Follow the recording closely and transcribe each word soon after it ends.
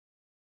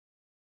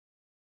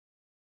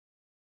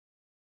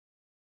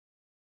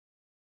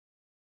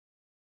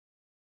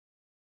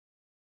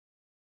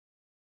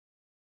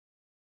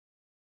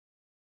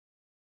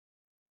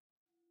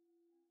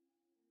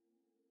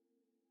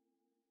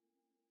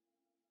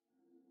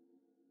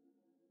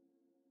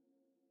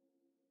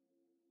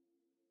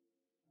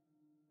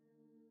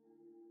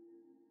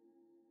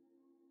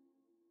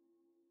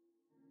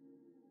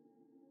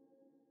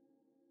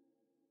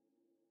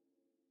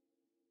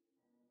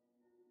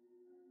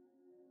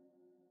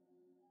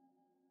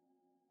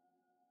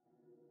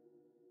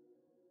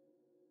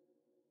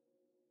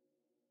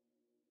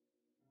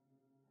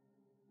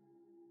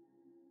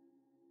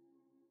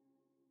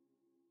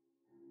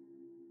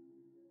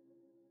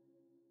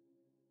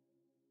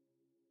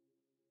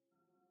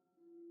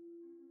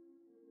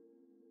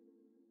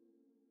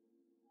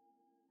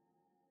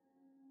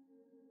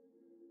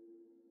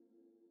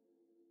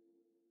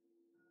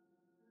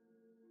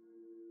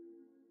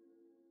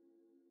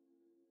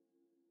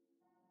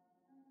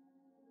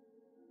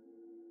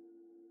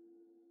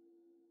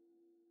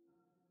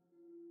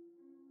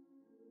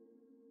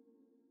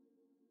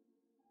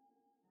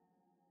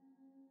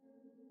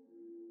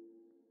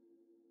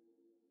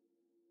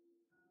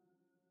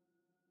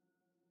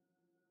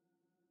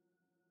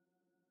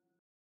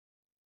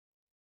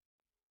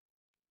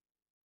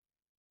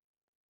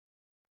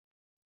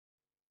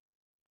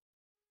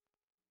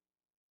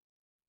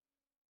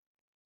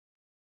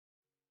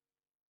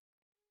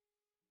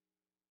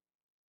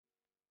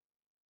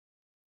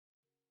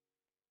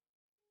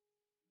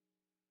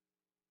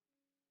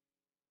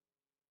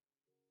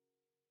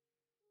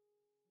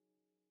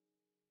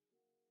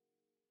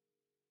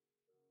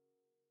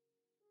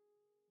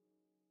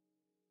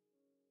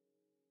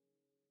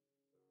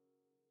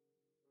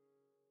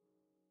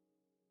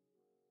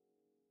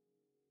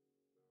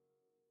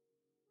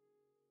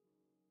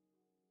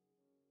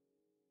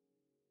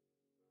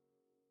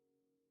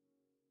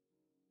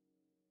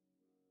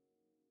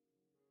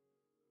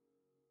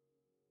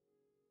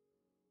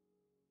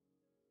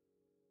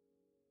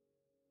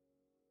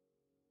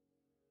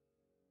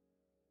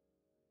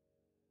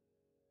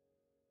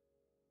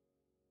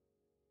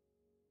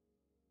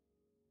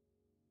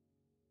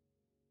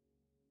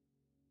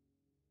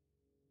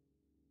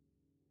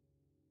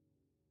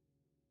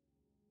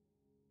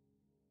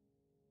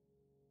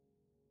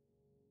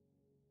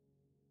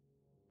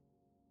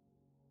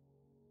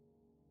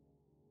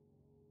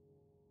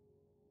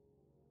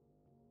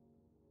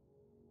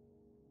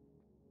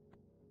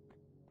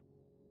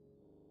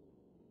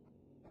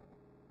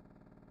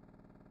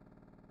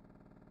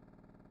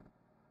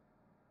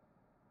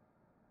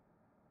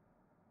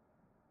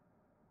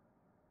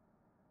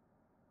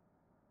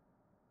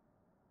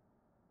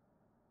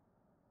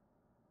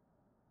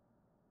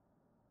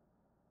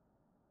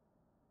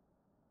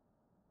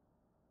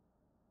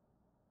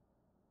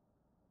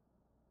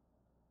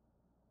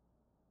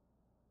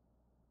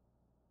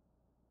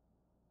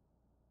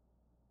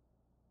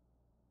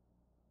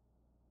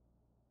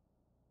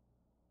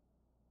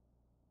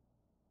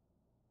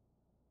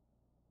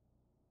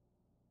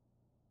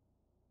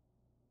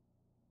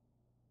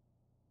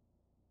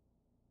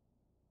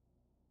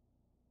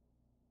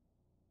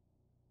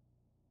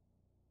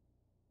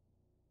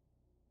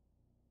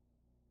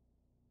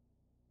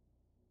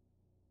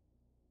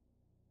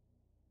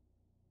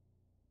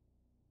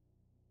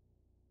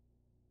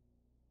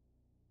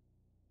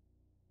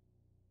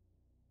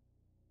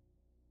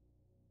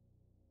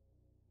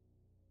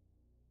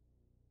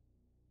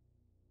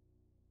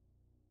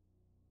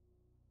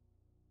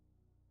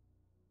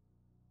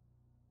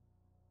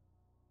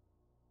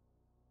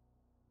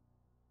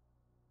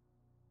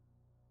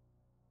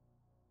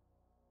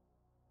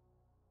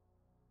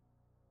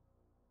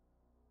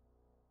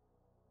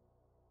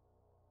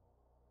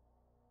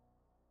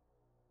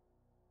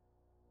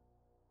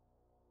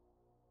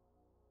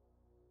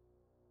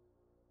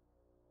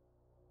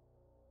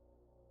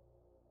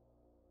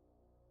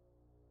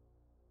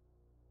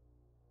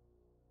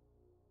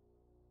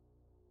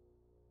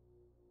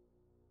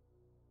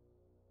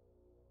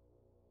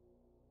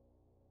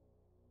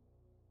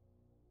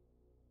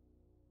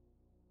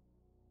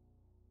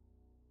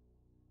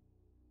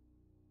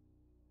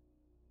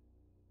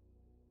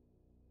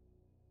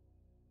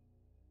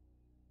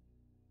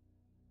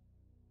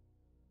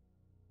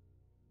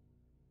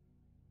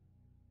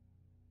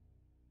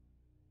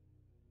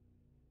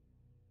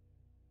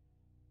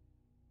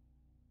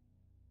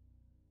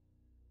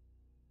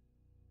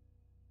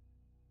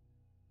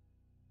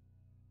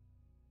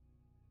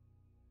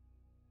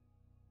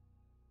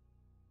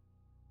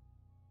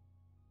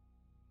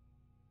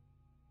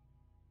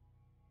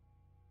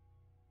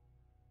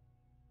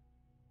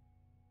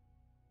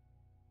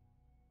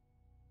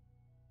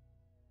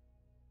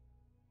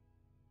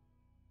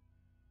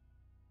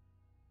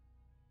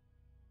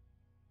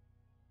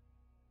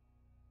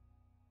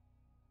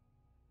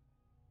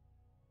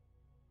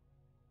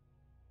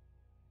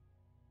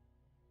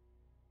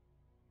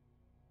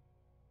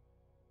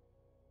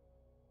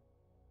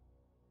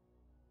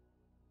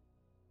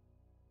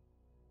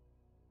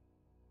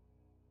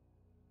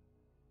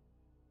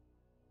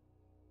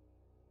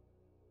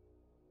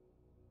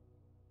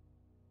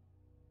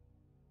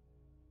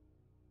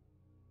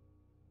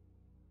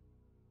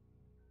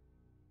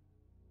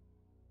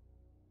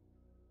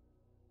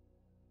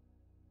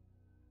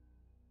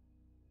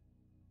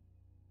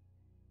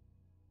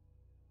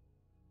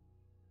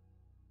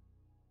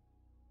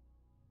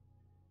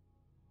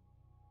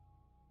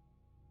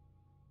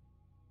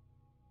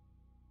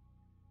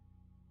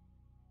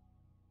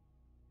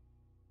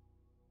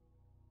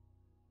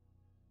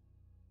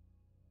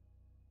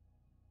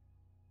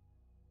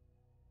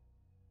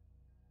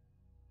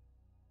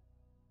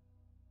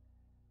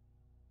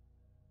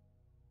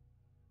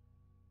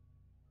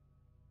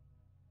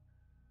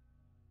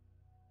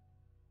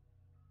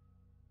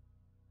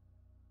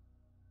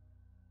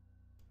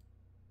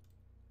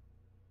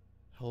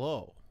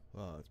Hello.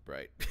 Oh, it's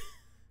bright.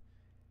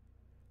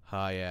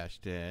 Hi,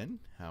 Ashton.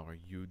 How are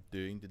you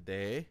doing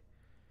today?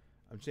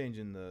 I'm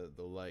changing the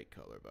light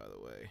color, by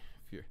the way.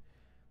 If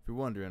you're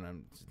wondering,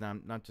 I'm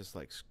not just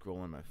like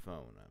scrolling my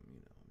phone.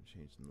 I'm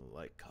changing the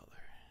light color.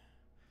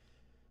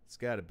 It's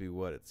got to be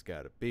what it's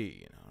got to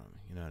be.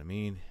 You know what I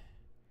mean?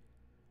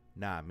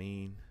 Nah, I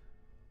mean.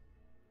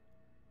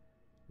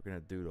 We're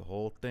gonna do the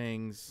whole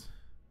things.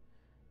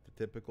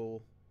 The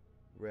typical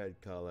red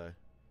color.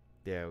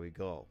 There we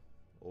go.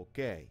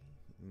 Okay.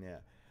 Now,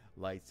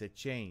 lights have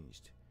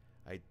changed.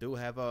 I do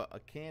have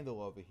a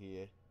candle over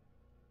here,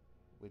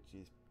 which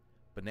is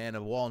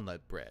banana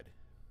walnut bread.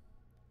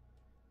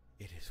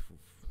 It is.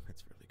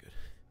 That's really good.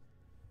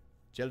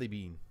 Jelly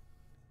bean.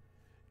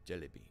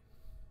 Jelly bean.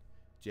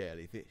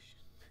 Jellyfish.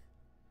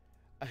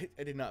 I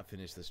did not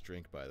finish this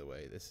drink, by the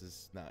way. This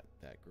is not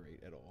that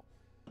great at all.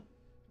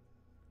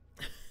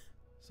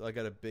 So I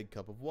got a big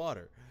cup of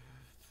water.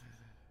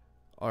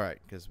 Alright,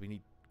 because we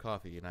need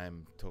coffee and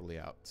I'm totally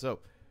out. So,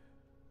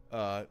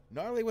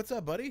 Gnarly, what's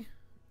up, buddy?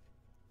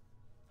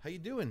 How you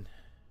doing?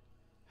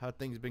 How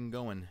things been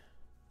going?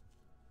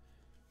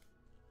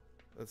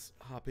 Let's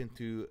hop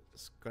into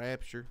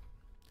Scripture.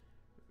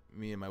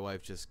 Me and my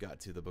wife just got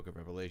to the book of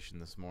Revelation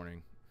this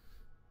morning.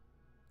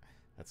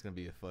 That's going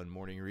to be a fun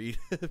morning read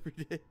every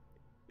day.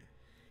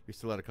 You're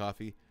still out of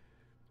coffee?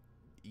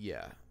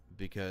 Yeah,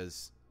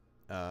 because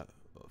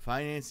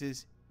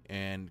finances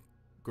and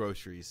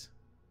groceries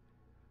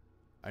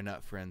are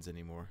not friends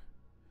anymore.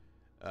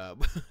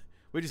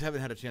 We just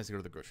haven't had a chance to go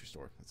to the grocery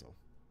store. That's all.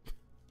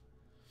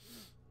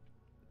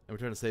 And we're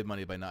trying to save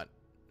money by not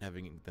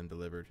having them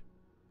delivered.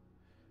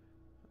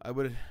 I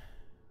would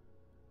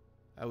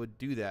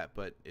do that,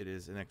 but it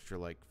is an extra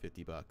like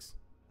 $50.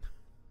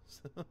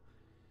 So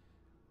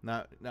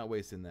not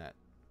wasting that.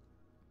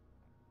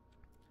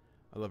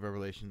 I love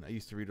Revelation. I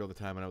used to read it all the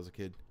time when I was a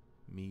kid.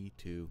 Me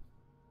too.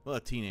 Well,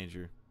 a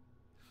teenager.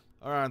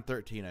 Around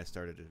 13, I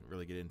started to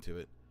really get into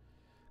it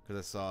because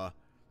I saw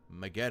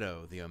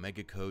Megiddo, the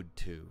Omega Code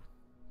 2,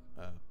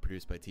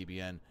 produced by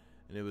TBN,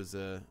 and it was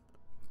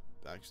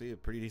actually a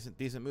pretty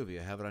decent movie.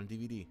 I have it on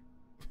DVD.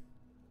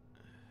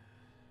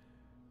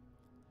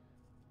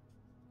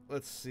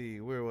 Let's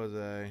see, where was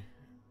I?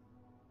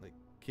 Like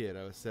kid,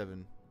 I was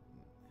 7.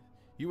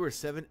 You were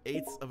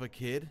 7/8 of a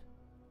kid?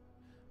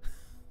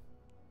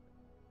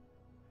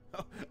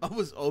 I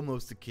was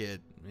almost a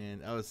kid,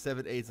 man. I was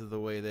 7/8 of the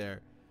way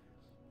there.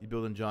 You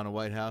building John a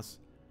White House?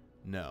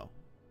 No.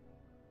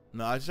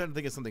 No, I was trying to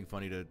think of something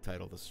funny to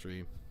title the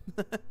stream.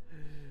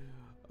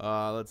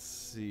 Let's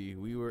see.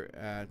 We were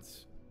at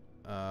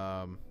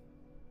alright,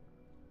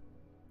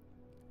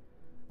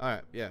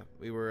 yeah.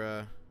 We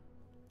were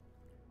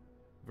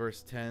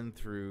verse 10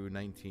 through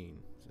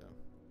 19. So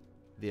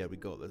there we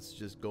go. Let's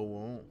just go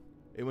on.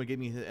 Anyone give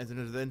me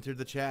enter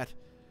the chat?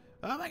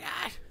 Oh my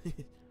god!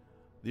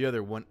 The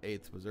other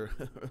 1/8 was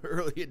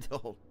early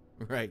adult.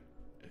 Right.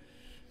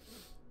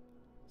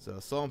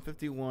 So Psalm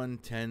 51,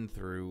 10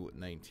 through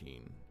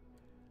 19.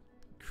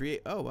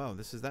 Oh wow,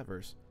 this is that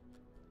verse.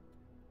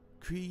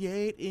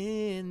 Create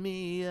in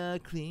me a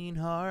clean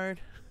heart.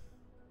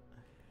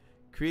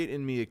 Create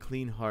in me a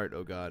clean heart,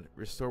 O God.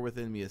 Restore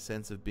within me a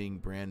sense of being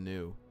brand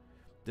new.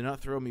 Do not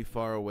throw me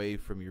far away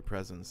from your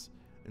presence,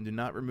 and do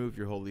not remove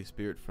your Holy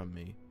Spirit from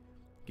me.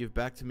 Give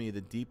back to me the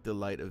deep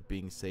delight of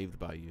being saved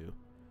by you.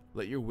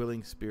 Let your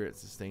willing spirit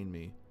sustain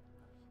me.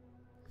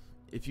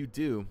 If you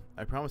do,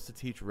 I promise to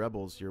teach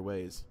rebels your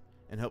ways,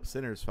 and help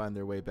sinners find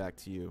their way back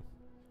to you.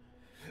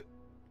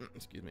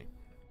 Excuse me.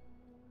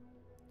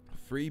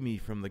 Free me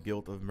from the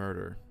guilt of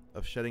murder,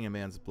 of shedding a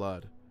man's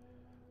blood.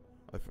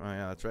 Oh,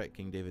 yeah, that's right,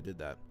 King David did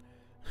that.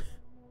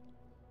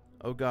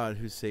 O God,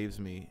 who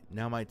saves me,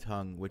 now my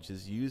tongue, which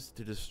is used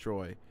to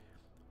destroy,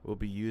 will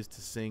be used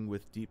to sing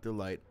with deep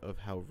delight of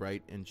how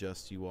right and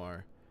just you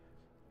are.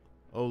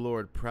 O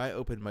Lord, pry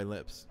open my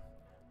lips,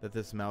 that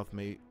this mouth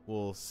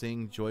will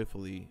sing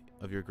joyfully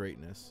of your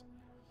greatness.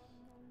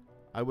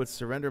 I would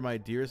surrender my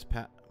dearest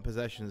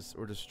possessions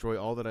or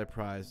destroy all that I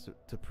prize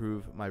to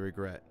prove my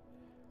regret.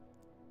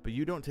 But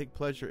you don't take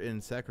pleasure in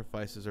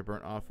sacrifices or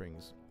burnt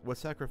offerings. What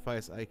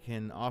sacrifice I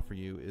can offer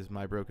you is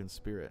my broken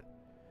spirit.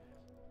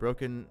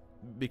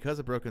 Because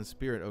a broken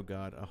spirit, O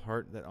God, a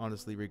heart that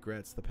honestly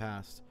regrets the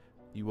past,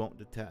 you won't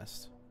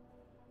detest.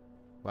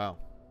 Wow,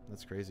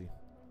 that's crazy.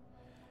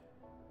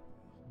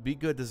 Be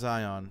good to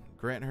Zion,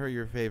 grant her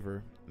your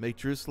favor, make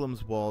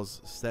Jerusalem's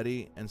walls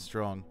steady and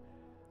strong.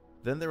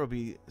 Then there will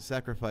be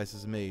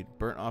sacrifices made,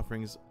 burnt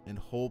offerings and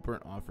whole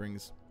burnt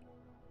offerings,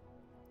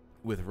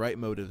 with right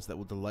motives that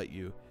will delight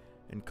you,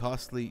 and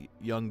costly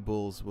young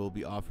bulls will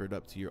be offered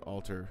up to your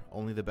altar,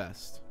 only the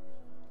best.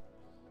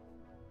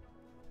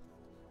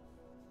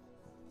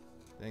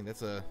 Dang,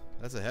 that's a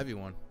heavy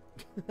one.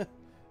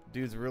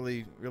 Dude's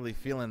really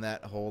feeling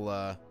that whole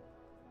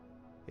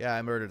yeah,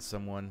 I murdered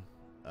someone.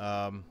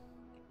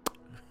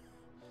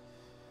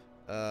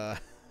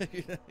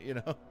 You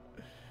know,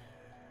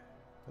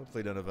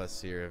 hopefully none of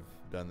us here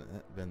have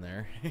been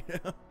there. You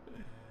know?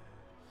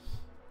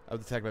 I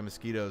was attacked by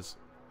mosquitoes.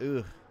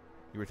 Ugh.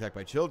 You were attacked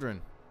by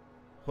children.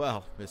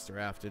 Well, Mr.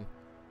 Afton,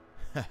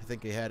 I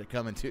think he had it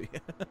coming to you.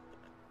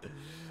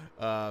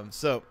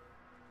 So,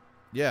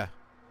 yeah.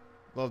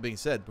 All being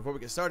said, before we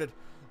get started,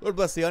 Lord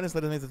bless the audience.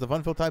 Let us make this a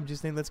fun-filled time. In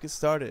Jesus' name, let's get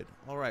started.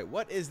 All right,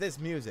 what is this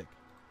music?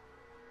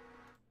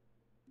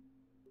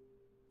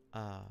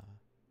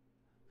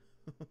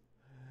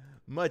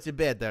 Much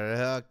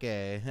better.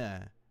 Okay.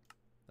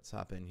 Let's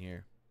hop in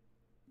here.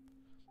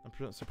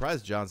 I'm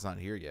surprised John's not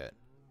here yet.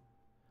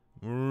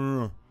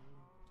 Moo.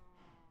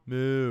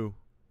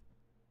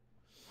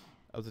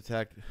 I was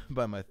attacked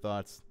by my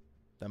thoughts.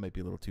 That might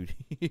be a little too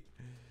deep.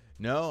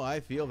 No, I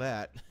feel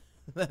that.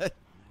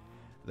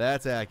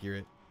 That's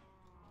accurate.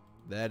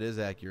 That is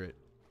accurate.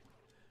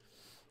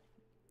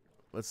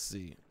 Let's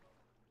see.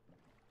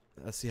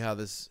 Let's see how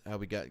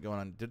we got going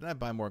on. Didn't I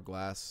buy more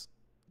glass?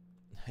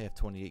 I have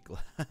 28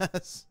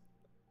 glass.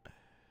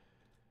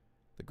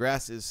 The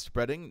grass is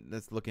spreading.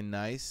 That's looking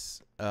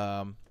nice. We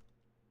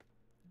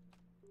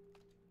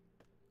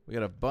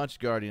got a bunch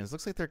of guardians.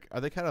 Looks like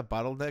are they kind of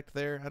bottlenecked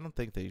there? I don't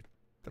think they're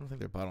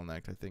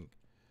bottlenecked.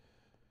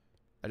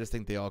 I just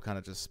think they all kind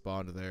of just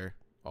spawned there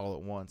all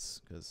at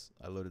once because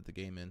I loaded the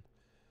game in.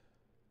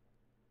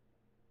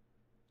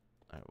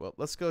 All right, well,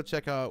 let's go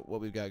check out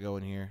what we've got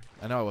going here.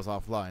 I know I was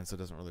offline, so it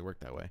doesn't really work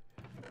that way.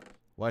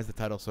 Why is the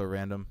title so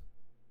random?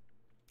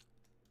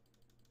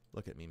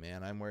 Look at me,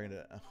 man. I'm wearing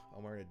a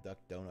Duck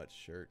Donuts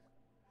shirt.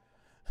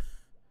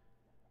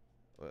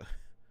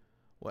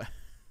 What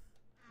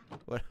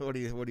do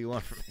you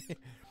want from me?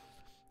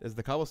 Is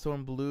the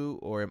cobblestone blue,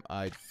 or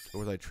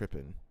was I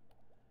tripping?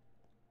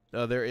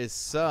 No, there is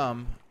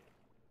some.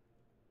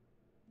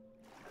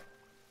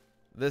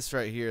 This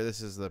right here,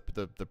 this is the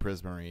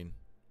prismarine.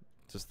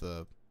 Just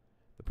the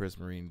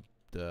prismarine,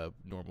 the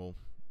normal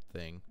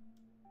thing.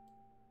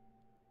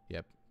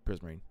 Yep,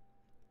 prismarine.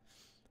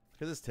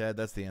 Because it's Ted,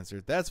 that's the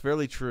answer. That's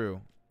really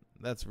true.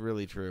 That's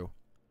really true.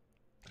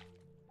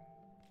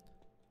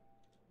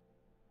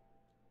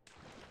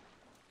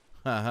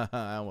 I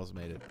almost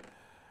made it.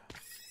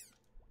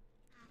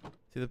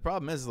 See, the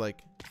problem is, like,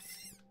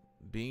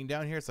 being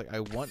down here, it's like I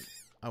want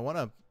to.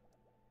 What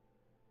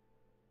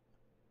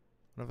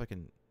if I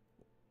can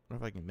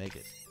make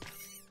it?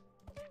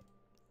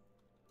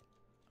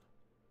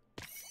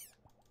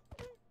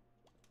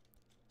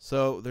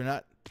 So they're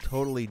not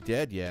totally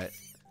dead yet.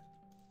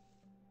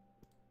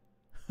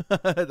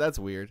 That's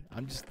weird.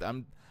 I'm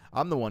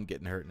the one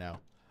getting hurt now.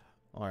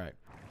 All right.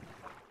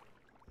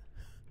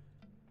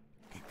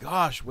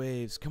 Gosh,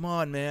 waves, come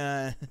on,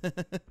 man.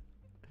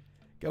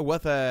 Go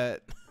with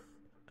it.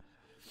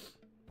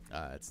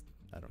 I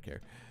don't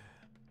care.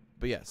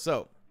 But yeah,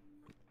 so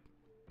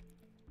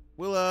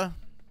we'll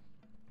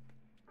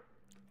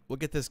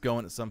get this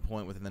going at some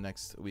point within the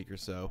next week or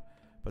so.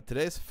 But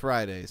today's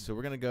Friday, so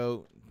we're gonna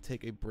go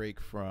take a break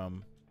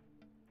from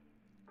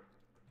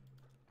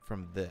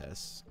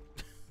this.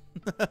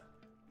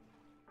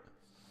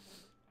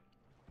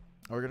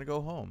 We're gonna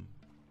go home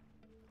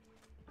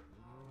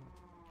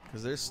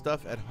because there's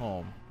stuff at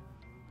home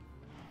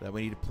that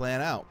we need to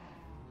plan out.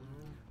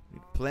 We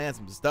need to plan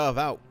some stuff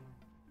out.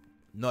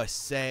 No, I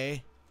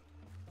say.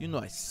 You know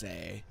I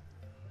say.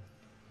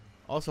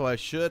 Also, I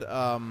should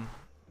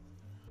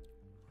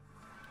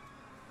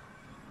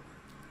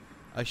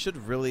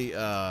really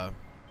I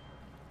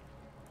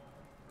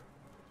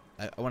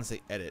want to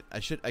say edit.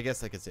 I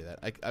guess I could say that.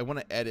 I want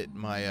to edit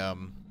my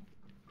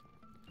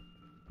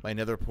my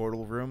nether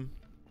portal room.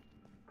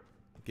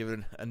 Give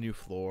it a new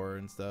floor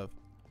and stuff.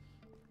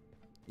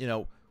 You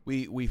know,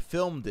 we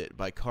filmed it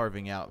by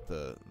carving out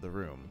the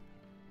room.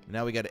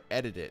 Now we got to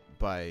edit it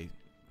by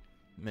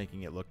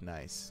making it look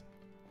nice.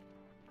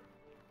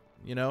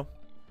 You know?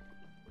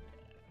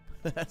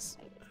 That's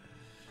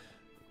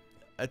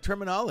a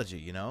terminology,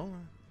 you know?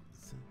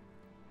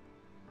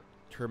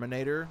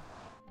 Terminator.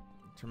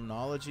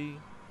 Terminology.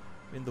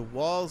 I mean, the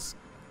walls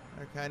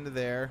are kind of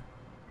there.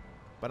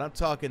 But I'm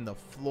talking the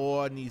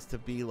floor needs to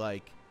be,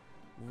 like,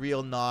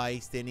 real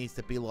nice. There needs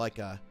to be, like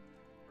a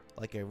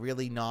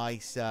really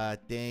nice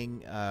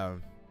thing.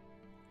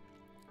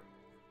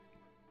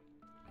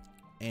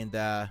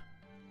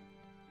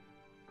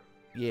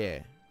 Yeah.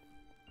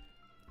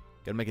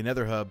 Gotta make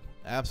another hub.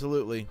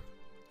 Absolutely.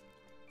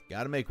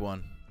 Gotta make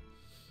one.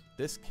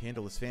 This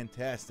candle is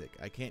fantastic.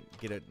 I can't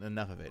get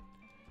enough of it.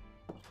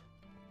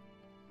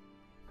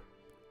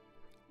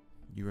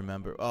 You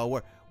remember?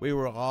 Oh, we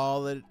were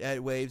all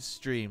at Wave's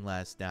stream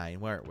last night,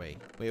 weren't we?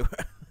 We were.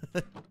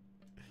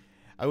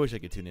 I wish I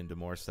could tune into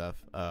more stuff.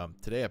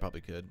 Today I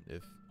probably could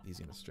if he's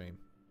gonna stream.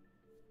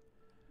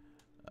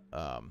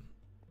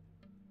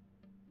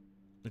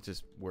 It's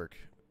just work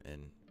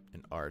and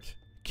art.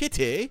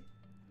 Kitty,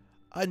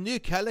 a new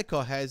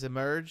calico has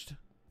emerged.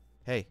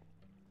 Hey,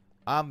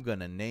 I'm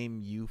gonna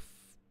name you.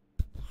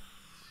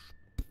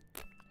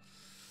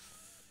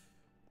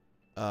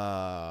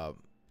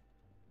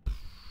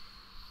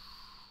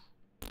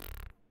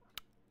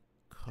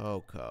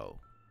 Coco.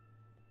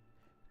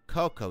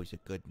 Coco's a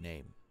good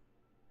name.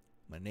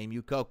 I'm gonna name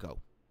you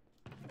Coco.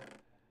 Look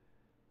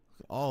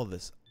at all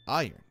this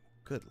iron.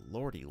 Good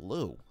lordy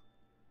Lou.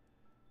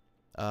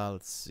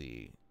 Let's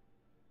see.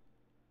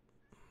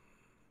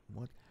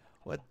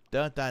 What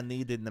don't I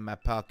need in my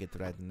pocket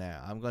right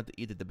now? I'm going to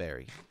eat the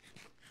berry.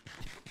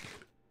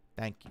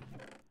 Thank you.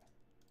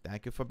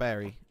 Thank you for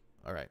berry.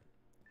 All right.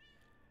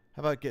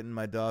 How about getting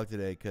my dog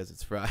today because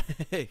it's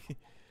Friday?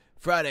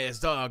 Friday is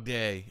dog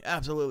day.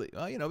 Absolutely.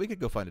 Well, you know, we could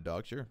go find a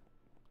dog, sure.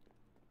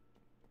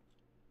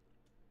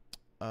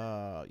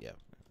 Yeah.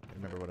 I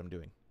remember what I'm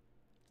doing.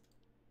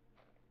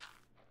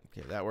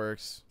 Okay, that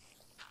works.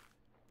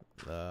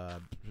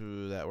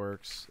 That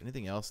works.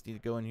 Anything else need to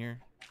go in here?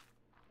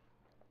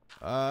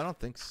 I don't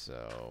think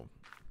so.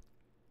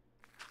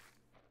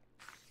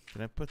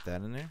 Can I put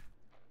that in there?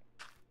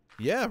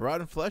 Yeah,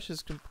 rotten flesh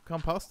is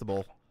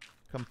compostable.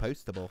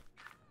 Compostable.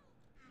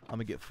 I'm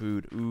gonna get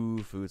food.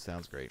 Ooh, food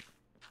sounds great.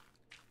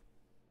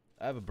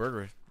 I have a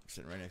burger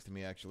sitting right next to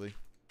me, actually.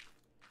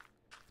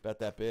 It's about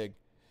that big.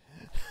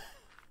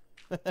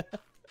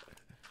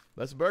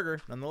 That's a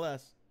burger,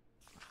 nonetheless.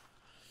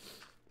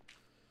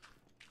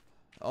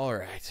 All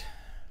right.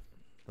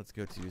 Let's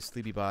go to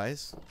Sleepy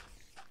Buys.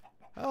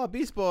 Oh,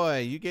 Beast Boy,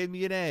 you gave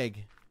me an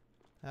egg.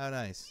 How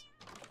nice.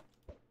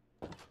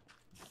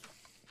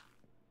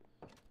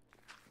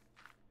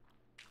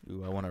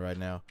 Ooh, I want it right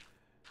now.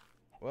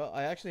 Well,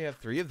 I actually have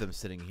 3 of them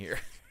sitting here.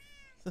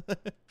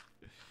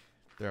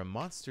 There are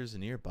monsters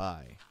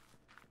nearby.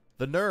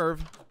 The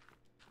nerve.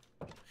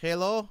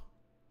 Hello?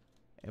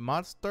 A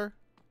monster?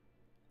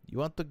 You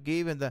want to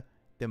give in the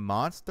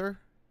monster?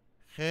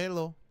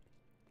 Hello?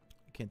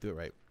 I can't do it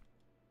right.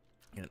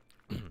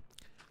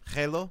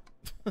 Hello?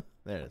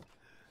 There it is.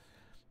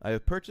 I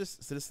have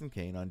purchased Citizen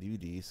Kane on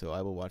DVD, so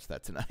I will watch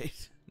that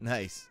tonight.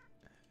 Nice.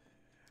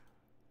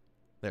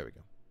 There we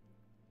go.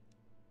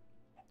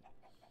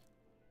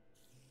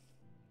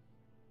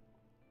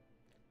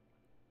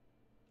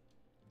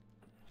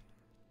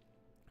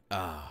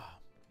 Ah.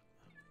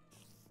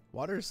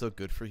 Water is so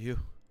good for you.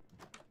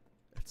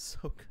 It's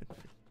so good for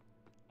you.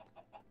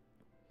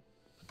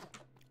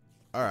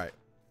 Alright.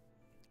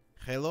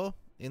 Hello?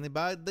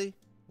 Anybody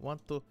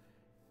want to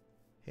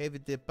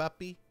have the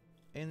puppy?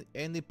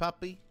 Any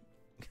puppy?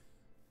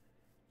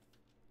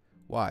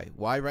 Why?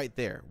 Why right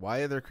there? Why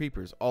are there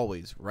creepers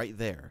always right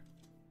there?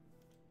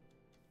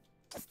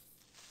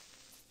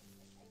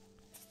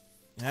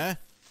 Huh?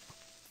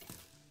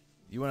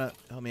 You want to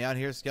help me out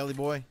here, Skelly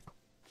boy?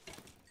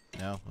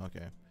 No?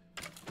 Okay.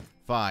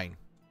 Fine.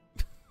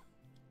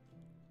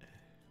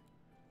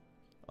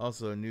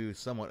 Also, a new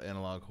somewhat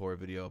analog horror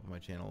video up on my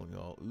channel.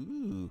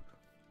 Ooh.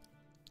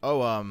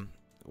 Oh,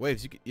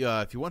 Waves,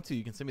 if you want to,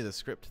 you can send me the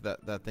script to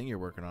that thing you're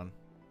working on.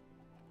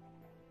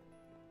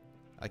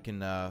 I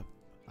can, I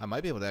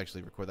might be able to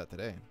actually record that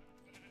today.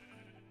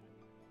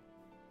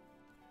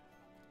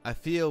 I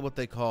feel what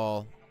they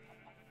call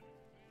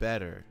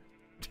better.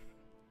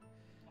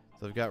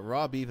 So I've got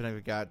raw beef and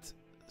I've got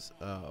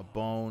a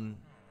bone.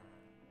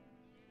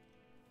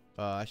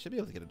 I should be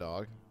able to get a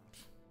dog.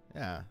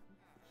 Yeah.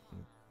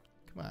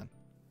 Come on.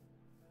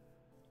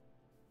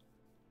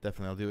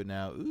 Definitely, I'll do it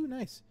now. Ooh,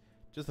 nice.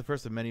 Just the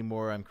first of many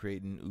more I'm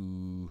creating.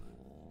 Ooh.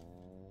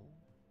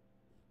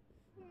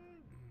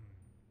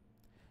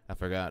 I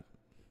forgot.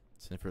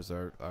 Sniffers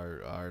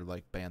are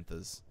like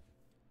banthas.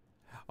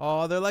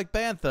 Oh, they're like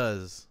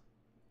banthas.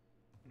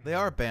 They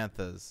are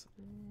banthas.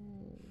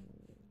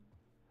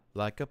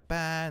 Like a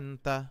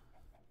bantha.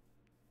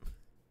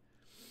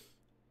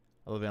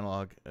 I love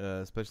analog,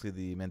 especially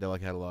the Mandela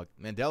catalog.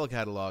 Mandela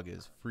catalog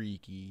is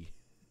freaky.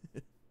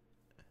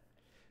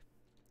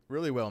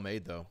 Really well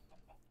made, though.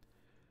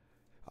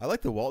 I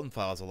like the Walton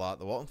files a lot.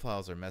 The Walton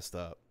files are messed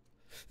up.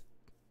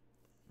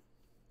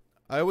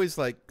 I always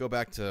like go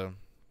back to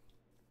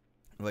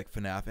like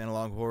FNAF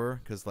analog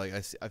horror because like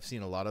I've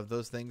seen a lot of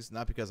those things,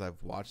 not because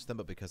I've watched them,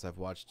 but because I've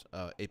watched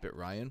 8-Bit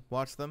Ryan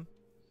watch them.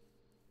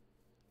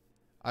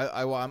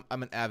 I'm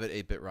an avid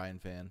 8-Bit Ryan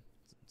fan,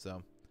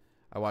 so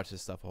I watch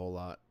his stuff a whole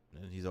lot,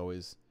 and he's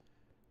always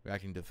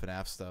reacting to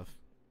FNAF stuff.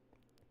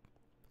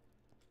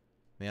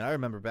 Man, I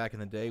remember back in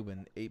the day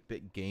when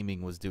 8-Bit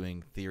Gaming was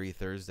doing Theory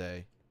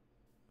Thursday,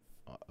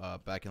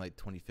 back in like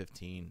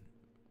 2015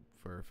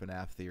 for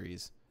FNAF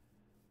theories.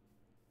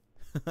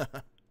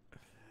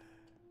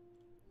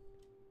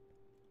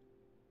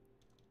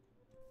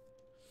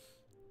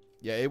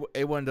 Yeah,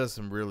 A1 does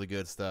some really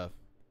good stuff.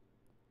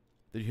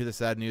 Did you hear the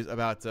sad news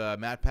about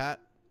Matt Pat?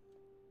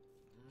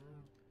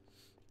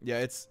 Yeah,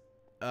 it's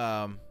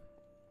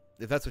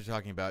if that's what you're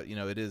talking about, you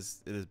know, it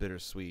is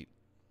bittersweet.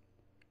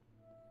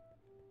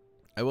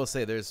 I will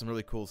say there's some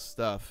really cool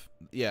stuff.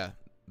 Yeah,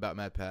 about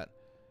Matt Pat.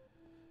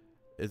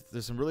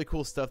 There's some really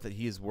cool stuff that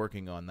he is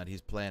working on, that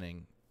he's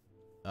planning.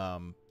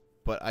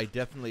 But I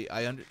definitely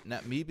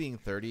me being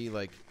 30,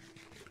 like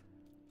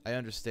I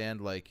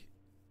understand, like,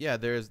 yeah,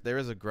 there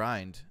is a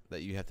grind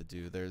that you have to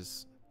do.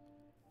 There's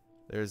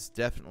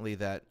definitely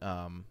that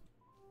huh?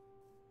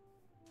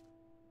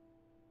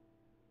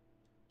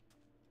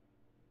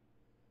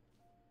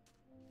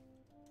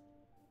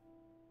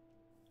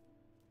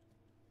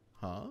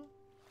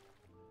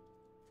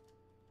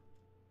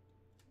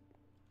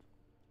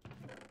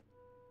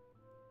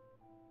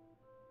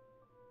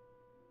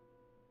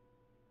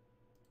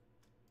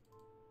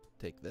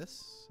 Take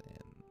this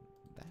and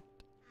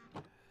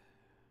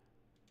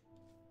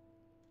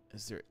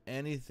Is there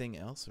anything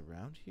else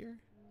around here?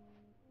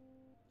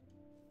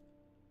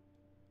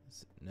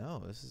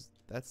 No,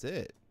 that's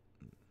it.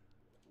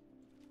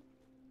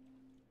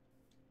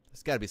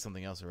 There's got to be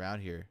something else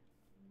around here.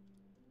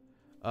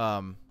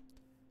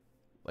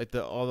 Like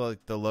all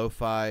the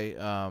lo-fi,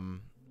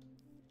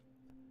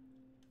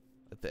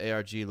 like the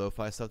ARG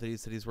lo-fi stuff that he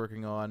said he's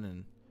working on,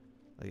 and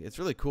like it's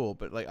really cool.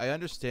 But like I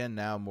understand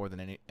now more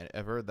than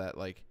ever that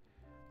like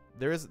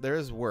there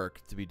is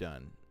work to be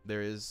done.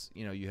 There is,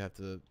 you know, you have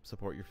to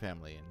support your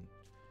family and,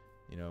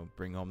 you know,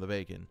 bring home the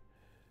bacon.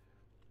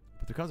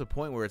 But there comes a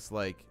point where it's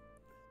like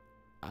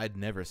I'd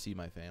never see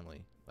my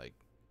family. Like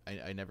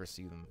I never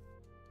see them.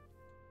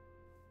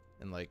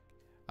 And like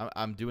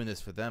I'm doing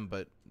this for them,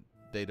 but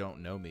they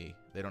don't know me.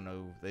 They don't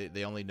know.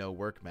 They only know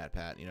work, Matt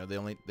Pat. You know, they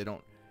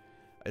don't.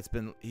 It's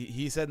been.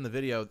 He said in the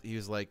video, he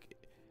was like,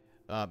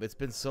 it's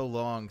been so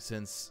long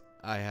since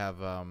I have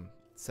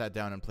sat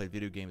down and played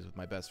video games with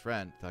my best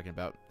friend. Talking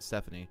about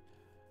Stephanie.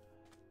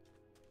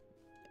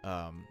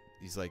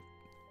 He's like,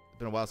 it's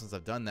been a while since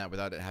I've done that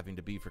without it having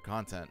to be for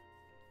content.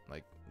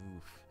 Like,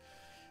 oof.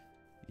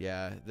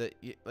 Yeah,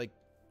 like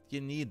you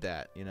need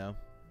that, you know.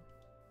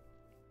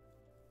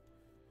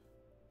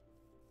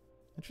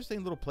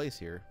 Interesting little place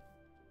here.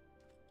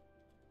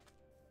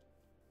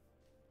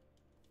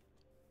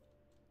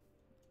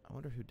 I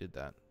wonder who did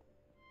that.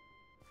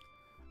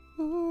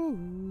 Ooh,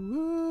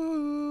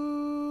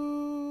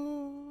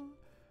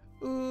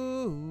 ooh,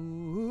 ooh.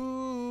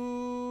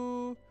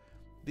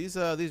 These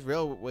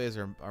railways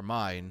are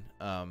mine.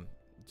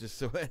 Just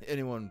so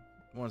anyone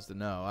wants to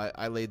know,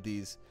 I laid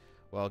these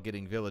while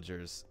getting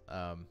villagers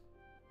a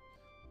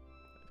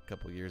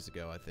couple years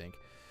ago, I think.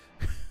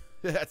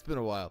 That's been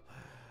a while.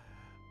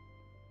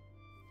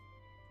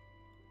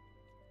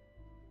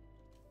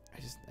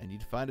 I need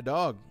to find a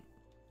dog.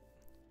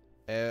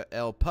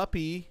 El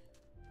puppy.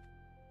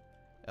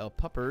 El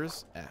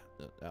puppers.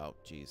 Oh,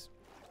 jeez.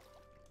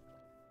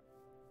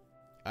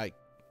 I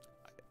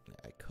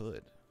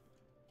could.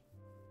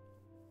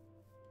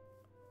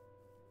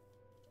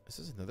 Is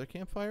this another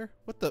campfire?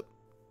 What the?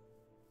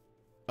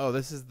 Oh,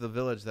 this is the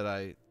village that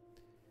I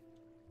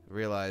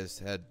realized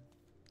had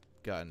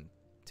gotten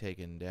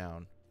taken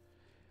down.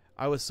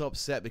 I was so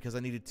upset because I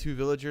needed 2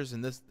 villagers,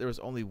 and there was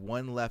only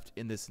 1 left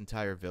in this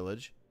entire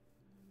village.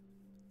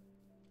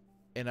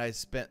 And I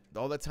spent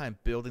all that time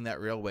building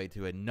that railway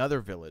to another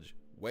village,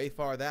 way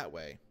far that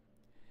way,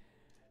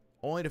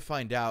 only to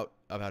find out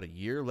about a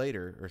year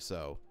later or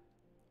so,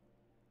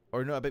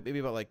 or no, maybe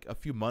about like a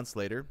few months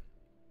later,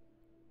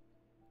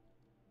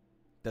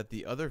 that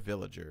the other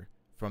villager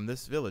from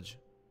this village,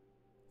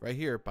 right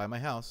here by my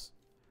house,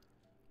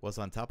 was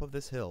on top of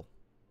this hill,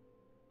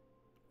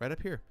 right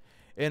up here.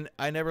 And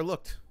I never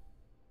looked.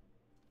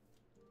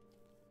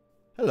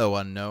 Hello,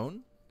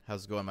 unknown.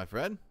 How's it going, my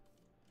friend?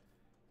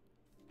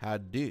 How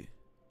do?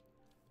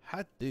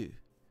 How do?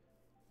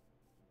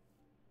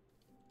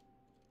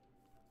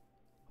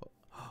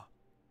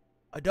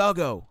 A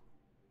doggo.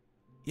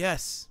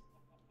 Yes.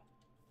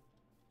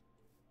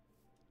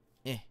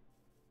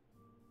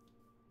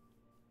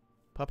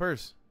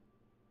 Puppers.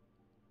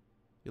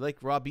 You like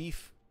raw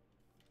beef?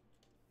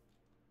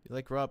 You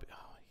like raw beef?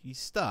 Oh, he's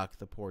stuck,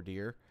 the poor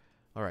dear.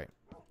 All right.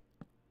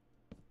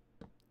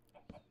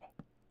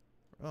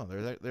 Oh,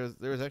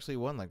 there's actually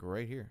one like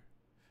right here.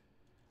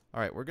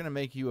 All right, we're gonna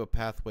make you a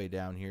pathway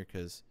down here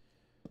because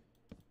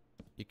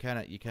you kind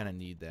of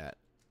need that.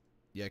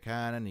 You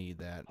kind of need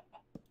that.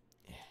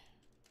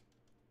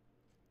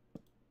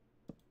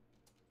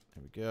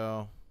 There we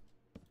go.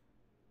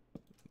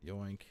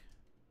 Yoink.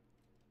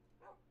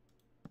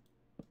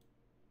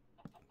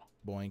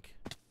 Boink.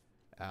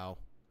 Ow.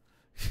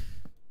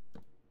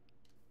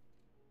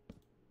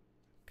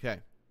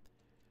 Okay.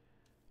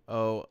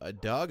 Oh, a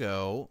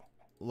doggo.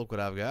 Look what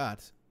I've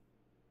got.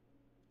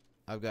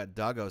 I've got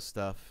doggo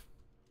stuff.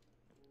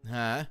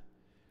 Huh?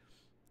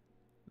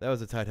 That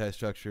was a tie-tie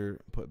structure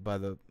put by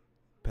the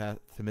path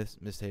to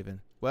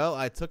Misthaven. Well,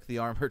 I took the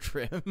armor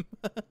trim.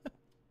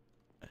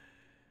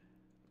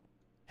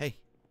 Hey.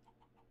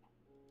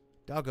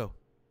 Doggo.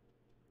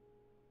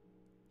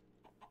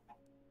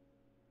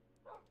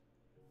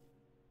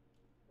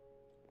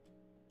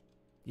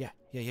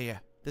 Yeah.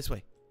 This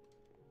way.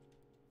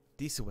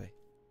 This way.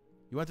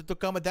 You wanted to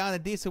come down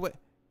and this way?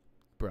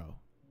 Bro.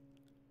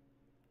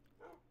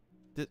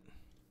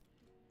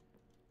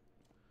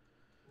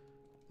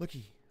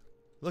 Looky,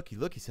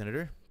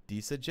 Senator.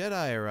 Disa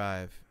Jedi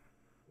arrive.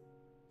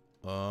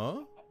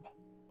 Oh,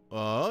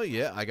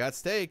 yeah, I got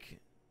steak.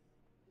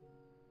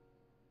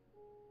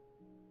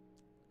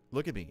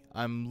 Look at me.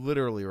 I'm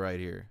literally right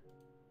here.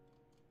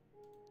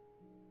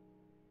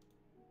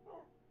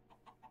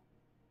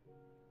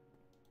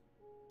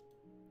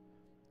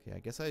 Okay, I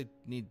guess I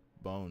need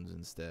bones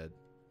instead.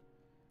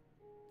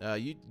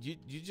 You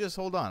just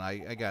hold on.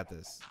 I got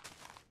this.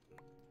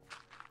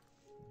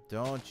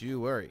 Don't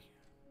you worry.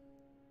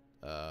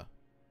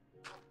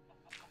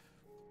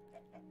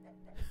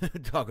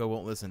 Doggo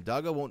won't listen.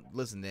 Doggo won't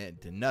listen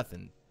to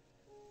nothing.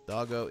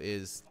 Doggo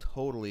is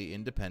totally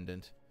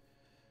independent.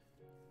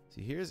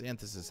 See, here's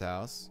Anthus's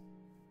house.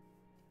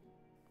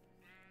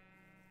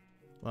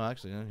 Well,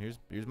 actually, no,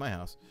 here's my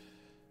house.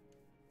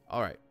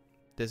 All right,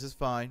 this is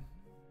fine.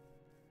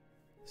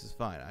 This is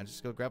fine. I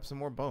just go grab some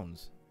more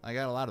bones. I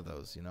got a lot of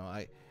those. You know,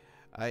 I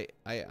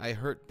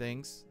hurt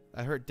things.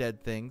 I hurt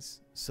dead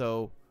things.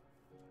 So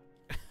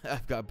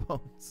I've got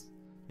bones.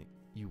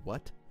 You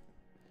what?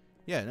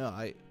 Yeah, no,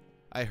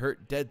 I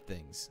hurt dead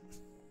things.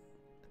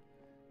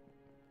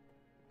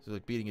 So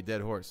like beating a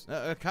dead horse.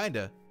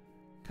 Kinda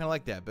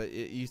like that, but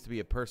it used to be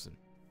a person.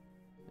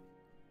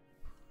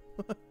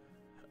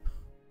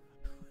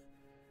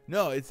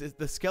 No, it's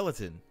the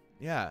skeleton.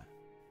 Yeah.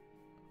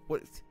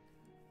 What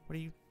are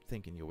you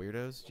thinking, you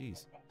weirdos?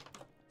 Jeez.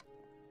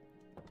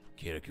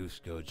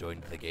 Kirakusko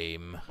joined the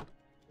game.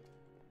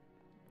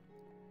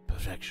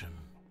 Perfection.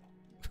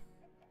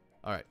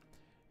 All right,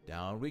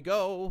 down we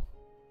go.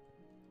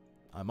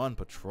 I'm on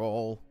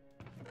patrol.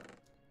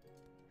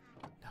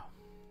 No.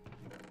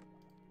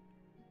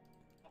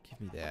 Give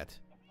me that.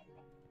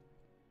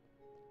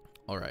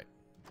 All right.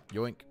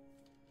 Yoink.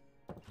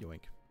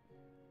 Yoink.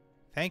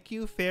 Thank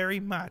you very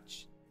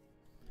much.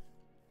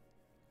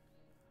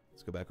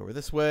 Let's go back over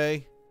this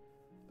way.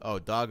 Oh,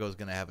 Doggo's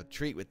gonna have a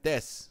treat with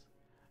this.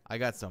 I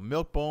got some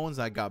milk bones.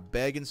 I got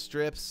bacon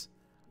strips.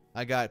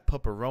 I got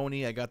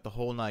pepperoni. I got the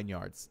whole 9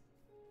 yards.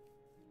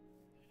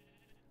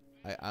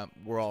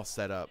 We're all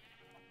set up.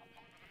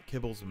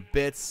 Kibbles and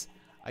bits.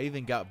 I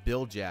even got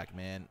Bill Jack,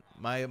 man.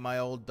 My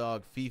old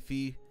dog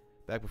Fifi,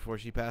 back before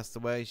she passed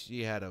away,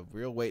 she had a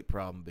real weight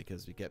problem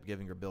because we kept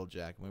giving her Bill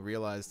Jack. And we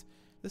realized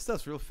this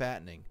stuff's real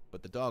fattening,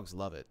 but the dogs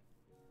love it.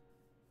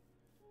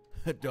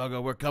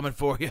 Doggo, we're coming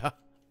for you.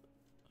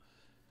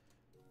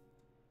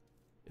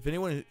 If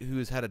anyone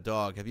who's had a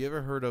dog, have you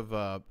ever heard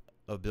of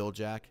Bill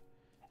Jack?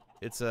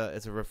 It's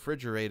a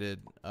refrigerated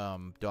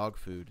dog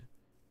food.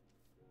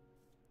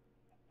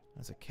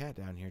 There's a cat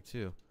down here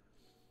too.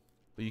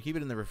 But you keep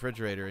it in the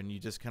refrigerator and you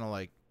just kind of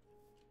like,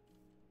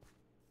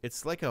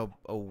 it's like a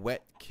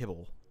wet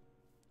kibble.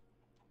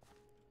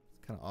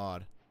 It's kind of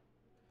odd.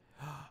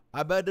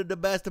 I bet the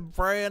best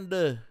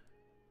friend.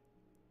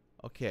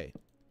 Okay.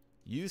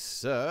 You,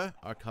 sir,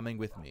 are coming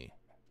with me.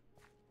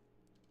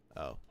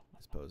 Oh,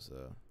 I suppose,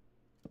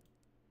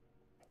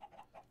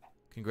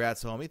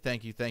 congrats, homie.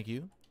 Thank you, thank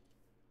you.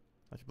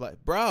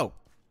 Bro!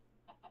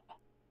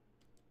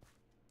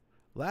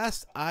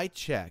 Last I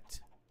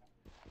checked,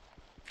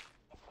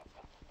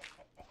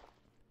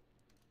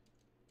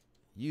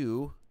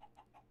 you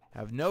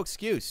have no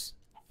excuse.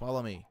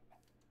 Follow me.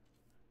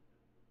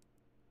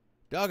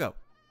 Doggo.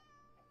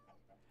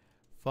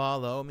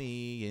 Follow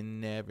me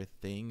and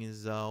everything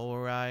is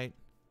alright.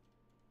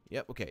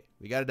 Yep, okay.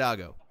 We got a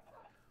doggo.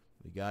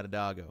 We got a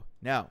doggo.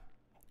 Now,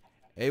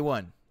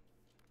 A1.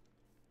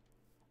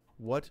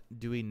 What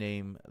do we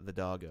name the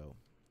doggo?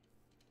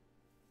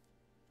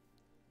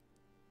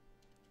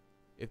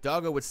 If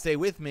Doggo would stay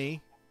with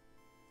me.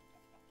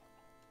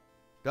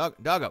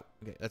 Doggo.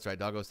 Okay, that's right.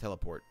 Doggo's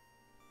teleport.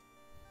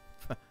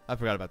 I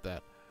forgot about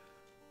that.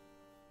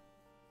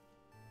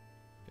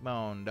 Come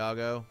on,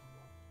 Doggo.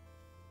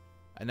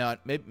 I know.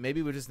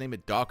 Maybe we'll just name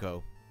it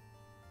Doggo.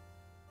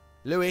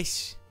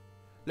 Louis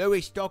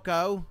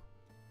Doggo.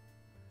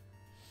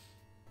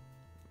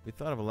 We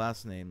thought of a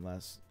last name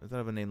last. I thought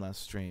of a name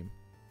last stream.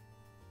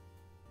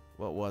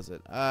 What was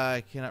it?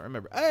 I cannot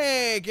remember.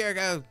 Hey,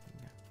 Kiriko.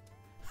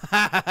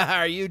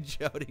 Are you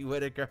Jody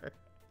Whittaker?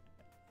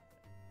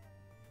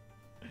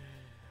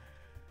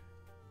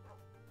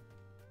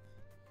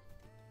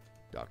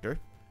 Doctor.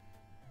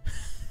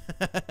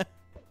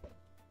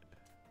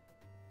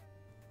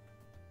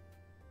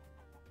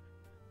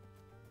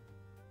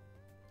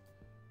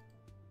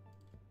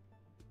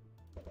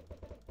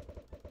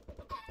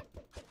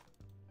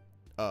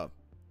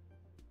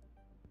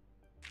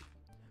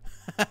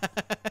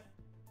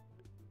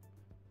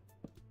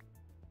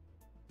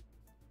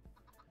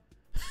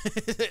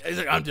 He's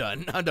like, I'm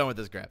done. I'm done with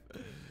this crap.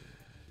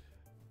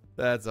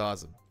 That's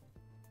awesome.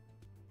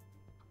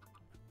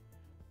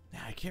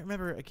 I can't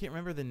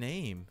remember the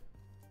name.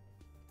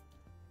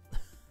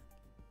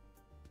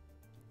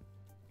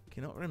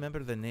 Cannot remember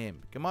the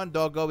name. Come on,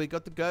 Doggo. We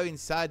got to go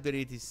inside where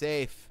it is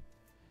safe.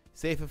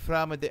 Safe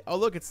from the. Oh,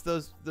 look, it's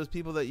those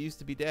people that used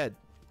to be dead.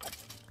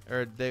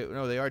 Or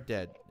they are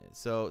dead.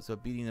 So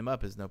beating them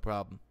up is no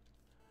problem.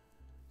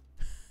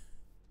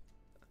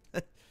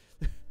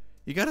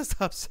 You gotta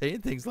stop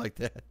saying things like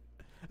that.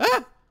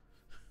 Ah!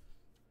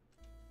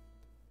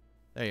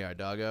 There you are,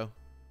 Doggo.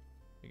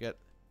 You got.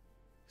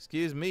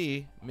 Excuse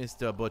me,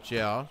 Mr.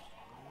 Butcher. Ha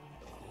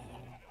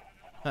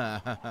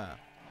ha ha.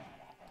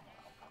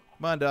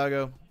 Come on,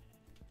 Doggo.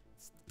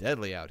 It's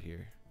deadly out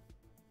here.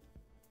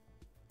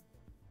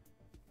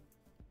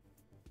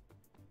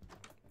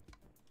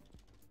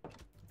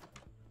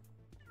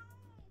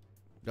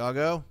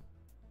 Doggo.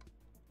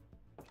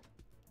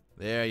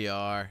 There you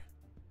are.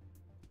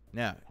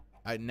 Now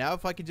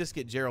if I could just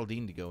get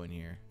Geraldine to go in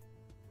here.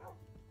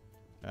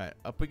 Alright,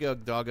 up we go,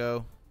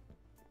 Doggo.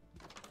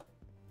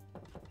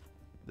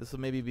 This will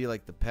maybe be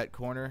like the pet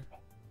corner.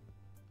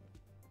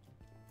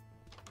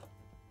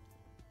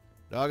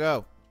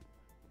 Doggo.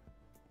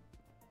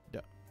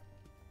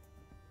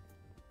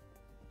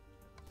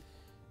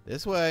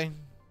 This way.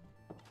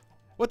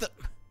 What the?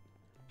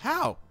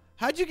 How?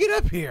 How'd you get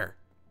up here?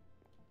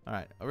 All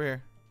right, over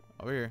here.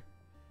 Over here.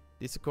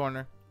 Decent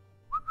corner.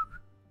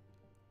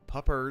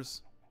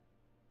 Puppers.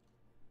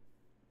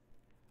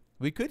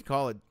 We could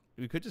call it.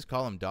 We could just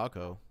call him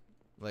Doggo,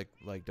 like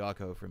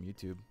Doggo from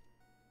YouTube.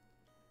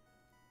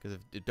 Because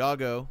if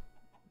Doggo,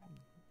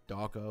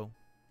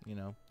 you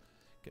know.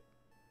 Okay.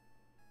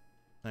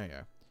 There you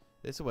are.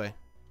 This way.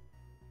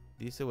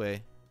 This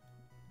way.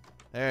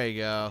 There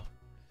you go.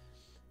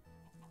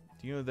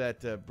 Do you know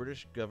that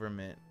British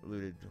government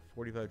looted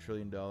 $45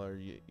 trillion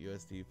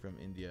USD from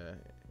India,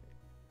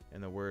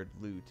 and the word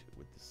loot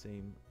with the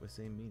same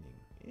meaning?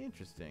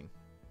 Interesting.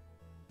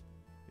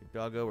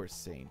 Doggo or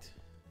Saint?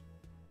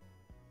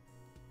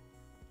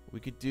 We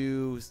could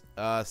do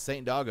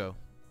Saint Doggo.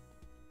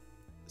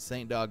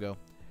 Saint Doggo.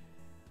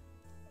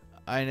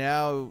 I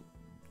now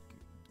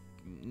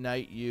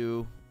knight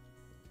you.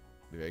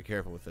 Be very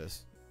careful with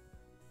this.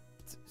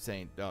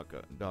 Saint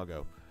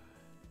Doggo.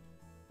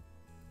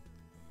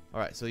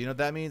 Alright, so you know what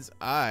that means?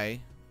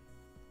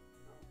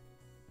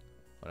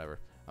 Whatever.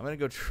 I'm gonna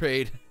go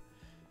trade.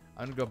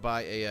 I'm gonna go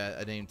buy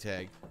a name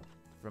tag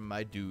from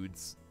my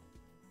dudes.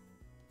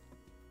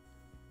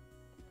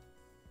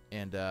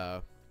 And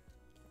the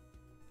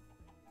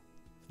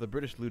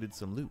British looted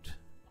some loot.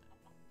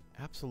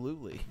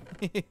 Absolutely.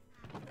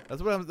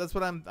 That's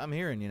what I'm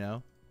hearing, you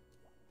know.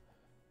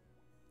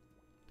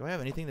 Do I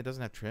have anything that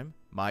doesn't have trim?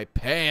 My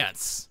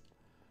pants.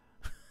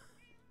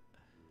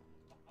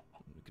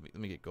 Let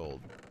me get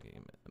gold.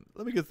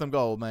 Let me get some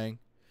gold, man.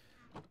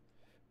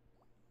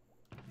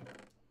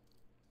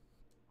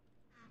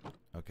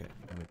 Okay,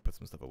 let me put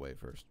some stuff away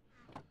first.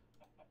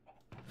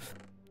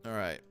 All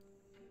right.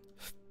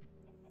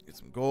 Get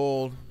some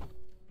gold.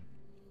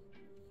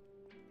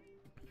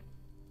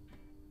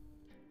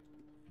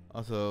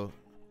 Also,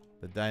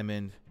 the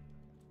diamond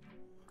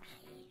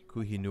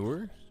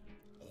Kohinoor.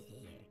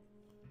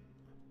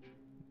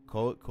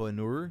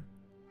 Kohinoor?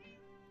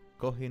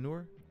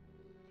 Kohinoor?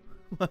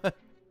 What?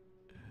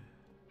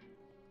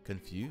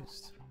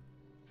 Confused.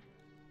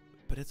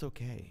 But it's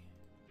okay.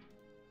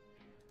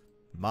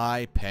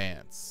 My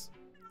pants.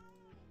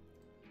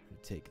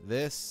 Take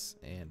this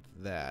and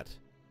that.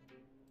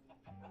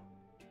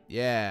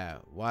 Yeah,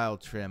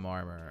 wild trim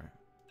armor.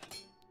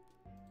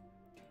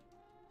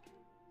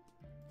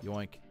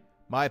 Yoink.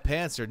 My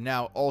pants are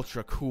now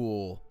ultra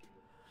cool.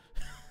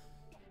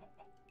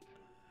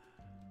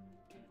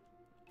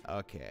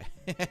 Okay.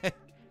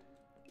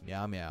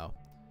 Meow meow.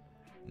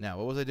 Now,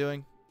 what was I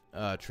doing?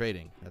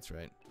 Trading. That's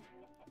right.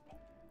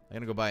 I'm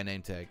gonna go buy a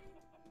name tag.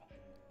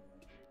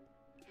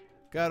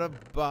 Gotta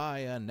buy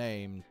a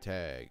name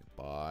tag.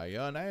 Buy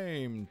a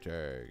name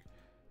tag.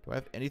 Do I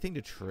have anything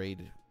to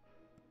trade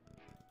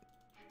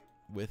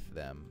with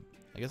them?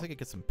 I guess I could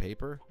get some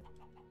paper.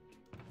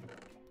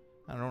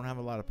 I don't have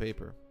a lot of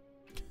paper.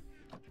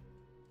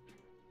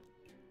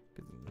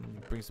 Could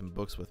bring some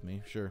books with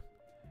me, sure.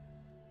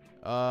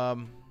 What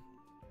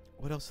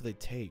else do they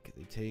take?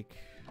 They take...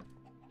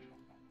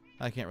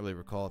 I can't really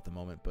recall at the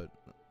moment, but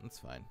that's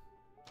fine.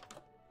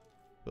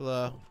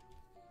 We'll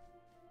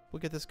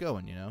get this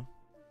going, you know.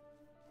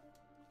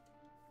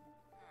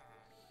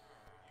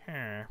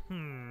 I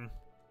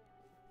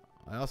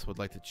also would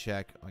like to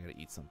check. I gotta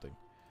eat something.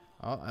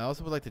 I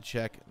also would like to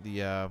check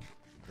the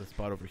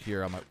spot over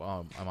here. I'm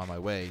on my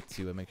way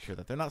to make sure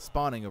that they're not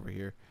spawning over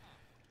here.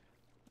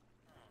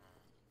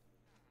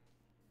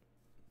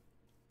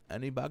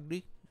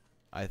 Anybody?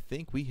 I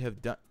think we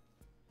have done.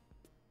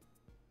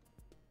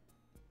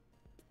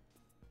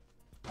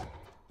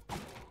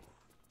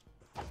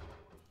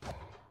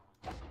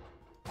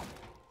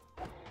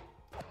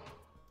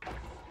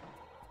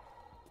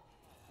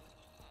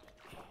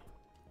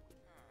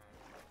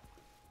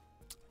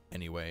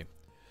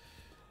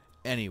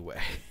 Anyway.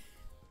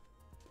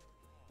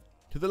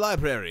 To the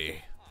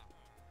library.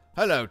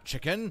 Hello,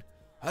 chicken.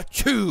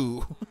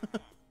 Achoo!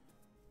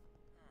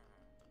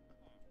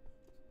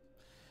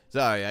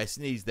 Sorry, I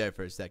sneezed there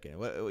for a second.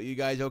 What, you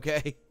guys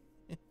okay?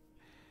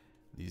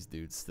 These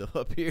dudes still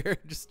up here,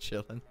 just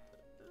chilling.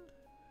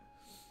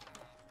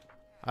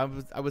 I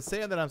would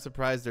say that I'm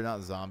surprised they're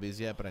not zombies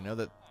yet, but I know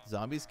that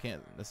zombies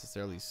can't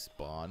necessarily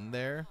spawn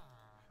there.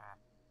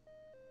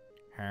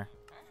 Huh?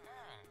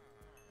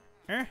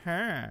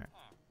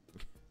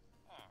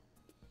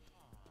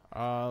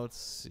 Let's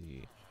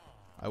see.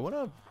 I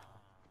wanna.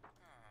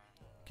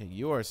 Okay,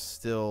 you are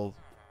still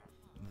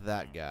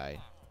that guy.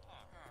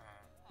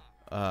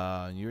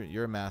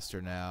 You're a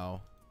master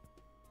now.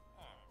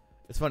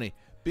 It's funny.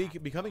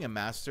 Becoming a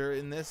master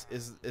in this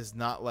is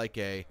not like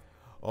a,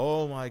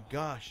 oh my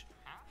gosh,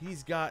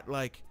 he's got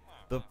like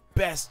the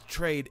best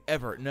trade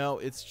ever. No,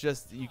 it's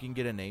just you can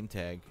get a name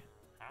tag.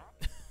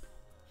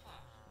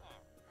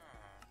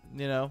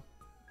 You know.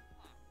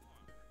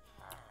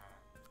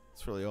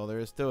 That's really all there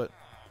is to it.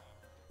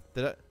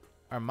 Did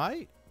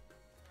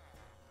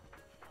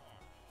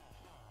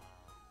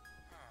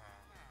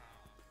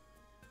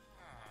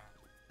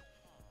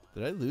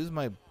I lose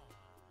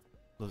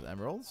those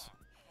emeralds?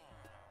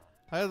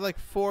 I had like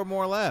 4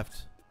 more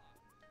left.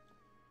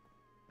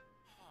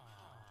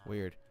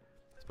 Weird.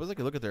 I suppose I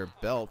could look at their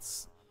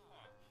belts.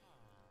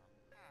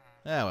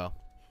 Ah, well.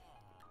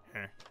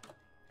 You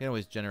can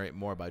always generate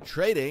more by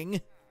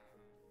trading.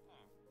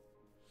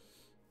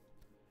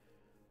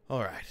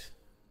 Alright.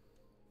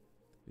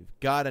 We've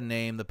got to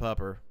name the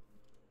pupper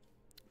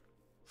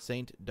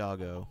Saint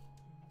Doggo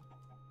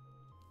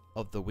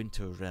of the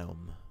Winter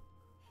Realm.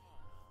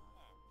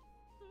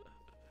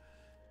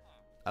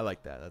 I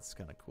like that. That's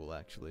kind of cool,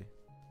 actually.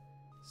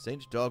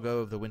 Saint Doggo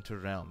of the Winter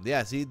Realm.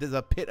 Yeah, see, there's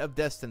a pit of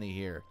destiny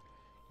here.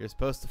 You're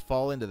supposed to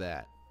fall into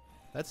that.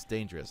 That's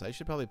dangerous. I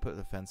should probably put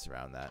a fence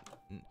around that.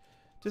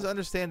 Just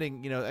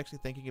understanding, you know, actually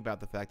thinking about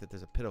the fact that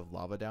there's a pit of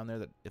lava down there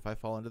that if I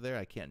fall into there,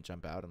 I can't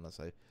jump out unless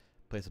I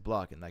place a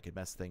block, and that could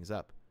mess things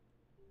up.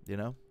 You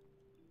know?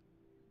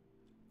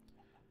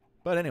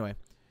 But anyway.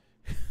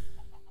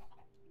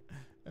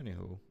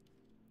 Anywho.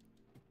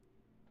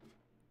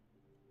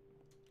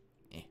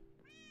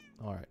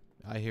 Alright.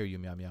 I hear you,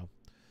 meow meow.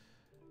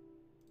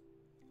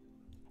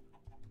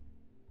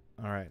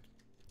 Alright.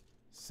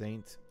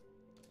 Saint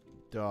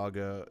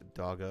Dogga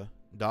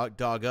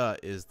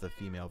is the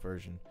female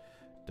version.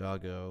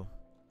 Doggo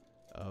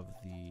of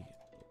the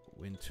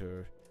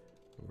Winter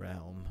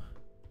Realm.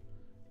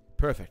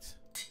 Perfect.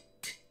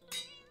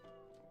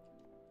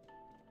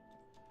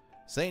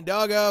 Saint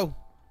Doggo!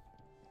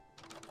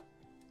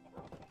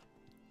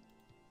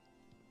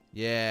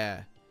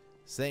 Yeah.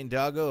 Saint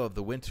Doggo of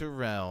the Winter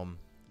Realm.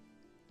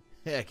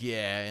 Heck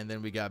yeah. And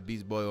then we got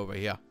Beast Boy over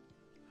here.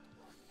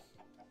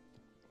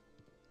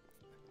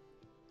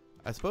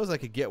 I suppose I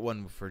could get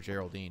one for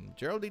Geraldine.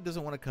 Geraldine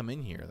doesn't want to come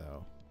in here,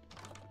 though.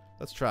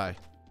 Let's try.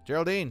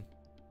 Geraldine!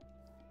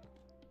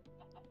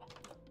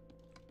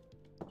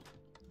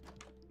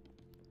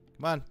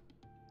 Come on.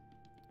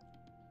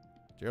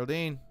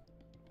 Geraldine.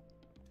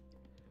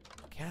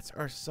 Cats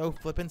are so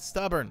flippin'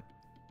 stubborn.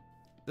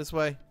 This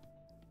way.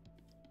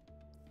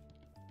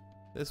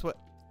 This way.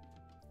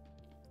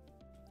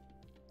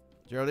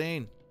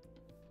 Geraldine.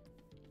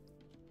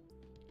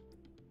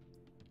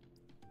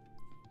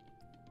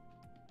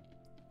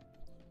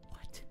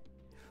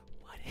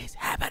 What is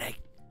happening?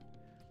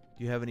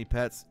 Do you have any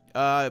pets?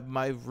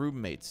 My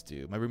roommates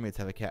do. My roommates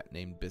have a cat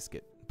named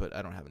Biscuit, but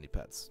I don't have any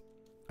pets.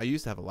 I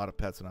used to have a lot of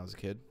pets when I was a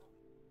kid.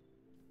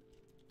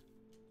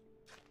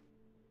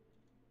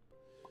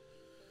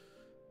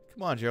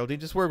 Come on, Geraldine,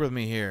 just work with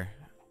me here.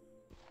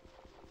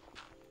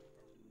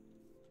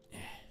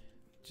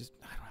 Just,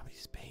 I don't have any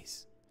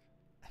space.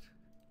 I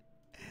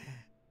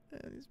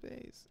don't have any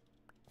space.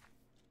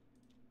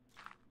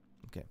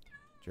 Okay,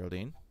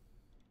 Geraldine.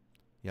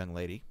 Young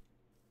lady.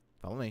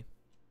 Follow me.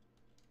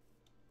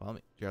 Follow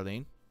me.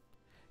 Geraldine.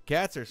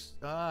 Cats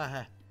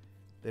are...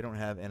 they don't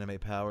have anime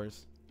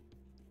powers.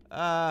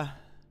 No,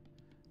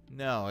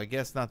 I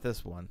guess not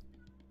this one.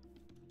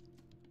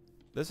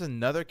 There's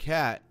another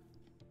cat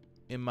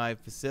in my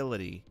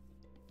facility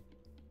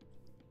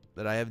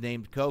that I have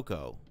named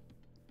Coco.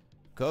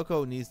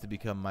 Coco needs to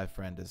become my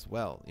friend as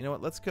well. You know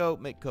what? Let's go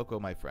make Coco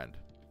my friend.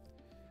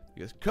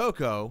 Because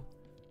Coco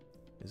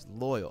is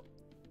loyal.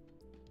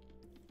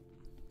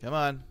 Come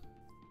on.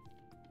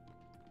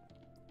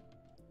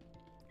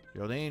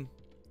 Geraldine.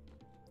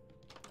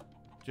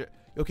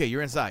 Okay,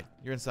 you're inside.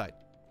 You're inside.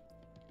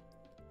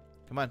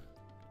 Come on.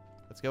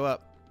 Let's go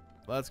up.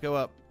 Let's go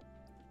up.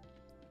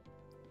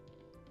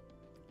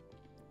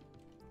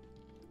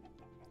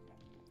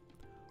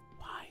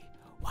 Why?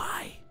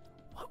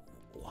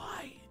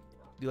 Why?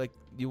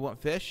 You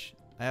want fish?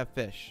 I have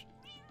fish.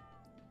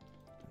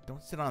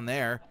 Don't sit on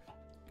there.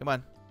 Come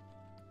on.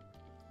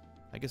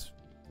 I guess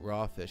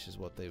raw fish is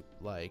what they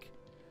like.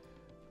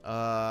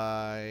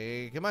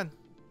 Come on.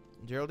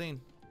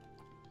 Geraldine.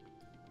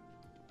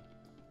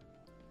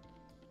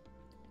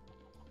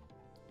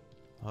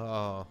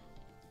 Oh.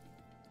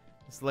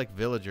 It's like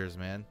villagers,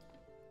 man.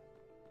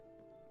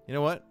 You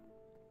know what?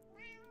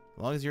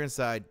 As long as you're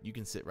inside, you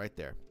can sit right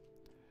there.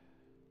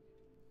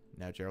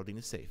 Now Geraldine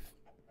is safe.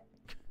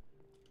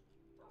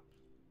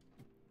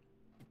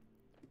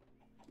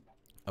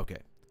 Okay.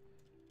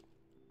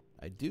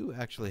 I do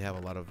actually have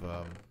a lot of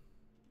not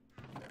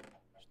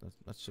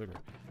sugar.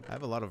 I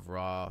have a lot of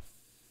raw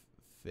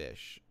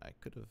fish. I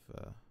could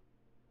have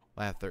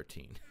I have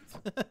 13.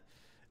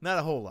 Not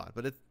a whole lot,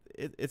 but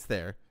it's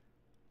there.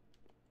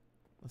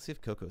 Let's see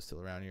if Coco's still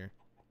around here.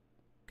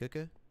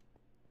 Coco?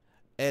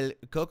 El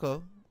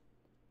Coco.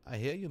 I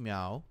hear you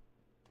meow.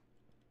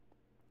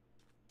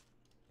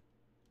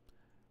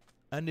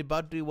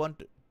 Anybody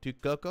want to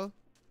Coco?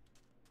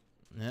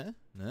 Yeah?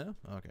 No?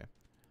 Okay.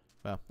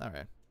 Well,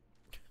 alright.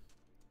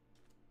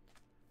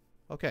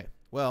 Okay.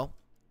 Well,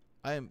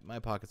 my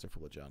pockets are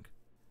full of junk.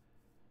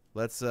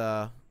 Let's do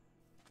that,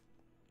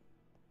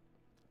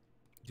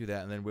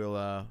 and then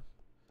we'll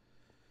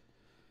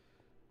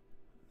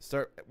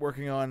start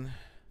working on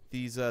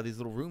these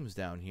little rooms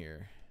down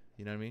here.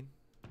 You know what I mean?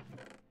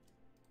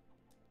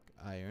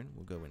 Iron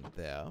will go in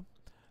there.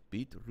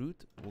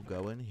 Beetroot will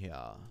go in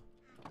here.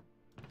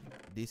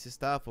 This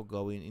stuff will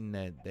go in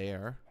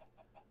there.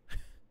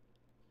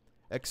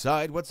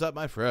 Excite, what's up,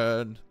 my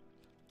friend?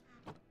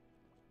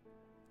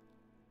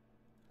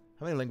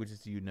 How many languages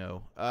do you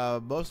know?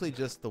 Mostly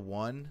just the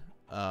one.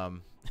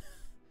 You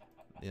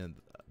know,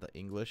 the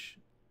English.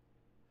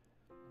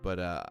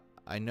 But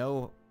I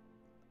know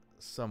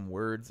some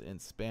words in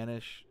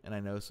Spanish, and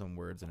I know some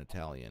words in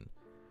Italian.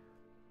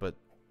 But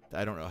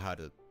I don't know how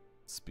to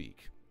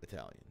speak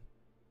Italian.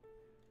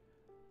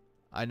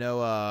 I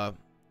know,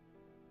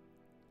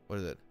 what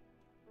is it?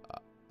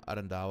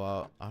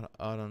 Arandawa.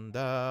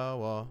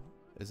 Arandawa.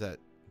 Is that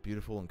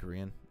beautiful in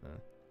Korean?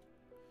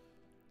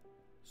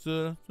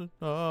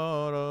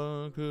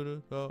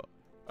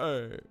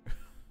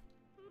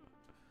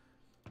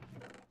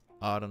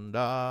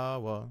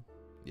 Arandawa.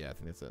 Yeah, I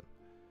think that's it.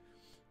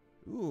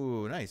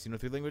 Ooh, nice. You know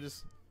 3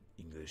 languages?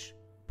 English,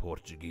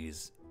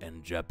 Portuguese,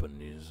 and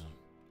Japanese.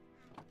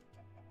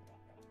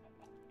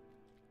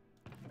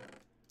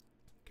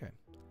 Okay.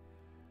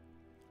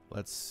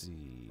 Let's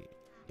see.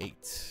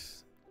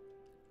 8.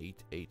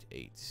 8, 8,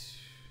 8.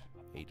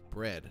 8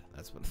 bread.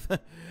 That's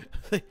what.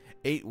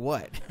 8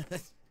 what?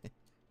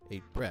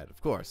 8 bread, of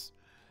course.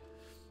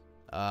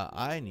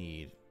 I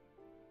need.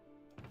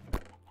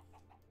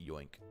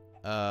 Yoink.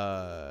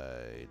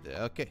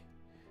 Okay.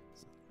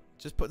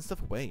 Just putting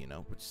stuff away, you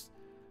know. We're just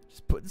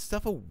putting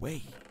stuff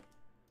away.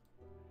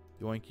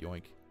 Yoink,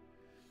 yoink.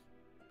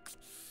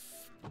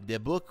 The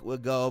book will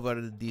go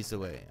over this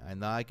way. I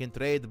know I can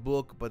trade the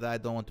book, but I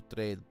don't want to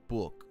trade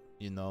book,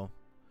 you know.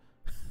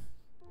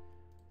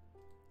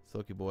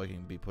 Silky Boy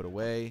can be put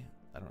away.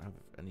 I don't have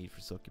a need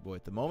for Silky Boy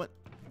at the moment.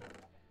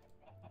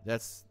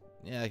 That's,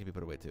 yeah, that can be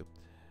put away too.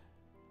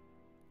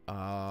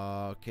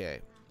 Okay.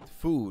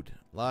 Food.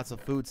 Lots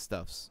of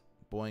foodstuffs.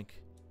 Boink.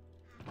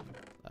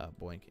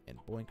 Boink and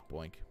boink,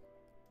 boink,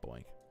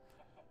 boink.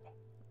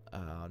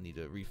 I'll need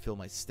to refill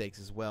my steaks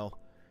as well.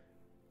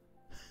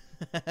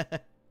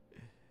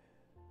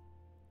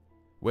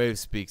 Wave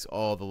speaks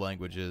all the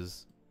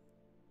languages.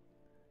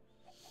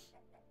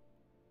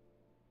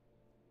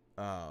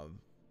 I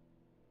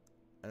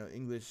know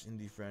English,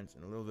 Hindi, French,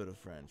 and a little bit of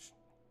French.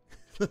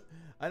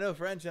 I know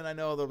French, and I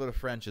know a little bit of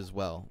French as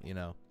well, you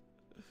know.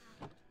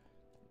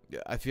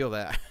 Yeah, I feel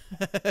that.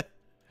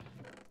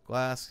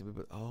 Glass.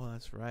 Oh,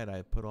 that's right.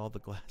 I put all the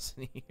glass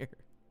in here.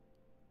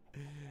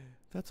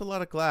 That's a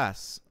lot of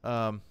glass.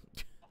 Oh,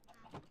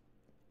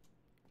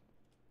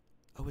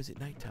 is it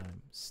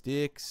nighttime?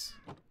 Sticks.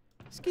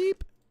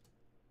 Skeep.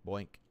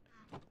 Boink.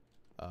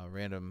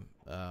 Random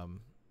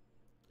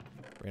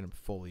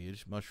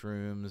foliage.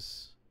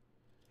 Mushrooms.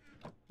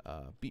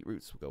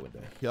 Beetroots will go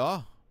into.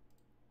 Yeah.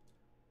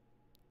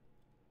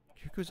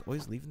 Kiriko's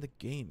always leaving the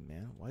game,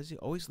 man. Why is he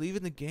always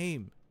leaving the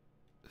game?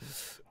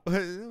 Why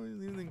is he always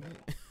leaving the game?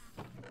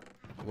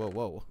 Whoa,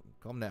 whoa.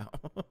 Calm down.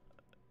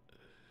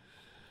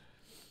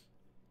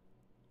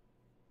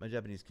 My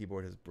Japanese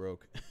keyboard has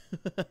broke.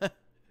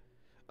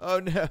 Oh,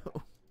 no.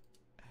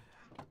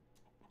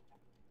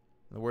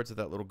 In the words of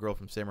that little girl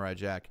from Samurai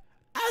Jack.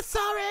 I'm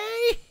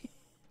sorry!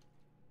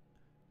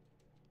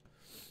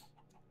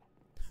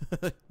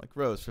 Like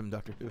Rose from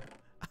Doctor Who.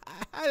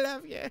 I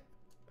love you.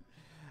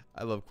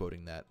 I love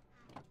quoting that.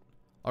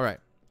 All right.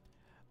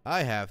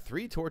 I have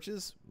 3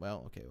 torches.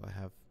 Well, okay. I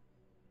have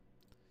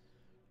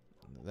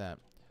that.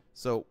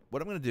 So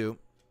what I'm going to do,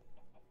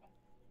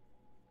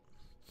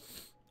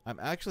 I'm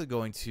actually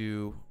going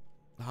to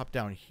hop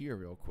down here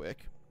real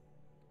quick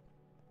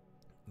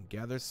and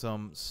gather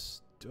some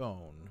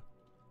stone.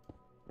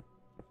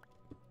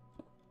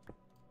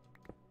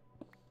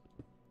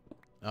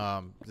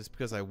 Just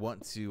because I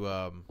want to,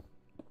 I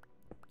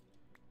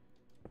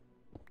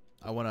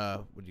want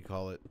to, what do you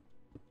call it?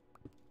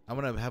 I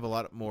want to have a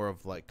lot more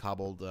of like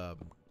cobbled,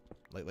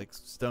 like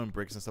stone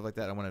bricks and stuff like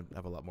that. I want to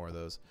have a lot more of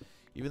those.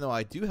 Even though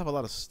I do have a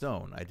lot of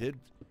stone, I did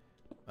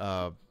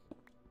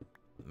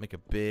make a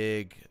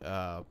big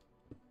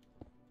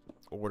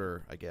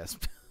order, I guess,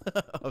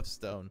 of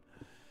stone.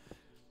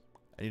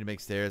 I need to make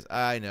stairs.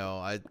 I know.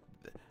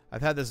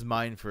 I've had this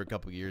mine for a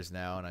couple years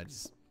now, and I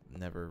just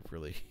never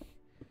really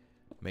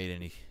made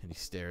any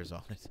stairs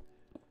on it.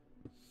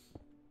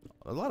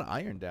 A lot of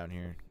iron down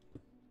here.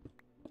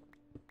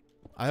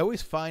 I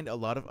always find a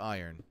lot of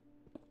iron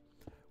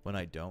when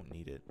I don't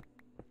need it.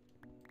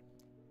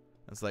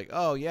 It's like,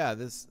 oh yeah,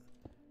 this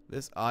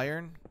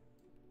iron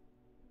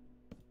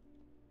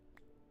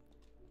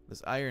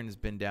has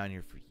been down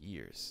here for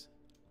years.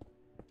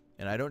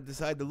 And I don't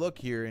decide to look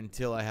here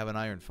until I have an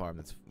iron farm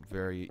that's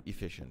very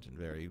efficient and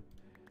very,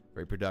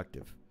 very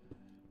productive.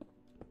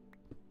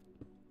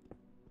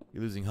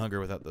 You're losing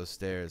hunger without those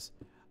stairs.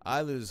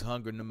 I lose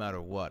hunger no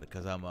matter what,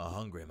 because I'm a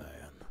hungry man.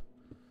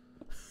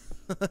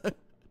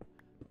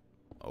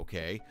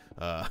 Okay.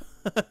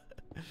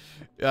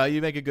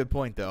 You make a good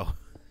point, though.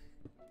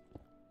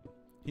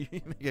 You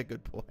make a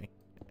good point.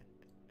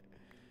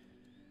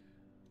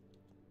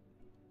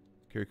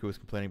 Kiriko was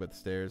complaining about the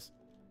stairs.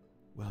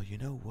 Well, you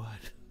know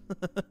what?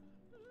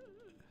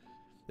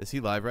 Is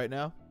he live right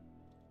now?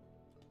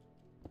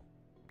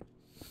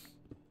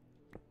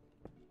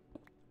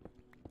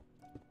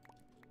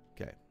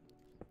 Okay.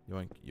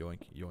 Yoink, yoink,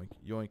 yoink,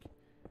 yoink.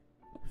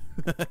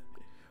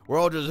 We're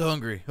all just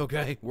hungry,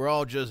 okay? We're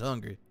all just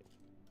hungry.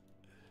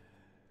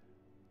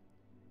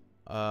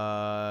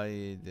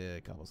 Yeah,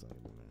 cobblestone.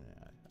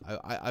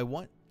 I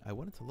want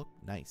it to look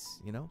nice,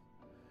 you know.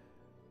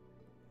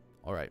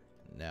 All right,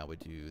 now we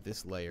do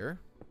this layer.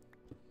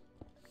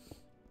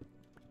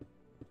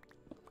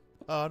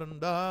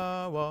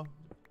 Arandawa.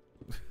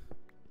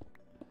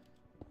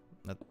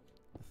 That's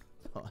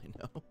all I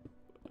know.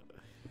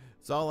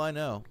 It's all I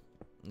know.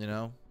 You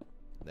know,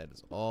 that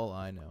is all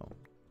I know.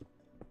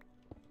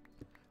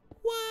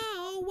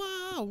 Wow,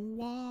 wow,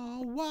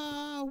 wow,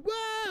 wow,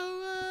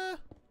 wow.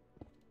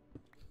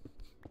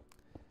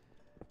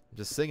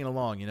 Just singing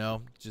along, you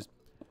know, just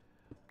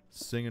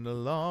singing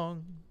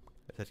along.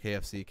 At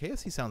KFC.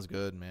 KFC sounds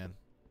good, man.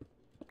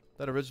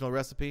 That original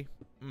recipe?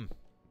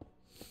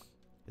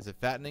 Is it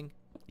fattening?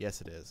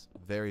 Yes, it is.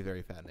 Very,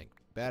 very fattening.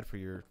 Bad for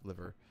your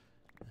liver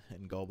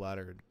and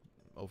gallbladder and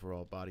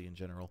overall body in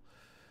general.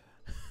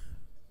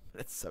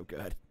 That's so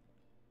good.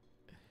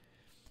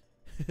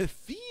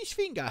 Fish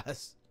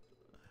fingers.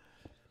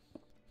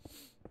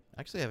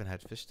 Actually, I haven't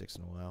had fish sticks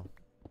in a while.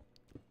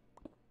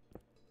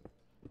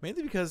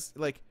 Mainly because,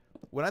 like,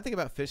 when I think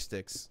about fish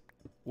sticks,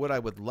 what I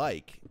would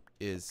like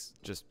is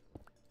just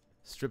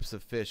strips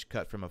of fish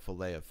cut from a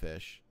fillet of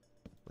fish,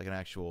 like an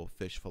actual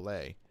fish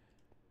fillet,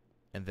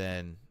 and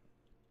then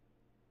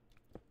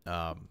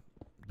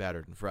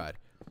battered and fried.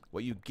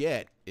 What you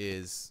get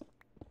is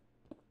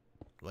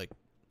like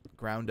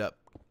ground up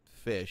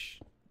fish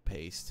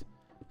paste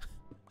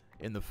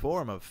in the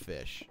form of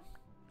fish.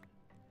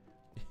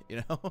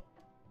 You know?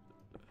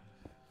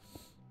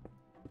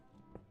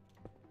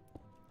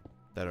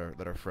 that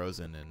are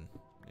frozen, and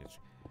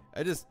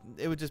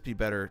it would just be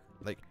better,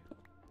 like,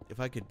 if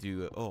I could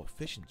do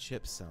fish and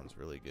chips sounds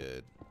really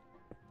good.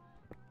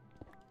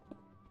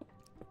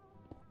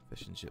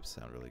 Fish and chips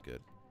sound really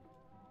good,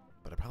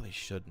 but I probably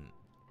shouldn't.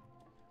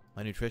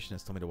 My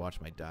nutritionist told me to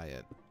watch my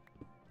diet.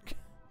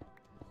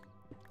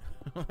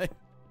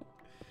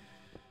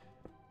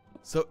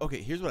 So,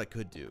 okay, here's what I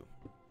could do.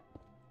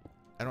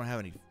 I don't have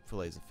any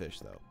fillets of fish,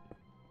 though,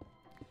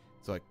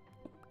 so I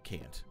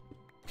can't.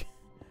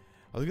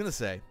 I was gonna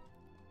say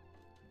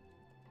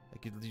I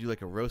could do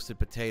like a roasted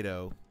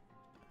potato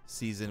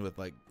seasoned with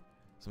like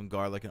some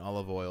garlic and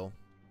olive oil.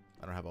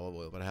 I don't have olive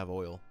oil, but I have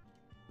oil,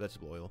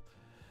 vegetable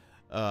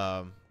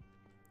oil.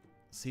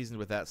 Seasoned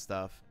with that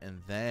stuff,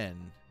 and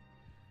then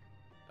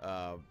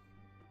a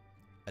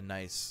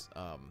nice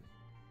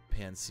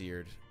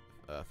pan-seared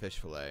fish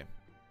fillet,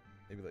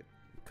 maybe like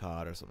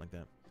cod or something like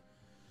that.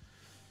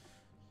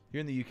 Here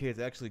in the UK, it's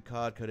actually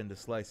cod cut into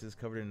slices,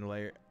 covered in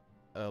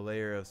a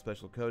layer of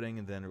special coating,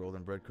 and then rolled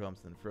in breadcrumbs,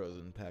 then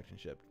frozen, packed, and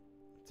shipped.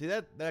 See,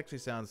 that actually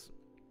sounds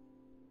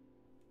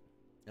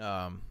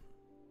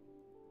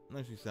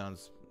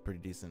pretty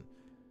decent.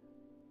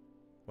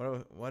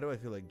 Why do I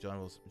feel like John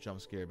will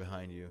jump scare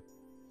behind you?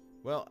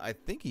 Well, I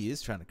think he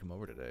is trying to come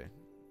over today.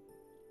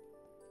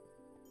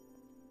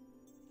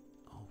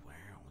 Oh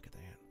wow, look at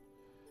that.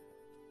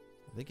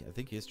 I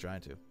think he is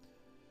trying to.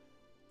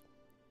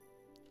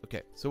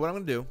 Okay, so what I'm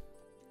gonna do,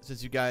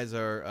 since you guys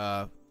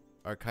are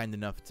kind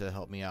enough to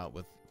help me out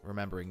with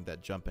remembering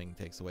that jumping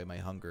takes away my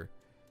hunger,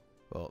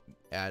 well,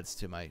 adds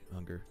to my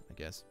hunger, I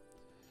guess.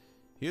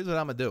 Here's what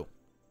I'm gonna do.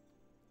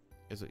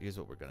 Here's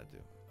what we're gonna do.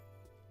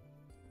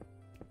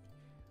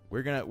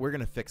 We're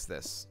gonna fix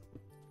this.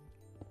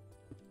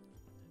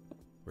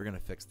 We're gonna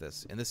fix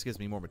this, and this gives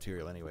me more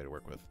material anyway to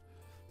work with.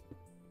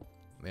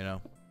 You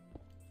know.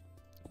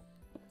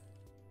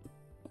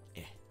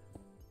 Yeah.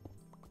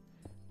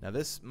 Now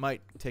this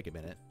might take a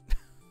minute,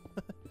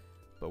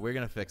 but we're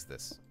gonna fix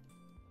this.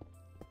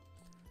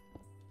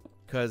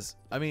 Cause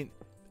I mean,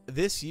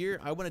 this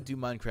year I want to do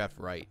Minecraft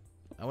right.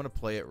 I want to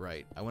play it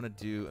right. I want to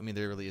do. I mean,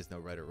 there really is no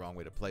right or wrong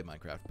way to play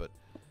Minecraft, but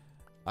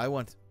I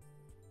want.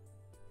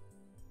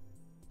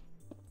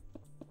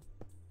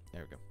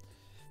 There we go.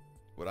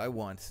 What I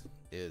want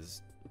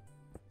is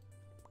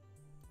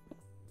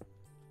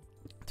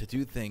to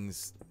do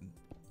things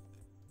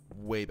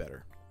way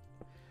better.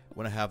 I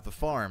want to have the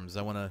farms.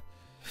 I want to.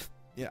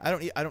 Yeah,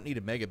 I don't need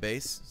a mega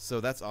base,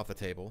 so that's off the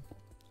table.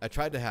 I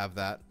tried to have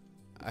that.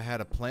 I had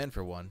a plan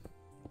for one,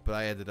 but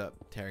I ended up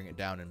tearing it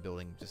down and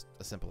building just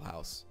a simple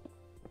house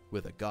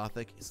with a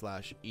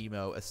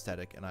gothic/emo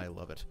aesthetic, and I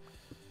love it.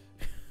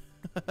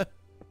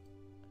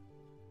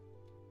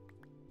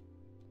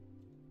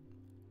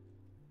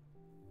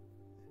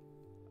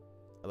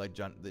 I like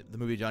the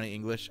movie Johnny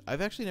English.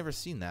 I've actually never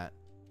seen that.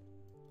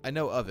 I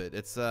know of it.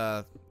 It's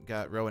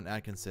got Rowan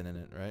Atkinson in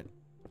it, right?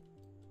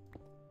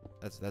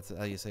 That's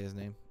how you say his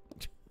name.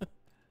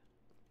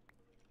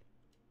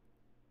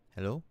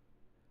 Hello?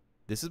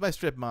 This is my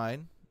strip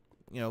mine.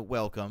 You know,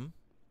 welcome.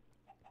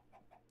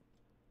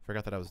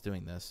 Forgot that I was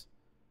doing this.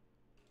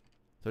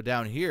 So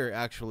down here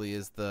actually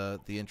is the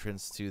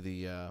entrance to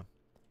the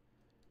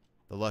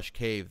lush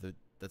cave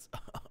that's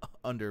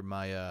under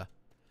my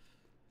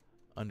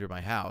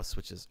house,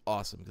 which is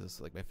awesome because it's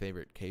like my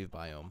favorite cave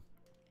biome.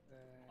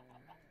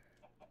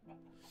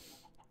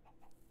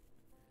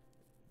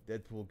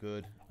 Deadpool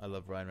good. I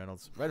love Ryan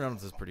Reynolds. Ryan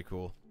Reynolds is pretty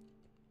cool.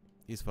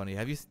 He's funny.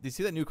 Do you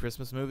see that new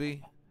Christmas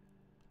movie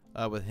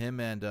with him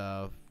and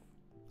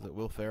is it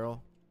Will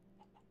Ferrell?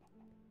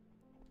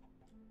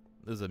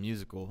 It was a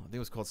musical. I think it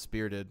was called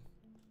Spirited.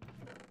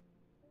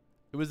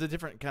 It was a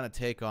different kind of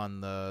take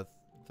on the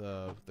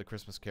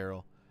Christmas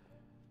Carol.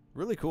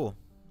 Really cool.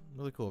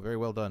 Really cool. Very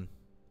well done.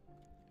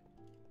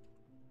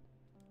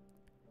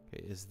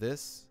 Okay, is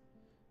this...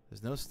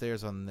 There's no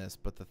stairs on this,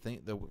 but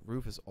the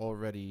roof is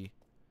already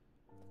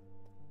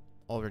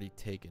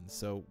taken.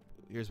 So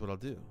here's what I'll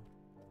do.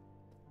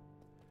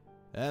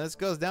 And this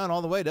goes down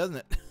all the way, doesn't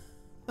it?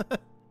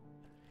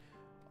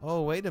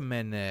 Oh, wait a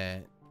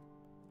minute.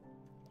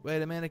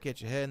 Wait a minute,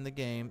 get your head in the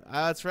game.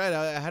 Ah, that's right.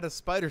 I had a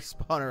spider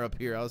spawner up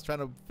here. I was trying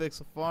to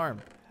fix a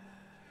farm.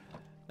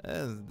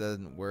 That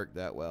doesn't work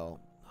that well.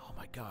 Oh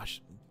my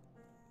gosh.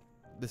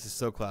 This is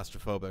so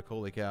claustrophobic.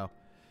 Holy cow.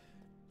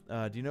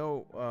 Do you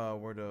know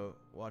where to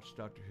watch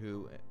Doctor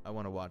Who? I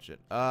want to watch it.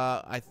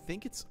 I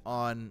think it's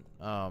on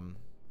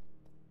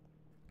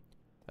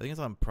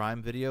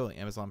Prime Video, like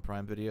Amazon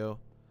Prime Video.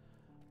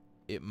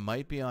 It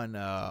might be on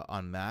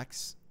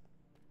Max.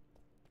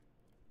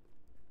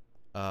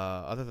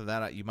 Other than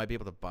that, you might be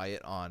able to buy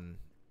it on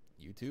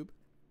YouTube,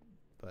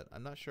 but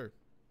I'm not sure.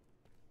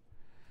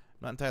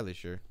 I'm not entirely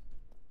sure.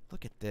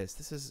 Look at this.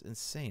 This is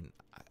insane.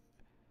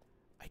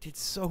 I did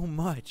so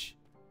much.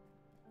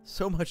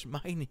 So much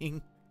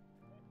mining.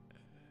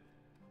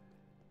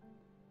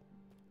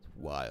 It's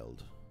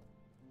wild.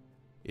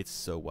 It's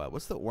so wild.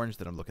 What's the orange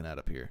that I'm looking at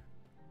up here?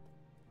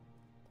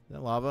 Is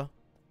that lava?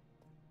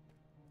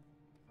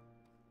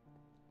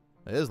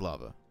 It is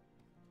lava.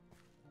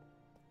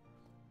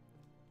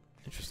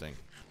 Interesting.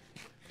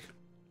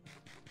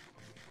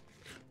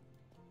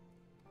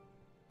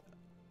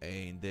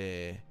 And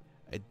I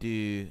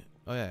do...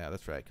 Oh yeah,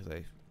 that's right, because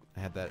I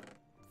had that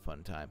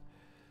fun time.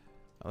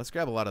 Let's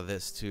grab a lot of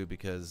this too,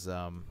 because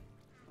so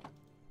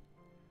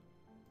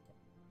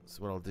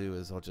what I'll do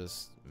is I'll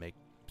just make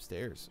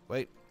stairs.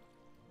 Wait.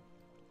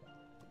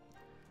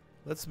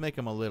 Let's make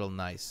them a little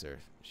nicer,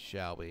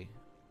 shall we?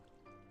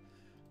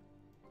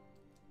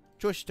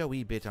 Just a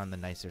wee bit on the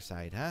nicer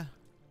side, huh?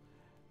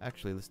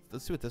 Actually,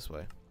 let's do it this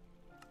way.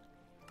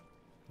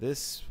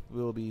 This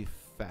will be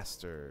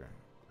faster.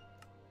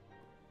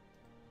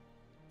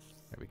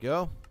 There we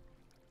go.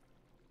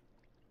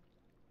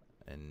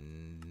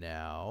 And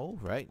now,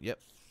 right? Yep.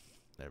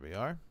 There we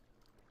are.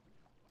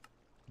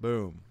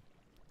 Boom.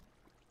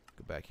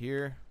 Go back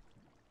here.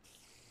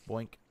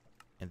 Boink.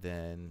 And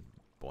then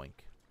boink.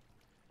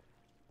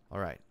 All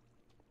right.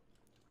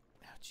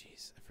 Oh,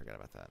 jeez. I forgot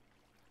about that.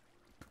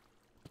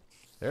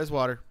 There's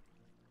water.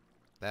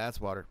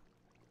 That's water.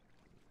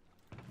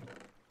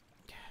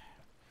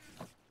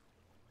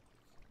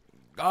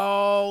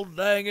 Oh,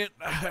 dang it.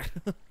 Okay.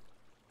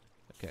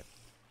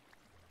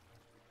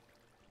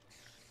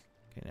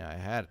 Okay, now I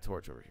had a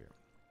torch over here.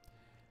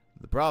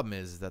 The problem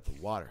is that the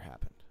water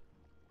happened.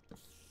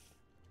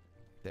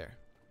 There.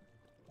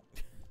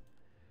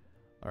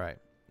 All right.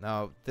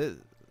 Now, the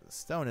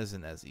stone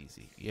isn't as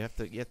easy. You have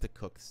to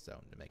cook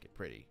stone to make it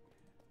pretty.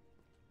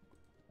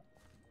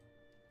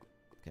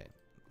 Okay,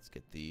 let's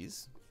get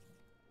these.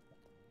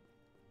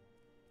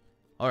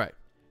 All right.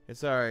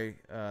 Sorry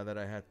that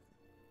I had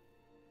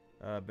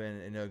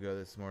been a no-go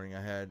this morning.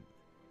 I had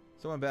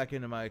someone back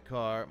into my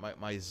car,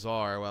 my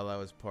Czar, while I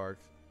was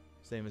parked.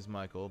 Same as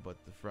Michael, but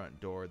the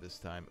front door this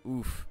time.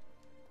 Oof.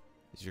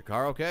 Is your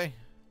car okay?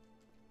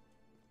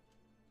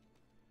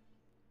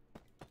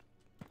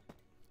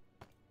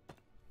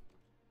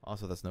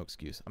 Also, that's no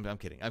excuse. I'm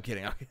kidding. I'm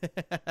kidding.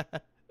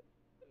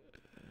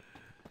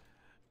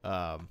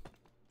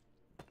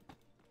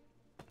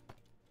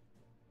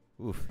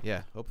 Oof.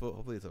 Yeah.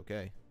 Hopefully it's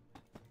okay.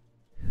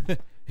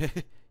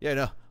 Yeah.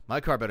 No.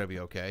 My car better be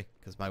okay,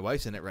 because my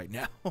wife's in it right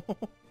now. That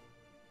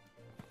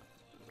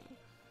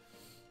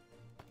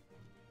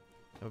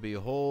would be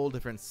a whole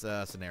different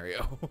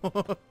scenario.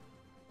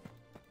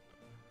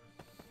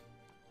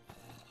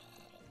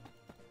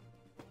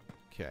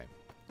 Okay.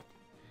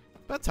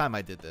 About time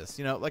I did this.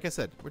 You know, like I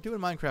said, we're doing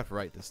Minecraft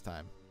right this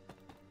time.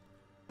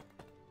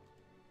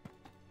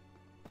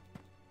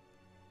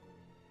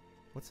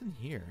 What's in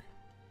here?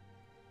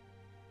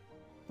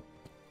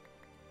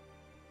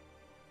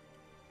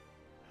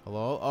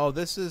 Hello? Oh,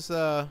 this is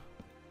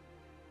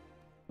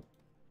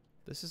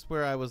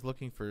where I was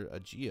looking for a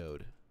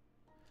geode.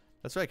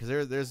 That's right,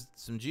 because there's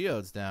some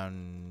geodes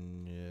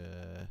down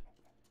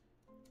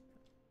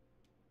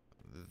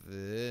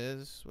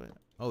this way.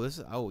 Oh, this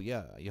is... Oh,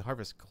 yeah. You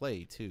harvest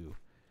clay, too.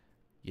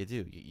 You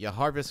do. You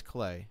harvest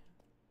clay.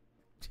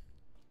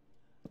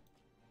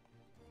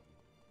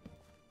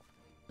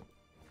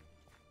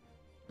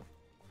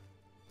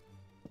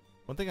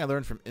 One thing I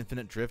learned from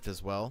Infinite Drift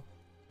as well,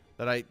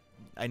 that I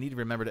need to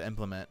remember to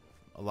implement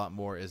a lot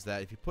more, is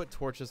that if you put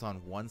torches on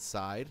one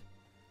side,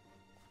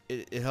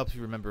 it helps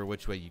you remember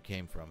which way you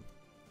came from.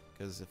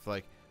 Because if,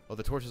 like, well,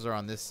 the torches are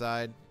on this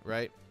side,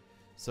 right?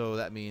 So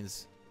that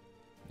means,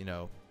 you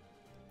know,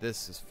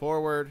 this is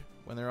forward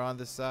when they're on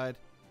this side.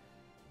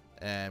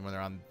 And when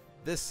they're on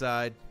this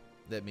side,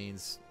 that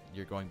means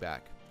you're going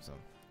back. So,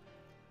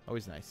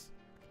 always nice.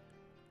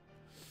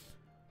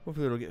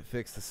 Hopefully it'll get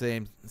fixed the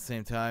same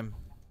time.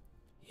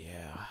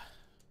 Yeah.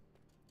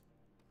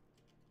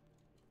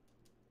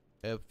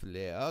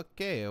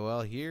 Okay,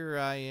 well, here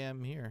I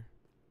am here.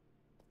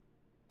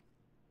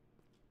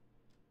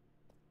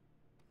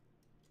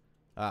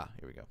 Ah,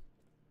 here we go.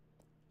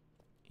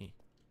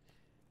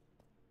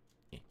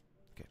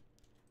 Okay.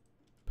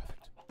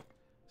 Perfect.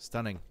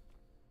 Stunning.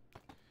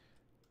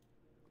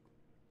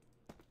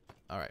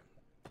 Alright.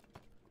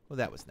 Well,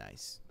 that was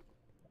nice.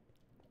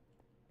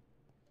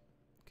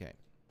 Okay.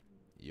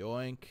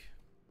 Yoink.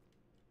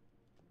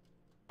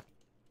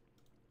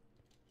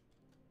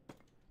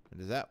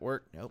 Does that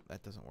work? Nope,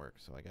 that doesn't work.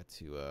 So I got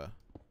to,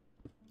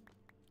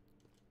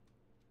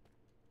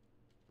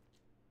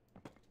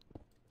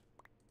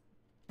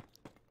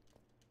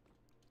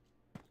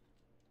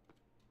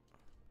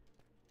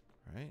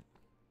 Right?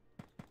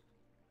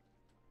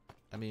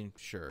 I mean,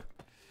 sure.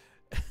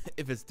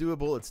 If it's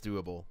doable, it's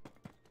doable.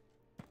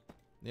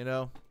 You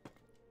know?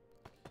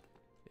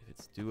 If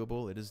it's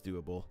doable, it is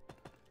doable.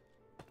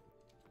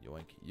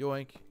 Yoink,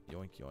 yoink,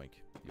 yoink, yoink,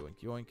 yoink,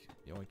 yoink,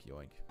 yoink,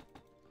 yoink.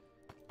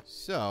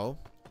 So,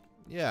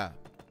 yeah.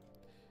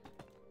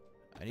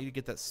 I need to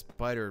get that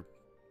spider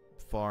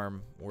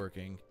farm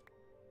working.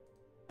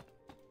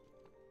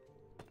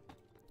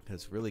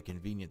 It's really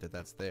convenient that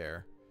that's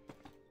there.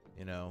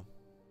 You know.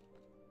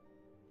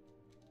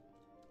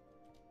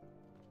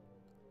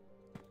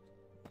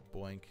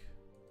 Boink.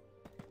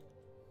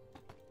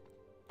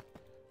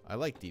 I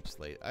like deep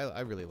slate.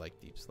 I really like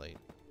deep slate.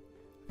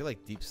 I feel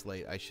like deep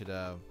slate, I should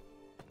go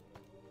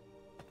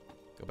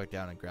back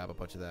down and grab a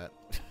bunch of that.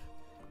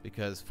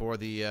 Because for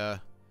the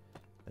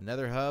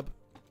nether hub,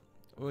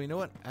 well, you know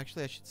what?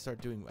 Actually, I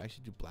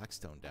should do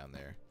blackstone down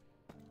there.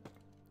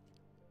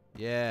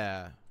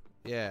 Yeah,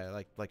 yeah,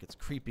 like it's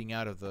creeping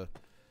out of the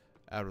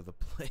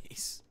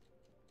place.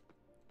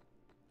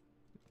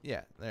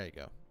 Yeah, there you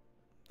go.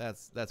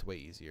 That's way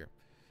easier.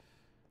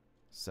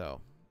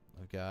 So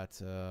I've got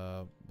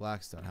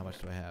blackstone. How much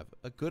do I have?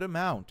 A good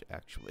amount,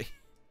 actually.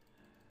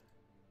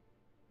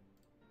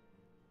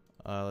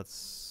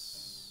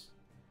 Let's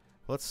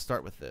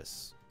start with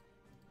this.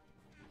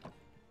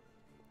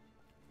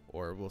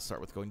 Or we'll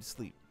start with going to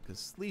sleep, because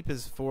sleep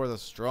is for the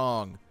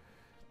strong.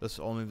 That's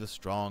only the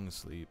strong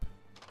sleep.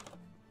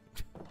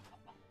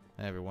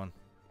 Hey, everyone.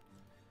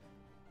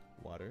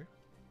 Water.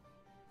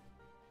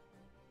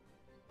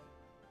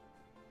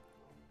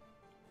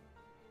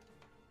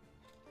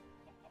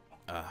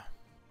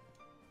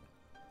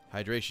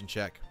 Hydration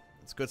check.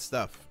 It's good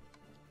stuff.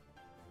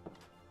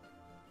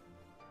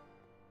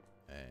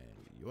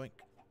 And yoink.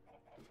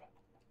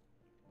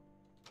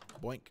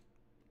 Boink.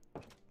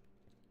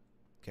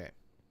 Okay.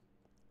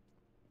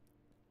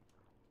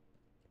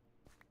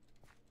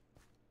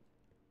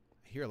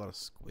 I hear a lot of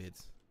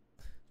squids.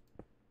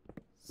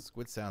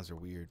 Squid sounds are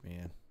weird,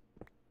 man.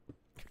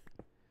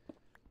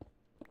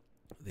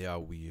 They are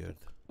weird.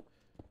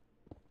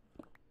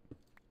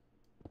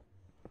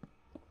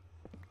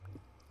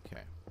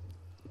 Okay.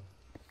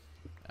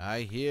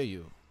 I hear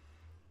you.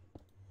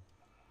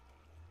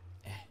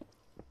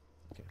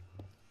 Okay.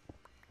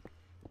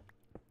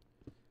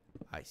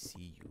 I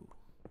see you.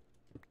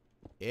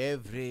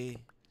 Every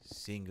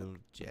single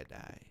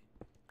Jedi,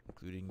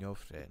 including your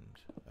friend,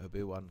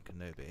 Obi-Wan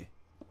Kenobi,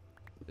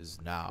 is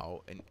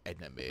now an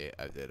enemy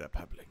of the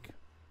Republic.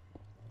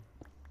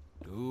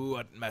 Do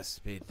what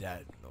must be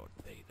done, Lord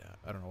Vader.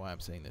 I don't know why I'm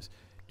saying this.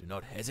 Do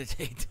not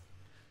hesitate.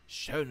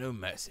 Show no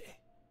mercy.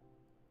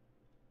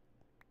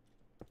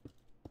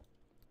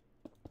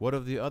 What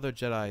of the other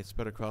Jedi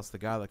spread across the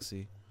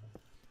galaxy?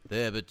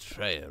 Their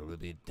betrayal will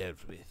be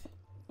dealt with.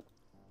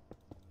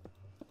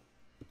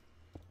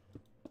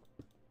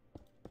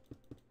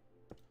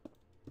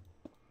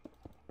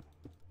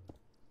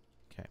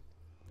 Okay.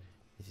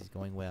 This is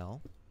going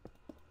well.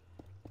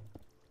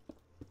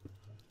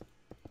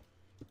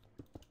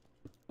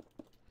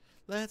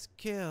 Let's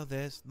kill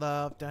this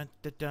love. Dun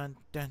dun dun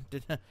dun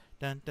dun dun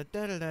dun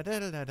dun dun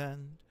dun dun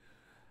dun.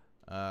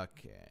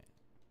 Okay.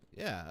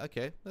 Yeah,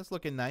 okay. That's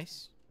looking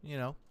nice. You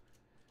know.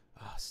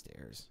 Ah,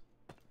 stairs.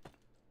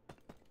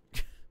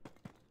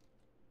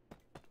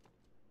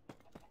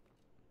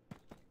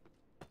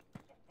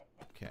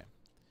 Okay.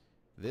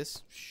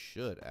 This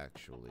should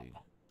actually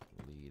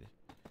lead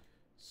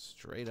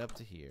straight up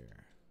to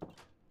here.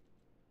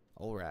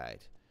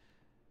 Alright.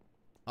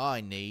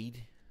 I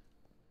need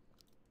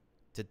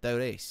to do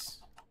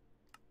this.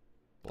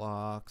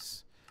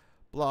 Blocks.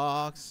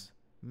 Blocks.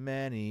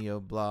 Many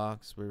of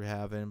blocks. We're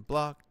having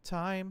block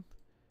time.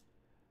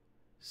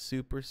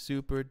 Super,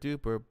 super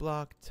duper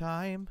block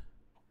time.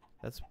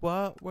 That's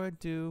what we're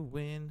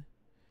doing.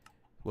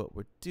 What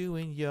we're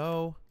doing,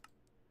 yo.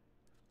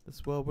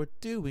 That's what we're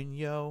doing,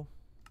 yo.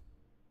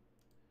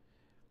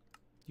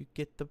 You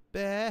get the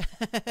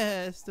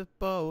best of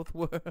both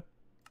worlds.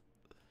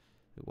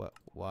 What?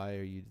 Why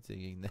are you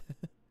singing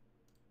that?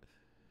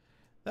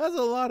 That's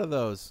a lot of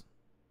those.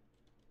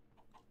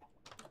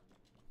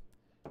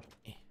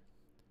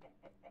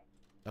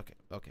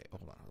 Okay,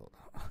 hold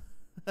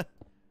on.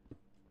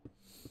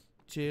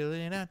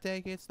 Chilling out,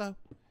 take it slow.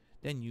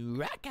 Then you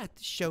rock out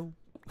the show.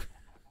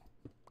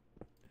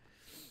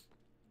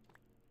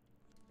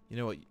 You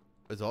know what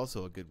is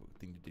also a good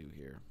thing to do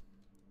here?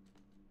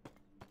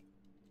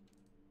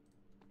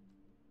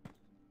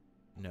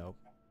 No.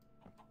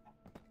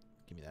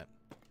 Give me that.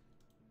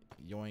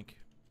 Yoink.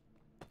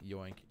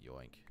 Yoink,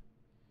 yoink.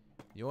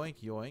 Yoink,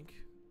 yoink.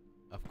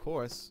 Of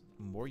course,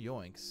 more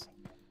yoinks.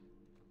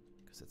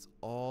 Because it's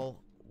all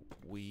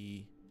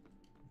we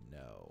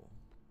know.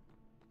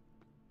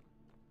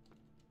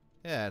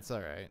 Yeah, it's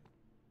alright.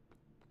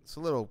 It's a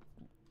little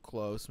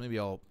close. Maybe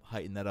I'll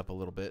heighten that up a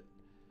little bit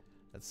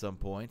at some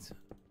point.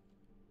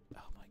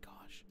 Oh my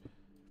gosh.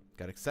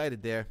 Got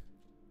excited there.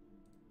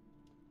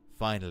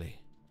 Finally.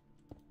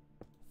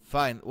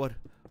 What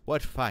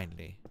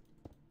finally?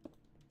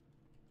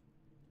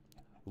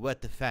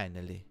 What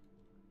finally?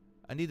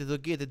 I needed to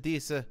get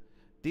this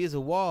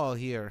wall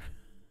here.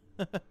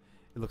 It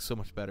looks so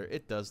much better.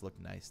 It does look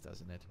nice,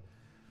 doesn't it?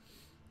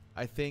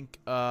 I think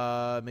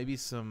maybe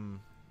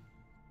some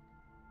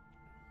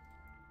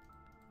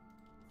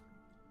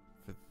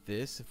for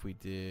this if we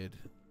did.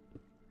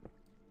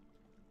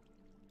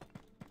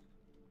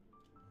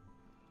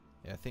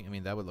 Yeah, I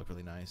mean that would look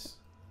really nice.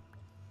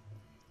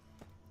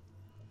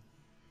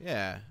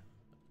 Yeah.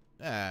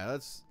 Yeah,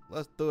 let's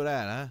do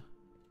that, huh?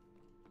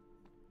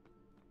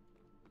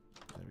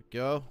 There we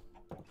go.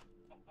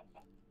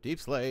 Deep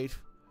slate.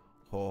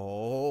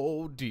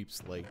 Oh, deep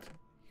slate.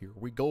 Here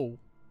we go.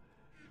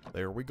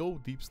 There we go,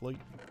 deep slate.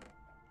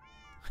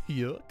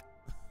 Yuck.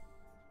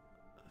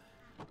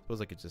 Suppose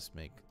I could just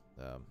make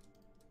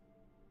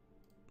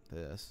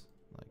this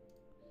like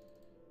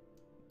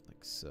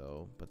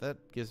so, but that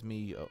gives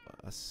me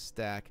a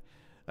stack.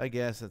 I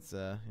guess that's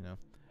you know,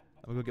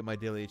 I'm gonna go get my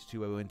daily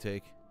H2O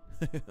intake.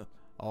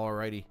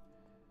 Alrighty.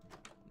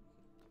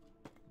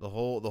 The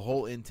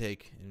whole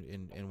intake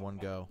in one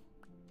go.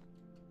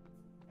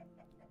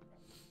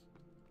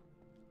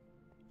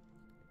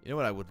 You know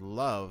what I would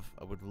love?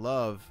 I would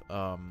love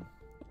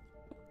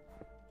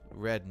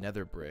red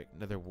nether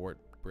wart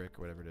brick,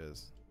 or whatever it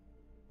is.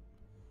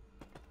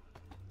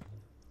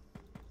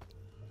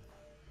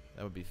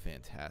 That would be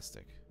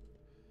fantastic.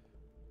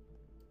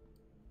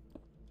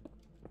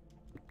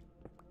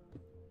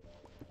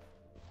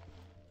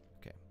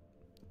 Okay.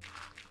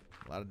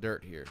 A lot of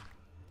dirt here.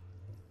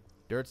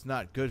 Dirt's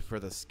not good for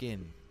the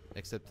skin,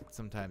 except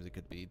sometimes it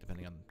could be,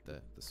 depending on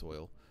the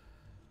soil.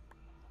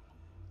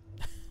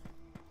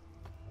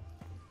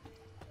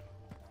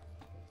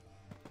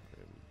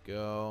 There we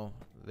go.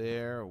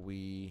 There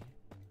we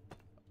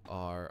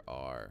are.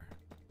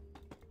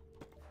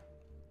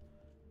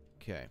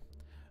 Okay.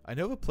 I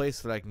know of a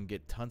place that I can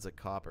get tons of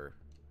copper.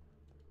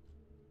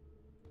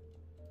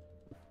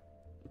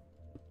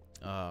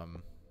 But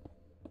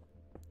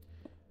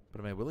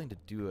am I willing to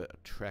do a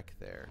trek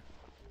there?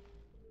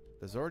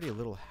 There's already a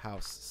little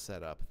house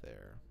set up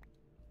there.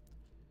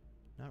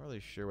 Not really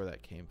sure where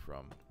that came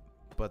from,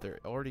 but there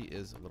already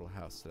is a little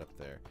house set up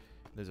there.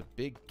 There's a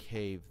big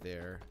cave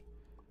there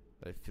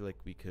that I feel like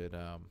we could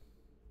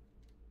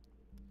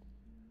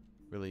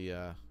really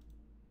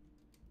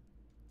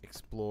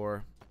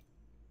explore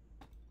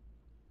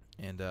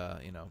and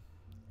you know,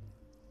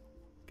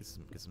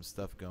 get some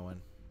stuff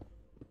going.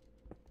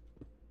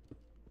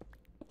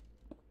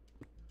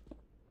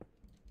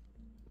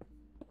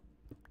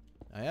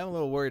 I am a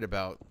little worried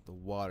about the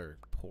water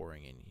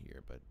pouring in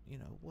here, but you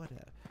know,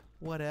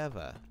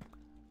 whatever.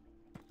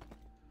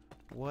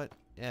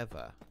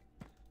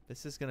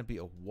 This is gonna be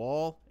a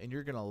wall, and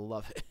you're gonna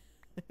love it.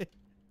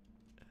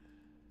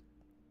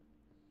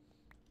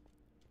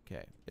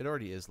 Okay, it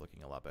already is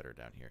looking a lot better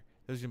down here.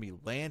 There's gonna be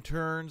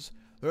lanterns.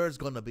 There's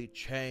gonna be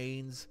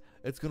chains.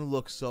 It's gonna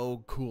look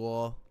so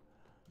cool,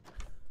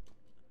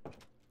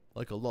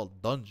 like a little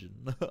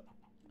dungeon.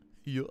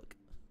 Yuck.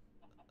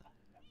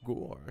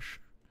 Gosh.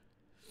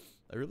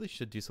 I really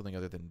should do something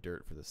other than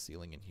dirt for the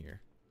ceiling in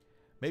here.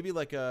 Maybe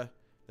like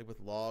with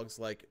logs,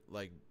 like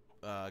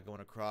going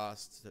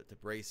across to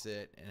brace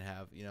it, and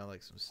have, you know,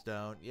 like some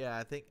stone.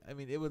 Yeah, I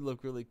mean it would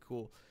look really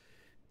cool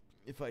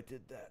if I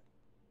did that.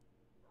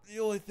 The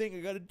only thing I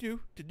gotta do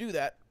to do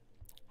that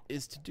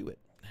is to do it.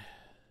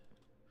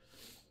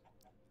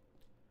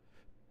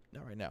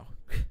 Not right now.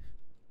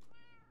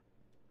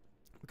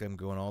 Look, I'm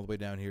going all the way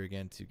down here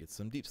again to get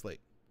some deep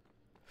slate.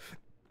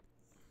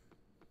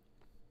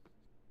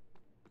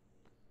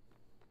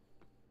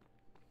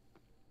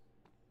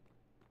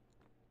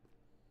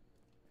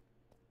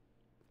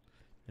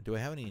 Do I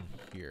have any in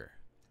here?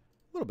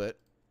 A little bit.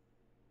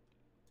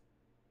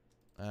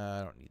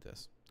 I don't need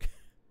this.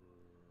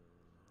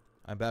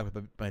 I'm back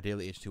with my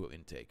daily H2O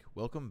intake.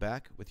 Welcome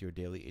back with your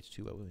daily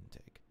H2O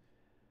intake.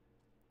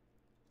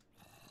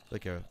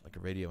 Like a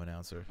radio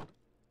announcer.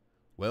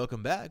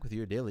 Welcome back with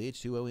your daily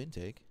H2O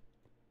intake.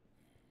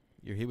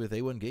 You're here with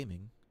A1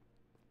 Gaming.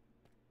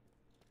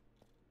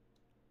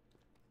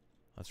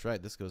 That's right,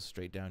 this goes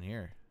straight down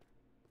here.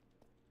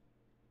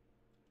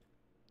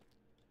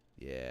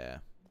 Yeah.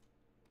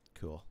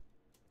 Cool.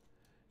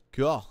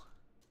 Cool.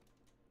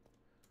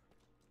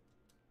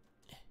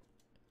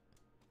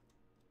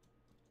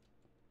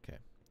 Okay.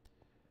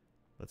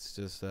 Let's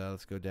just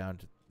let's go down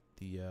to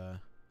the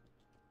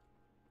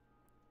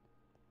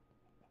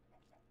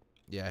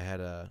yeah, I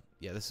had a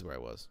yeah, this is where I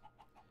was.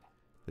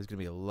 There's going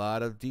to be a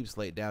lot of deep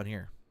slate down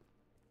here.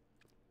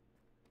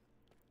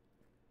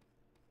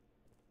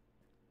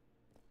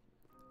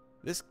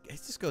 This it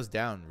just goes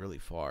down really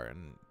far,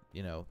 and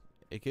you know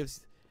it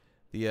gives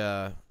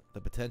the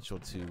potential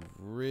to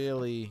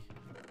really.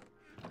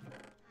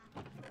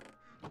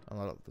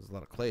 There's a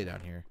lot of clay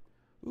down here.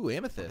 Ooh,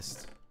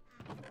 amethyst.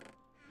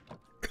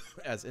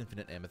 As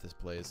infinite amethyst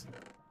plays.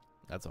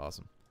 That's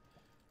awesome.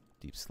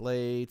 Deep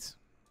slate.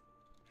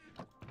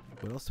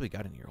 What else do we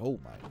got in here? Oh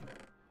my.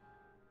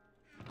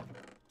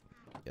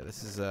 Yeah,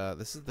 this is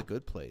the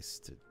good place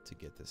to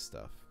get this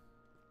stuff.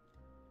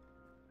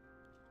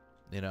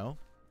 You know?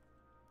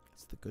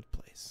 It's the good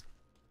place.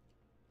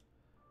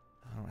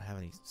 I don't have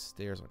any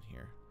stairs on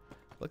here.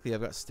 Luckily,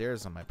 I've got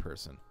stairs on my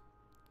person.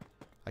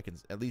 I can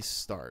at least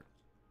start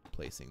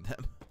placing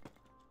them.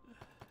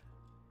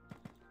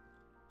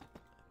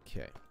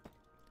 Okay.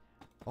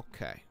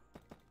 Okay.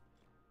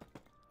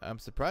 I'm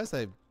surprised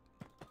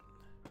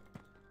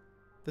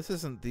this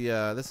isn't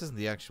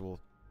the actual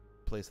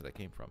place that I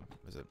came from,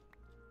 is it?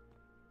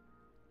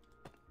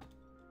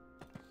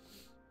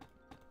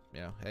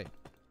 You know, hey.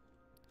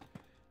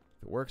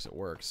 If it works, it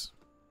works.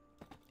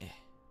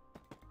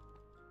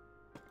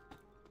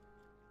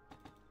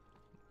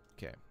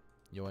 Okay.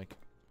 Yoink.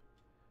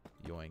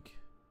 Yoink.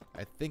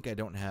 I think I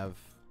don't have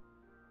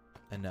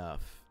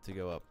enough to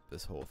go up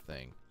this whole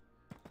thing.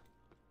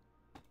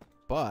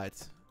 But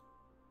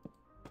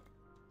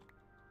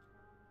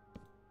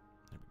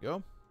there we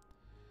go.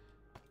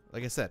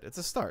 Like I said, it's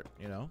a start,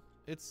 you know?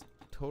 It's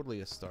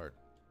totally a start.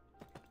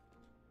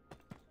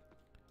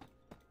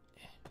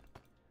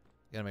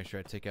 Gotta make sure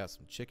I take out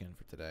some chicken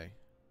for today.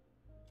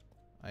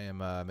 I am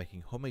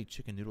making homemade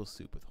chicken noodle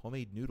soup with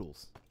homemade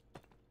noodles.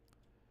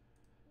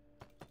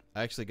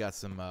 I actually got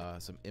some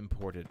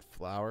imported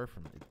flour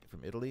from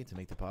Italy to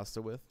make the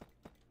pasta with.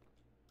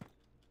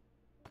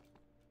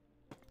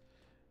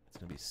 It's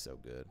gonna be so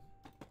good.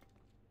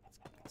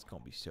 It's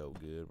gonna be so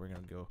good. We're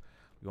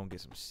gonna get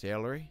some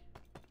celery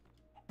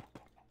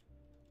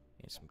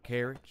and some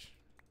carrots.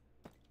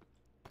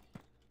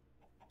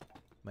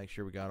 Make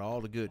sure we got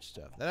all the good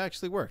stuff. That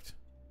actually worked.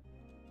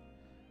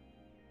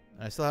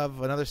 I still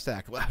have another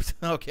stack left.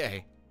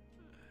 Okay.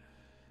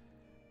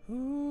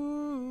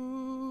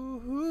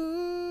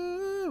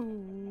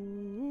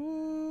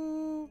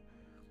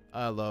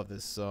 I love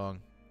this song.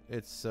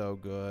 It's so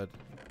good.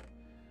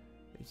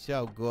 It's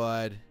so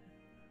good.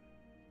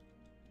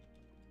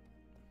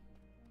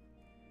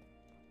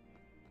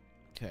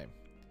 Okay.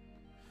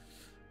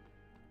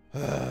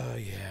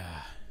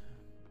 Yeah.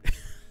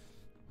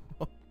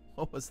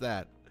 What was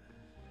that?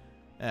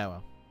 Ah,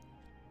 well.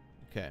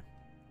 Okay.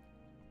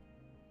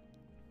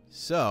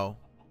 So,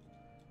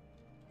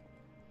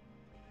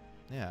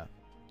 yeah.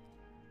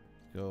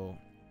 Go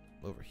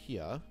over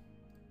here.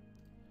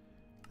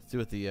 Let's do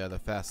it the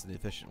fast and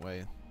efficient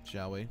way,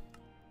 shall we?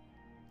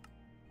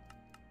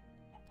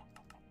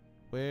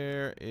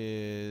 Where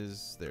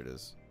is... There it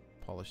is.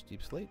 Polished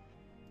deep slate.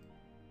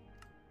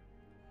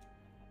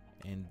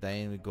 And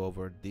then we go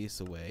over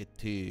this way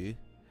to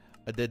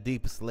the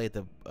deep slate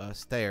of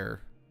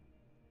stair.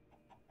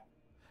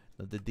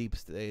 The deep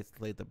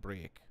slate of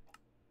brick.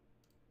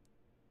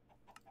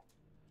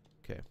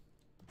 Okay.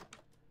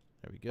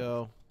 There we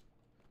go.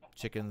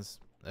 Chickens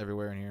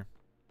everywhere in here.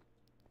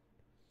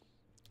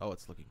 Oh,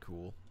 it's looking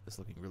cool. It's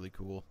looking really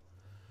cool.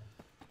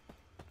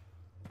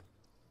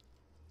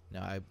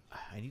 Now I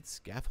need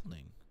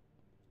scaffolding.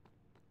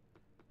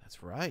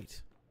 That's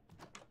right.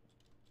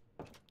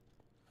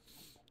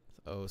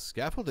 Oh,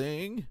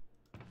 scaffolding.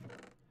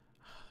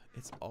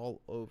 It's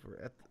all over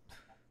at the...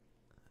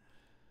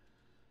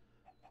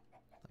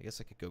 I guess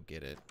I could go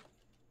get it.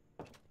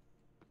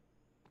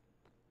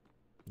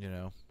 You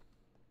know.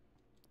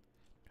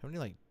 How many,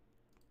 like...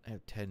 I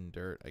have 10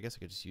 dirt. I guess I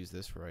could just use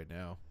this for right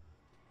now.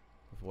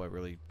 Before I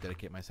really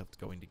dedicate myself to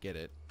going to get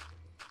it.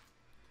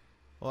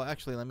 Well,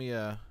 actually, let me,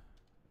 there's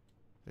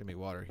gonna be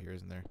water here,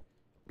 isn't there?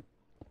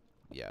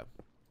 Yeah.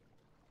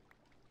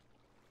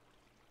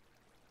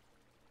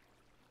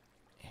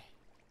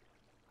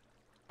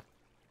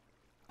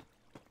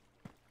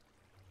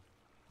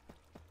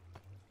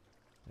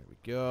 There we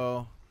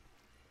go.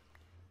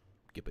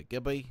 Gibby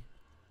gibby.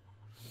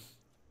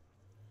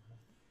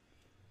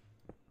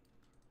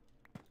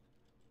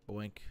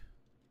 Boink.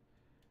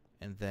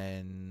 And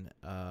then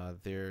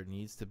there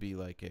needs to be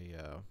like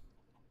a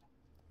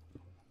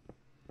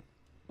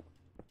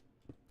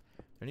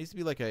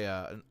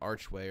an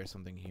archway or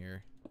something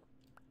here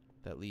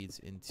that leads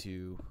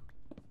into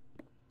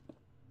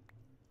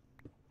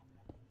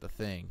the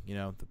thing, you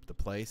know, the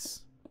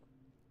place.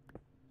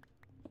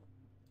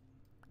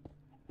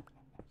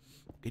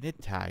 In a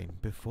time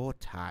before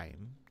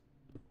time,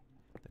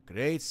 the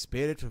great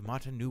spirit of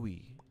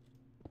Matanui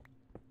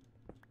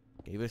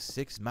gave us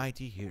 6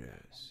 mighty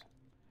heroes.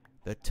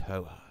 The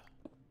Toa.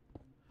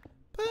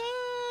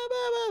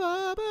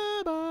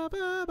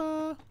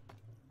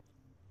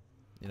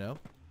 You know?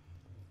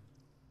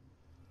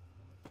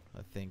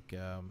 I think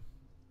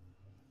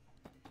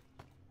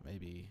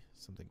maybe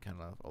something kind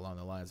of along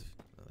the lines of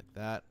like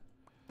that.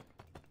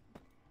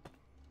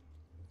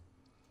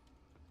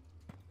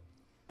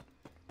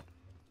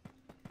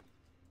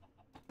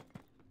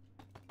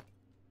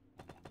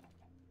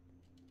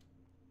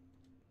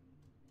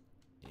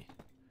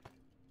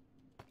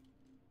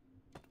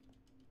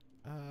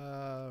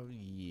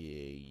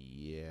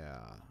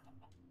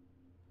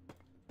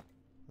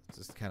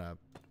 just kind of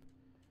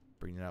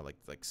bring it out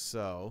like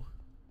so.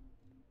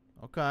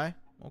 Okay,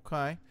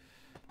 okay.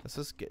 This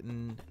is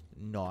getting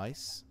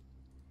nice.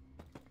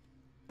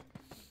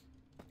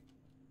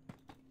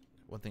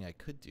 One thing I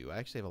could do, I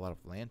actually have a lot of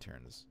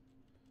lanterns.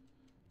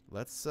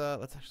 Let's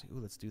actually,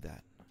 let's do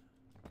that.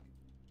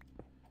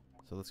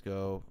 So let's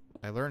go.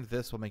 I learned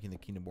this while making the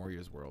Kingdom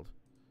Warriors world.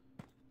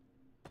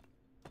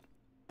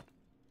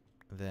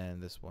 Then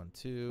this one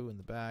too in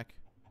the back.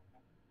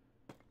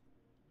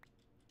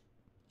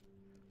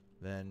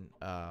 Then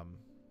over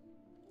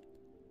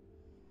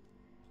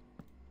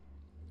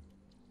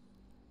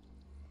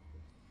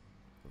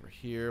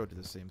here we'll do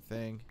the same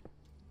thing.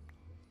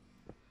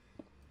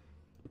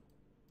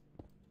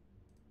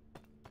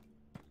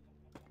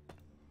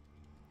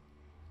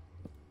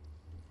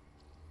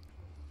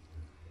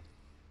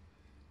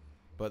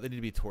 But they need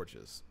to be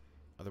torches.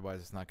 Otherwise,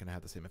 it's not going to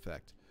have the same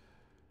effect.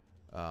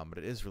 But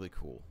it is really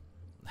cool.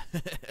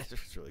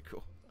 It's really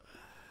cool.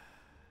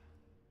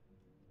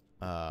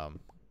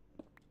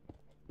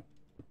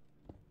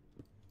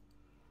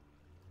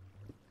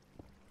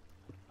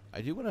 I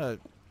do want to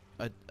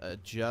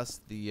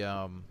adjust the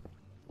what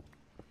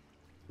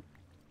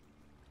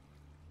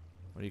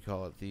do you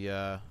call it?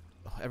 The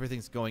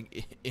everything's going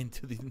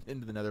into the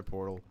Nether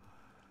portal.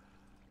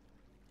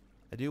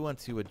 I do want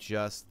to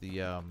adjust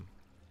the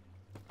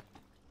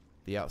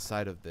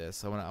outside of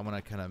this. I want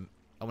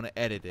to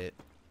edit it.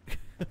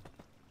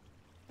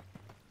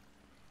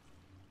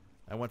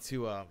 I want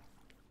to what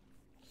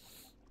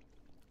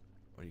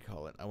do you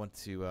call it? I want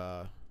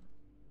to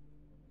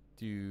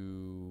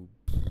do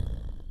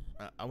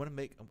I want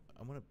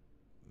to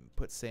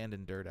put sand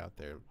and dirt out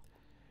there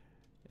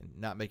and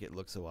not make it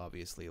look so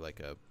obviously like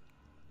a,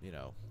 you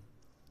know,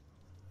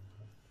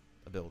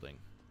 a building.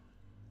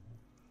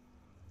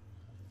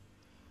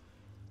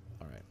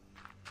 All right.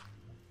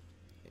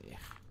 Yeah.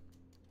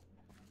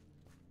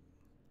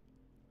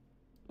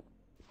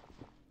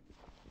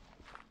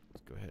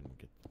 Let's go ahead and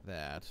get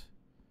that.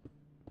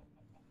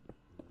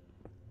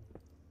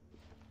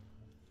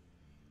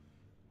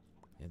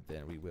 And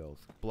then we will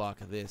block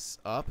this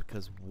up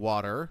because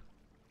water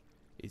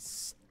is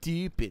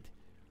stupid.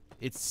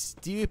 It's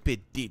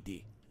stupid,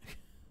 Diddy.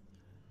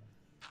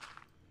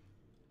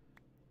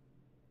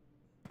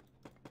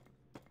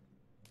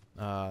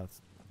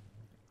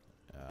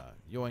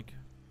 Yoink.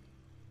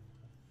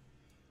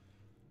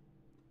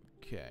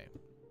 Okay.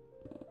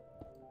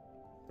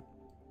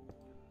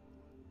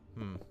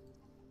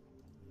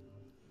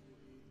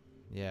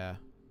 Yeah,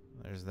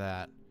 there's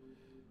that.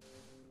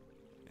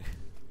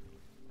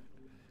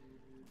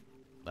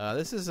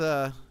 This is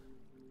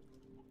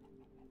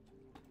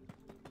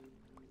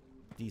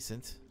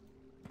decent,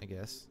 I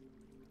guess.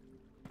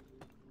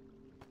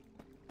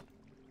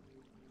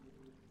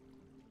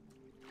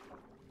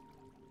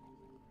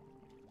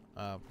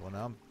 Well,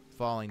 now I'm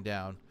falling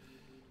down.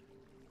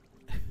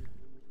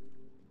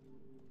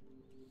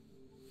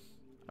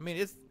 I mean,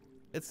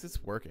 it's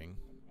working,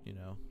 you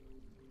know.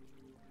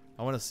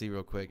 I want to see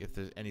real quick if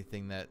there's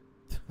anything that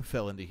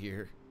fell into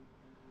here.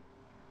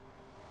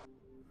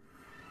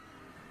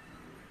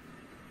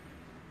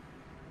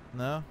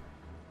 No?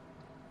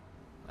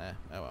 Oh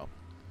well.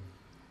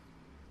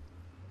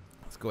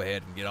 Let's go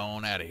ahead and get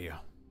on out of here.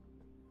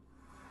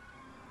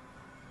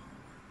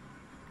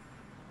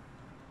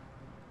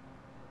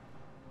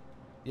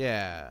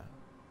 Yeah.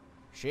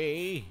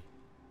 She.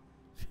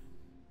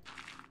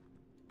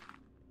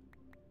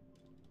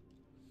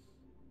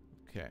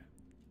 Okay.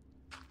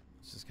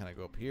 Let's just kind of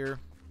go up here.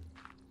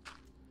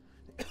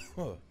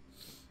 What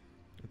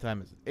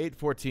time is it?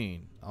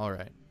 8:14. All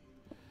right.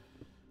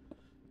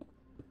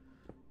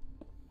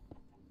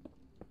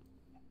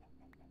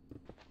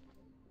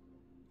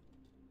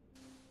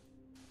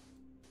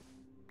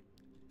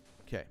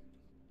 Okay.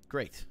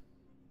 Great.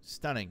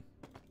 Stunning.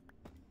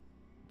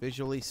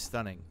 Visually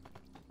stunning.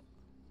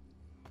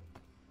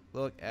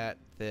 Look at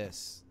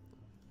this.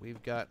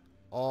 We've got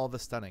all the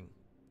stunning.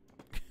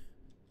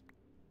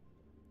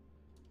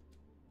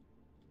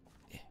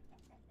 Yeah.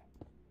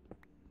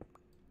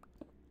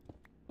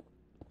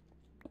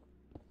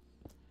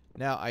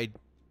 Now, I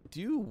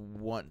do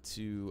want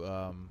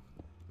to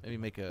maybe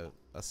make a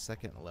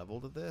second level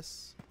to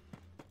this.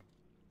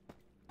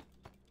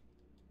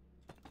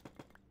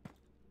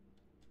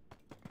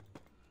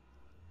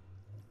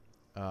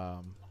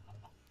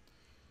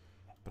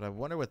 But I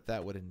wonder what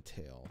that would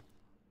entail.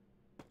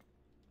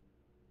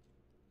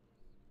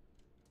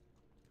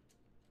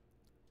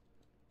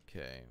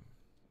 Okay.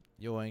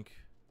 Yoink.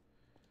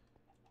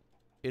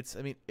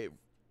 I mean, it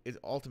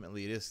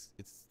ultimately it's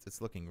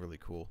looking really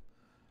cool.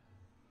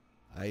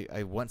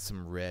 I want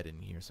some red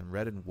in here, some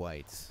red and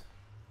white.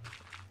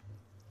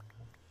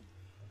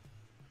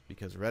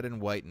 Because red and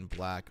white and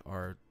black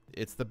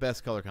it's the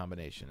best color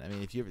combination. I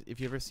mean, if you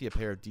ever see a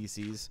pair of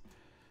DCs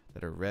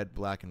that are red,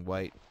 black, and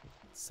white,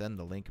 send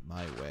the link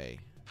my way.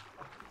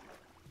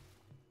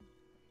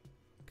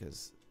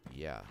 Because,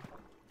 yeah.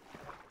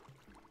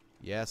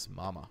 Yes,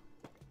 mama.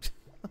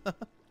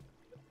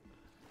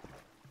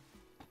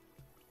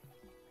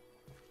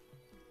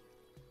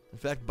 In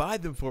fact, buy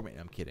them for me.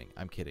 I'm kidding.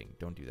 I'm kidding.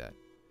 Don't do that.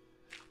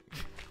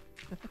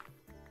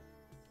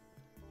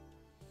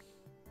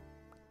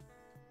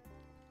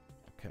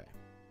 Okay.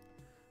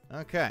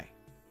 Okay.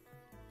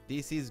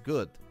 This is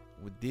good.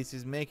 This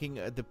is making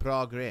the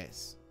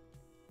progress.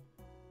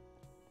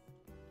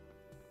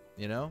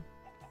 You know?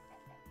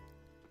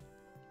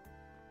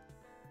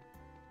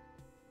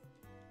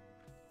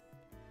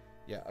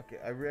 Yeah, okay.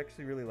 I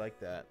actually really like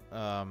that.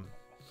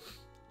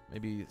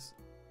 Maybe it's...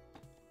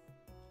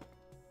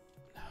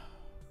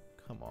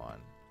 Come on.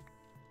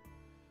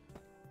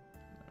 There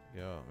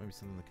we go. Maybe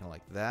something kind of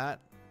like that.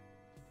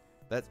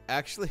 That's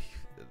actually...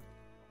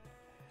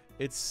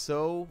 It's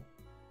so...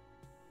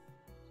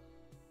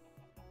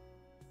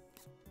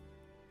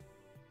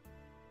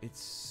 It's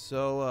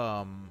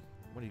so,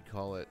 what do you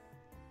call it?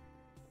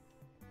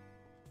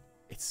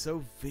 It's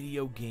so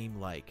video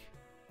game-like.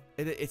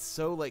 It's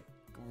so, like,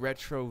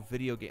 retro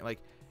video game. Like,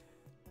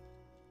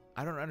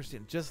 I don't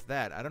understand. Just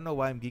that. I don't know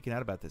why I'm geeking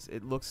out about this.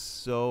 It looks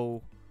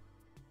so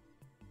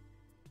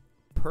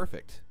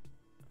perfect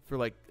for,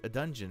 like, a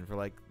dungeon. For,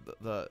 like,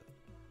 for,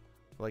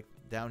 like,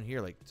 down here.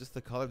 Like, just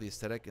the color, the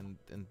aesthetic, and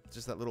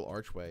just that little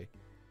archway.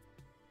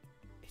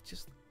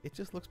 It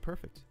just looks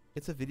perfect.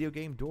 It's a video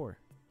game door.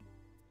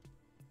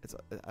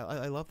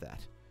 I love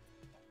that.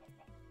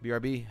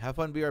 BRB, have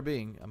fun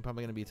BRBing. I'm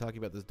probably going to be talking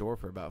about this door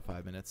for about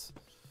 5 minutes.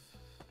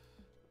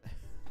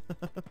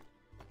 And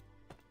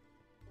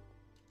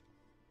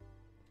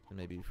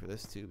maybe for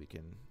this too, we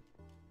can...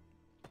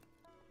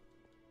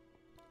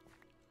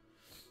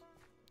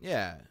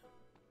 Yeah.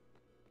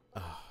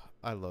 Oh,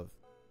 I love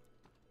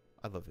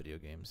video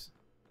games.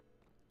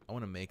 I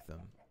want to make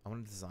them. I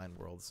want to design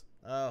worlds.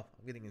 Oh,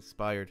 I'm getting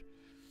inspired.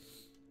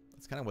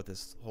 That's kind of what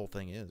this whole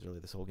thing is, really,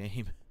 this whole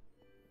game.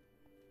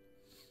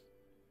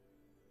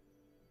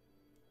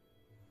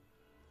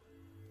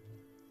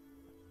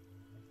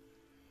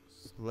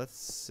 Let's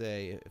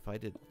say if I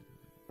did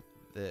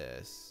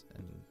this,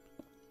 and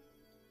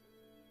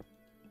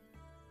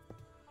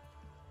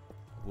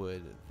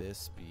would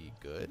this be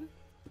good?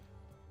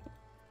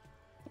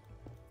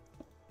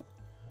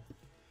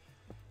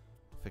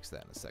 Fix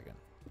that in a second.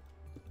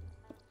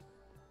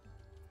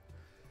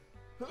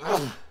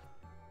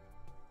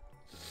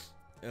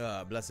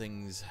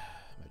 Blessings,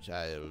 my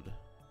child.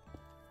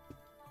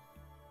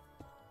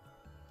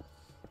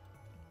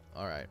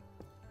 All right.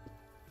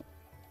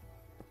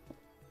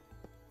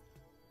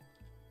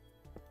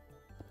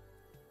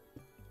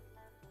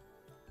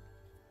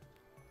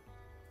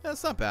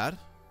 That's not bad.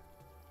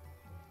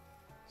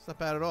 It's not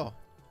bad at all.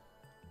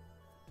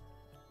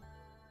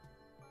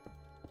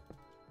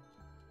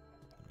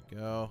 There we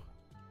go.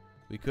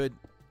 We could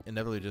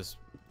inevitably just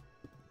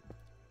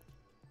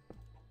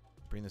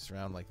bring this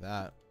around like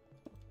that.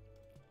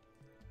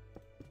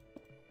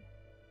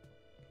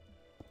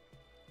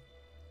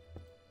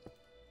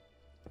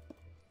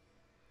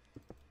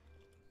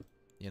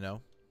 You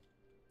know?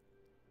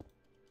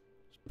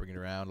 Just bring it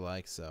around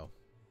like so.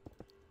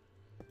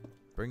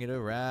 Bring it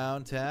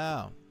around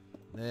town.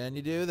 Then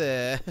you do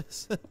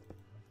this.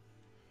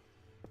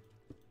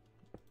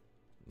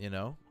 You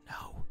know?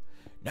 No.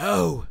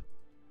 No!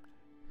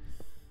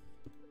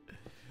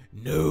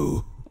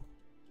 No!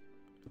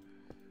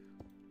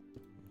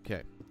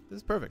 Okay. This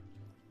is perfect.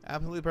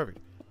 Absolutely perfect.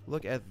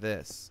 Look at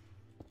this.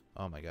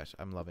 Oh my gosh.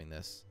 I'm loving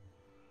this.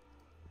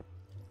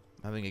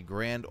 I'm having a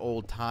grand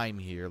old time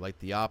here, like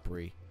the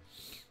Opry.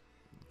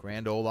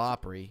 Grand old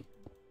Opry.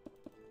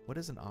 What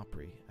is an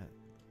Opry?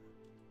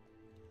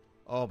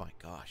 Oh my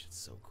gosh, it's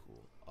so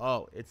cool.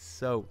 Oh, it's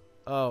so...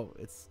 Oh,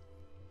 it's...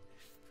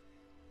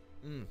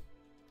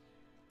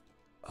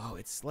 Oh,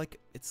 it's like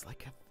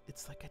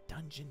a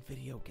dungeon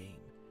video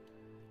game.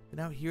 And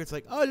out here it's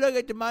like, oh, look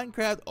at the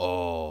Minecraft.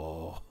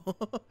 Oh.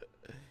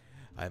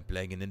 I'm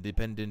playing an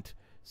independent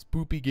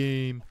spoopy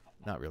game.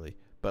 Not really,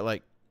 but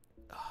like,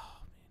 oh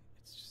man,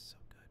 it's just so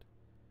good.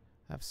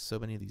 I have so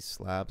many of these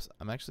slabs.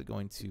 I'm actually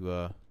going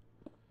to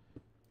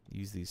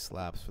use these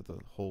slabs for the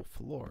whole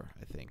floor,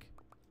 I think.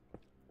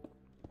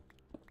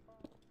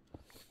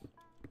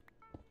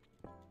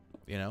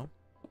 You know?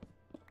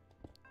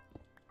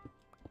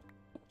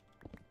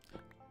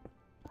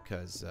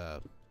 Because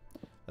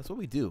that's what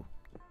we do.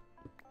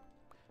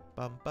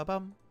 Bum ba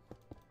bum.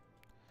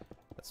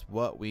 That's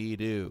what we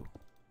do.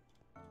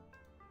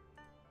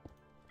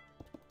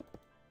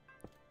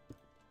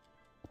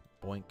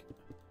 Boink.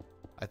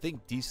 I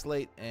think deep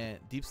slate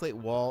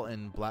wall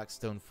and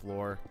blackstone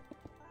floor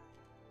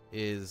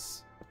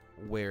is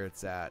where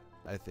it's at,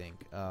 I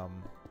think.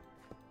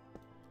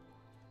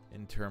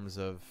 In terms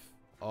of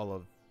all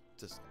of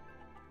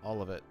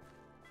it.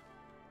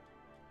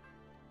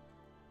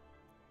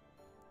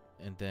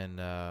 And then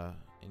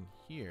in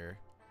here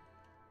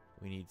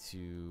we need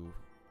to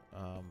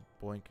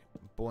boink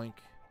boink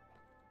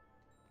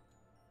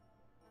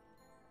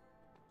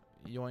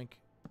yoink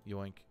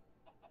yoink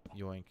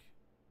yoink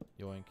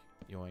yoink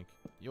yoink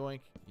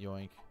yoink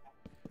yoink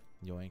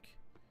yoink,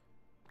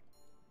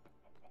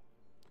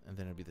 and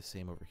then it'll be the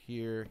same over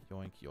here.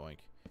 Yoink yoink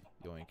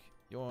yoink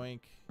yoink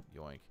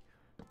yoink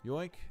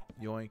yoink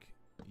yoink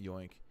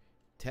yoink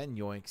 10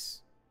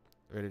 yoinks.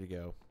 Ready to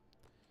go.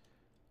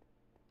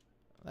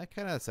 That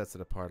kind of sets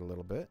it apart a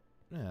little bit.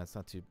 Yeah, it's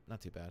not too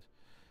bad.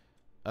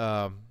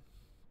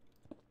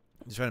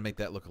 Just trying to make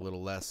that look a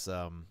little less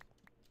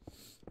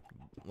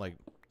like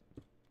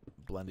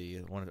blendy.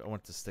 I want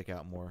it to stick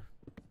out more.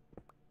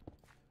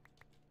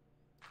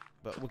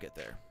 But we'll get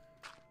there.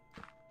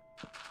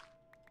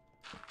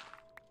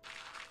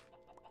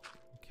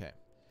 Okay.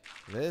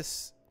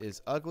 This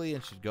is ugly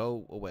and should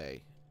go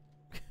away.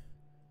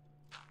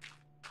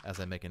 As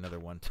I make another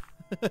one.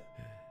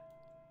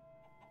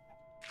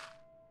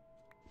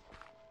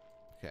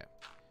 Okay.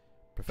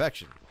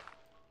 Perfection.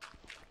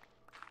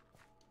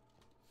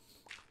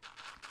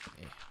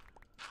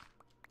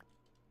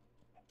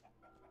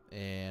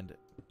 And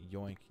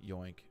yoink,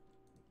 yoink.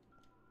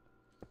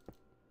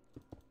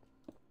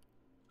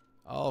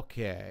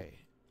 Okay.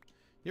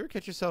 You ever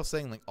catch yourself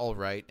saying like all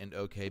right and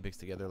okay mixed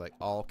together, like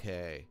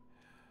okay?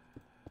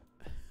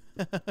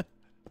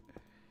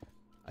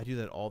 I do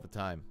that all the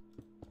time.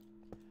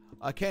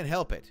 I can't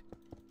help it.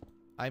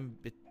 I'm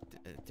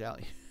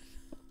Italian.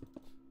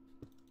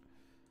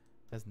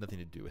 Has nothing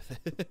to do with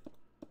it.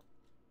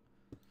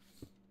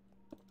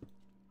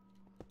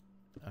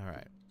 All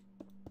right.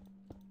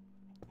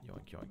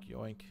 Yoink, yoink,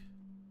 yoink.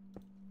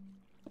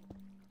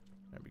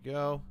 There we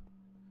go.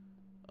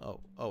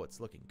 Oh, it's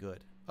looking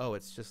good. Oh,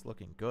 it's just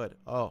looking good.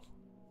 Oh.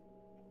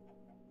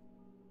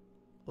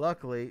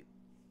 Luckily,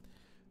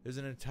 there's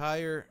an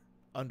entire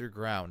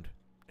underground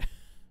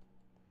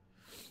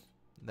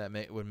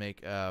that would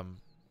make can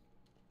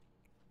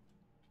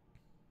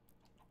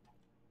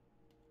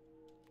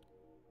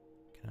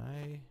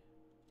I?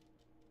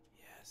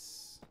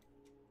 Yes.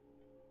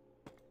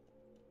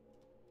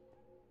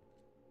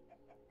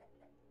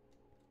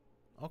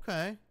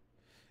 Okay.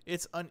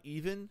 It's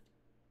uneven,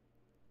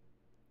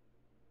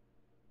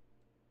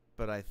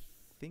 but I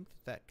think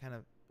that kind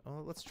of.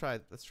 Oh, let's try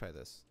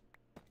this.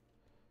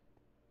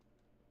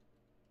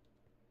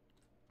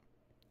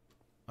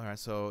 All right,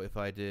 so if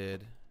I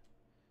did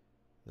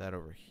that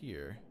over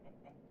here,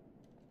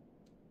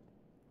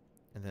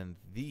 and then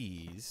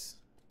these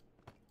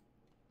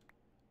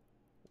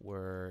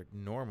were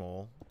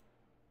normal.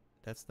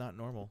 That's not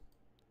normal.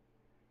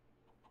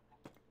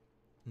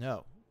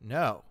 No.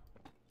 No.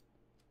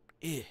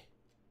 Ich.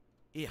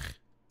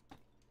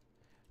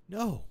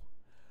 No.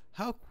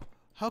 How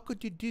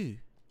could you do?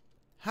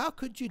 How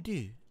could you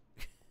do?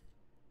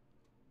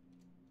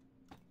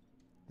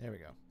 There we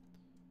go.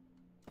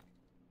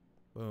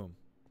 Boom.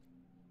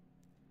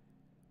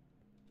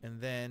 And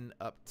then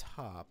up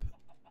top,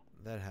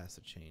 that has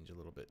to change a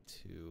little bit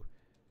too.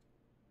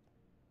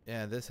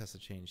 Yeah, this has to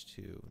change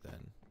too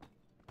then.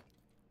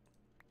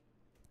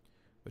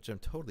 Which I'm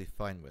totally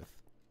fine with.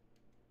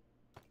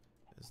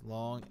 As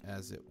long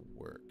as it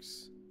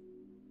works.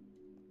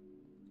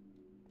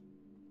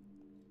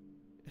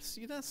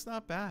 See, that's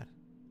not bad.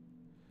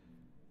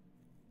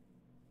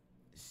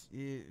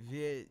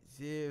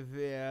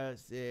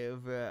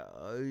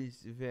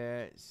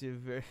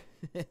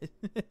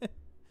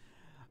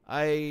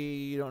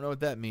 I don't know what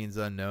that means,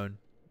 unknown.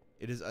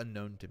 It is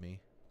unknown to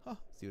me. Huh,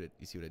 you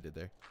see what I did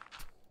there?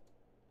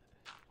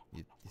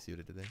 You see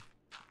what I did there?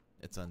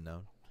 It's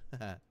unknown.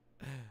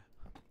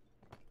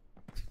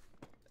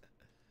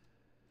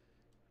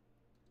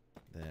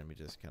 Then we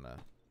just kind of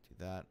do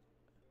that.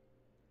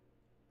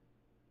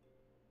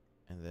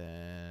 And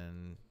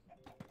then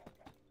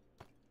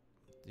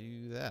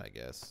do that, I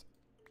guess.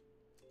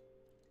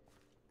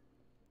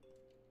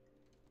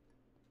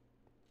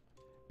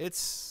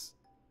 It's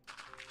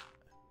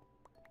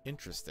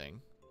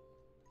interesting.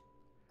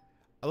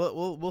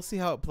 We'll see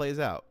how it plays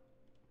out.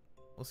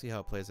 We'll see how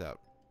it plays out.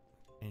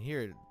 And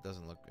here it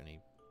doesn't look any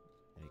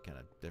kind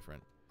of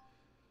different.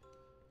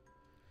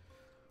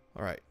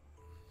 All right.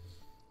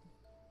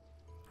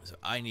 So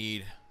I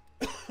need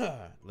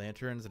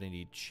lanterns and I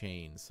need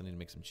chains. I need to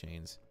make some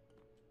chains.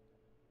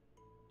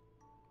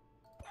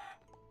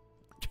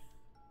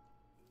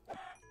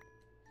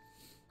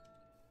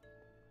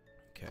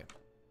 Okay.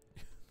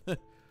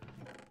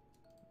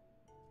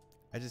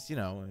 I just, you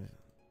know.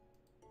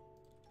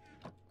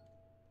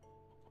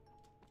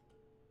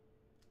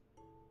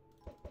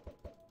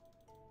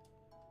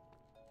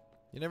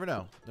 You never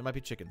know. There might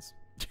be chickens.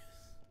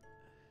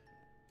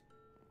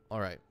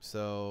 Alright,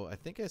 so I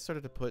think I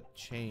started to put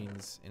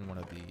chains in one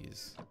of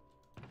these.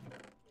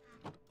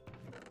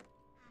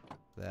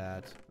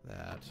 That.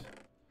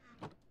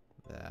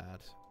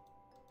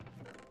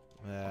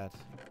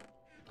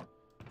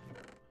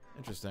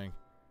 Interesting.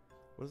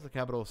 What is the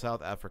capital of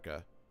South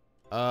Africa?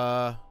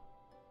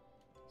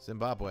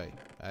 Zimbabwe.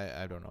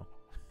 I don't know.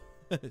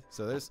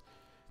 So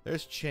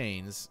there's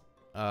chains.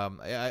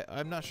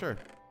 I'm not sure.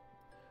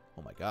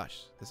 Oh my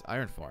gosh, this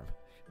iron farm.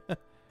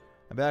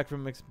 I'm back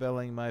from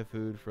expelling my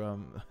food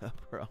from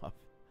upper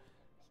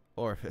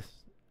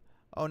orifice.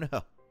 Oh no.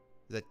 Is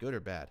that good or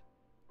bad?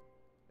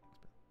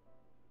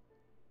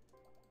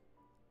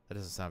 That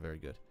doesn't sound very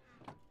good.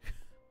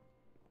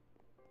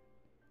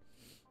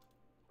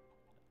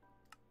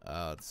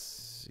 Let's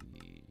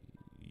see.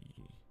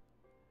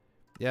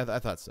 Yeah, I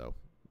thought so.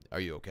 Are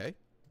you okay?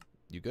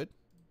 You good?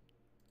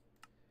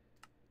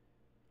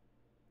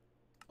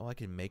 Oh, I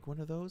can make one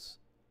of those?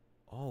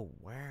 Oh,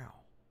 wow.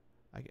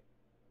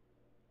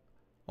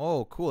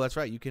 Oh, cool. That's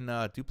right. You can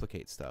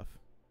duplicate stuff.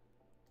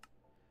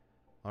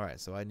 All right,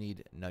 so I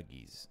need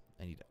nuggies.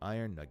 I need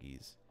iron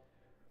nuggies.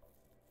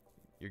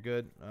 You're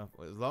good?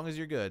 As long as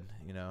you're good,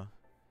 you know.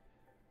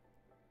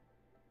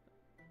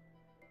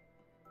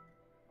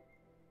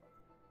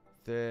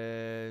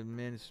 The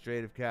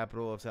administrative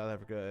capital of South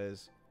Africa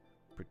is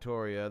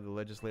Pretoria. The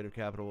legislative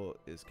capital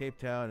is Cape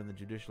Town. And the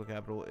judicial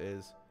capital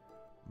is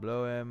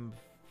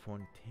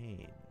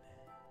Bloemfontein.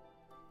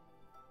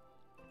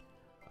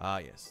 Ah,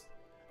 yes.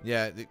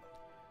 Yeah,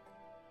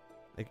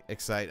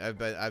 excite. I've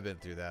been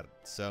through that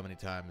so many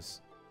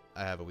times.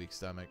 I have a weak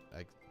stomach.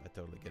 I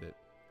totally get it.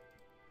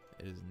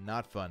 It is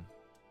not fun.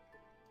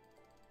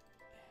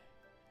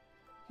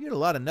 You get a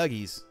lot of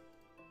nuggies.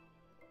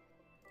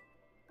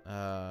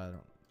 I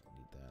don't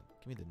need that.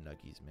 Give me the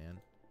nuggies, man.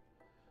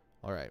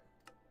 All right.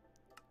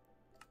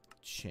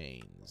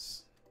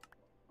 Chains.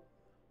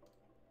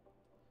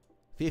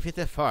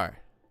 54.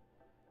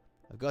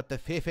 I've got the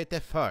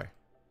 54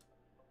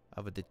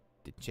 of the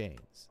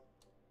chains.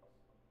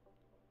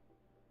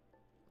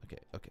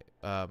 Okay.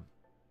 Oh,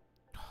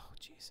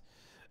 jeez.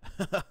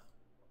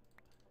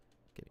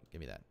 Give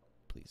me that,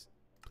 please,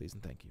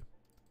 and thank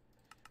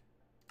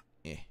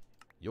you.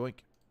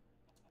 Yoink.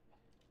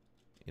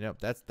 You know,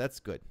 that's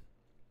good.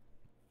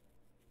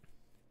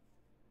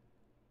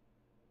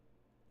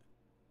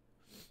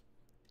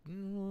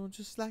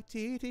 Just like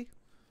TT,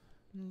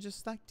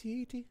 just like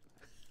TT.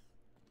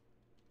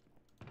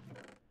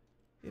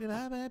 All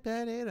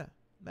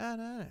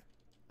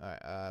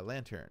right,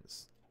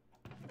 lanterns.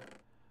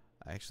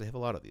 I actually have a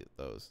lot of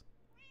those.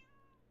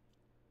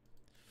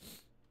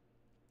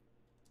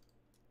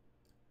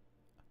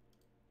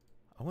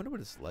 I wonder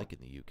what it's like in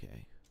the UK.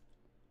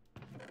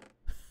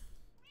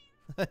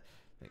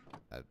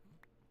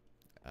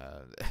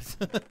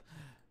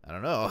 I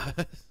don't know.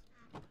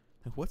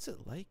 What's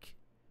it like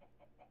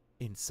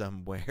in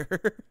somewhere?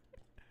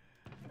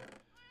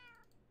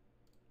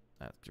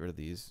 Let's get rid of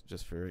these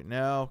just for right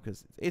now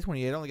because it's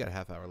 8:28. I only got a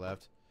half hour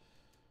left.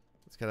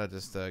 Let's kind of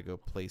just go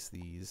place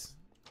these.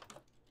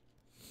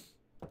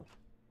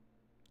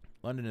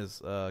 London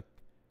is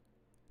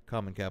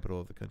common capital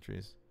of the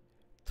countries.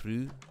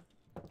 True.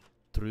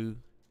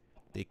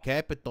 The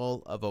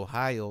capital of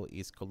Ohio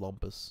is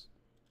Columbus.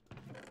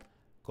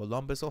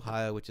 Columbus,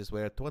 Ohio, which is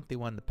where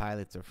 21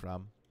 pilots are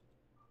from.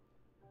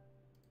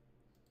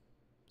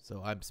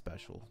 So I'm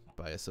special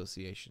by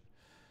association.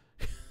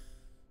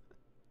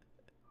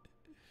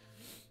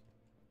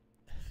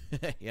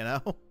 You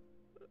know?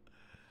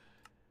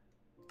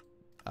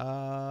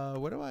 How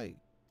do I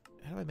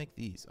make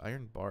these?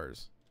 Iron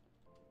bars.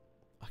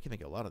 I can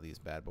make a lot of these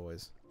bad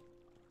boys.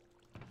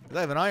 'Cause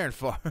I have an iron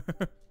farm.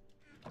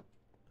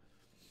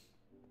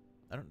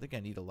 I don't think I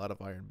need a lot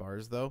of iron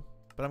bars, though.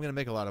 But I'm going to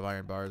make a lot of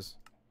iron bars.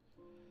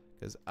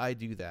 Because I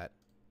do that.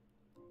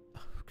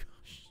 Oh,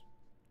 gosh.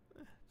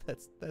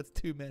 That's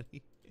too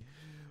many.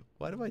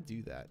 Why do I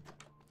do that?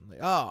 I'm like,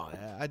 oh,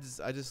 I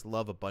just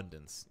love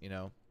abundance, you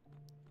know?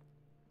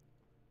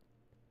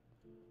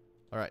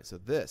 Alright, so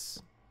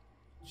this.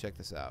 Check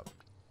this out.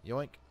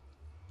 Yoink.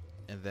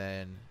 And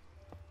then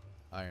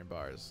iron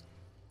bars.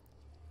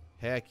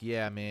 Heck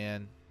yeah,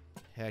 man.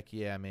 Heck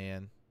yeah,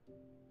 man.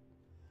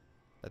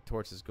 That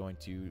torch is going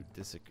to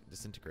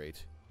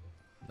disintegrate.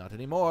 Not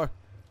anymore.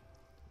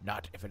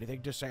 Not if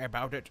anything to say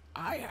about it.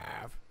 I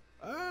have.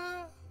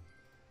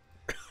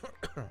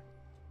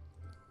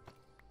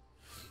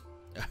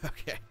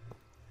 Okay.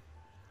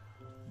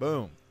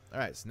 Boom.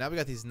 Alright, so now we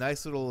got these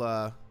nice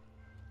little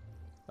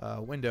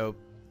window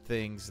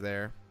things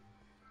there.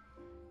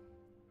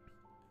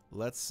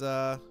 Let's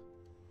get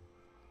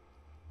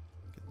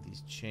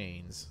these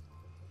chains.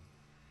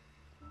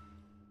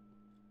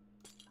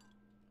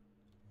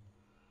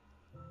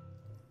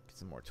 Get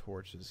some more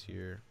torches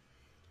here.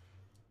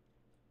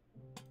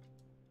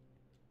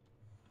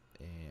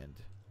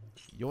 And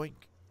yoink.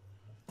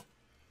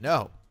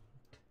 No.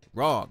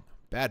 Wrong.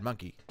 Bad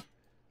monkey.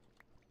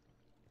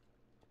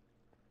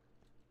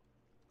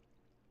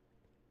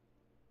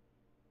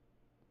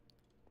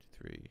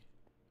 Three.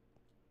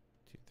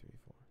 2, 3,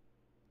 4.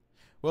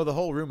 Well, the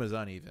whole room is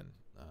uneven.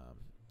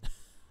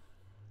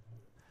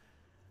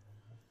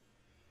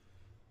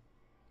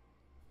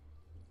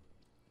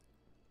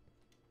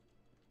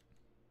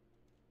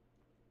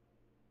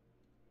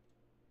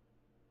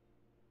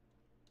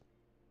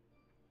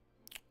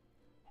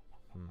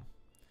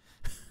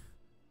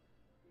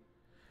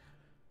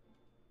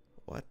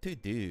 What to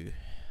do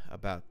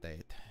about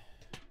that?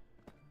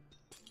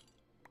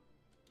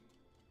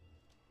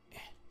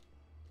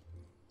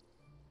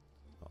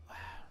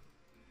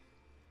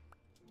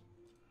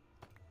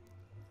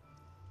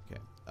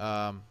 Okay.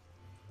 I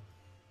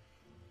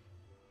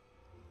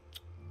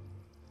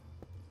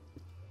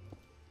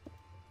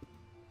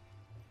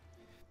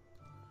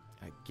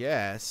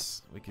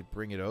guess we could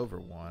bring it over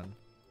one.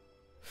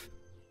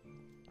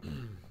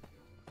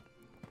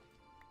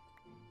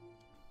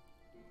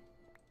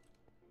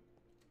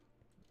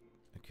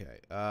 Okay.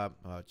 Oh,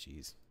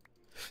 jeez.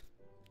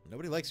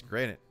 Nobody likes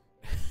granite.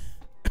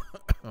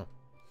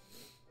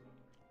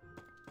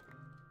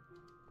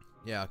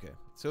 Yeah, okay.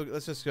 So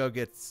let's just go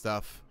get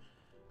stuff.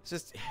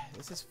 This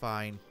is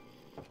fine.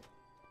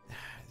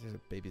 There's a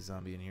baby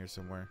zombie in here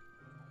somewhere.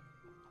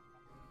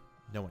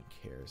 No one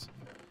cares.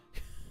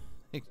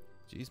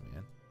 Jeez,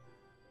 man.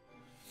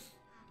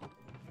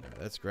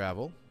 That's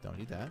gravel. Don't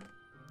need that.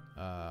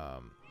 I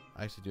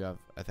actually do have.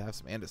 I have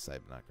some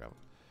andesite, but not gravel.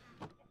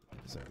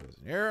 Andesite goes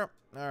in here.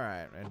 All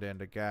right, and then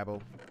the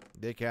gabble.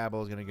 The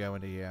gabble is gonna go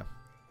into here.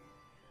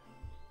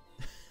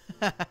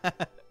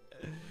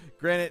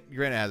 Granite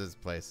has its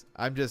place.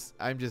 I'm just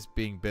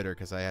being bitter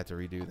because I had to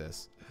redo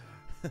this.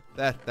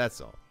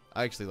 That's all.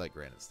 I actually like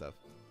granite stuff.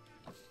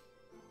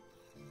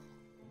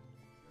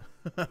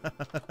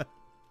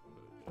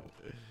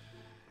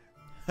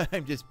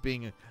 I'm just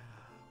being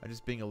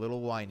a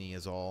little whiny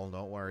is all.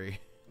 Don't worry.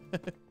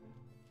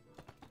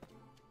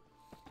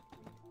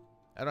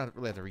 I don't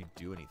really have to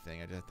redo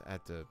anything. I just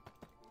have to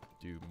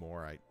do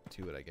more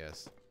to it, I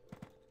guess.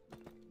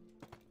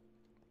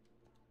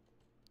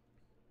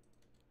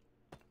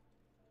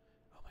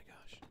 Oh my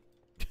gosh.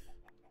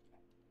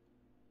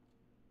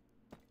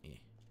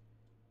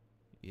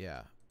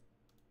 Yeah.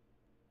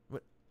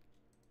 What?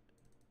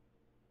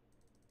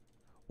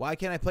 Why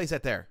can't I place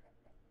that there?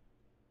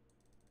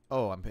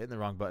 Oh, I'm hitting the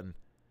wrong button.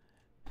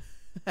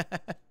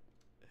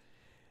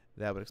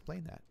 That would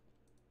explain that.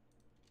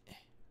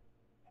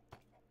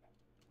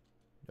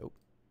 Nope.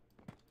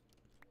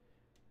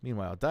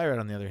 Meanwhile, diorite,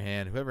 on the other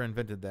hand, whoever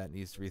invented that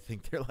needs to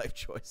rethink their life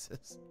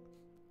choices.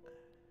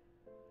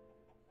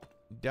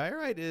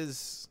 Diorite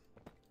is...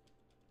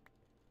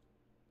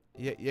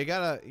 You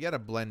gotta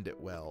blend it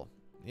well.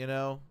 You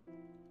know?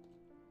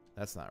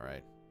 That's not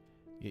right.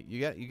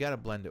 You gotta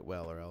blend it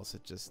well, or else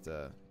it just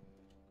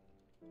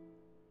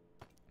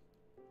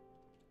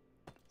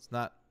it's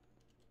not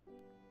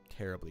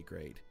terribly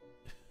great.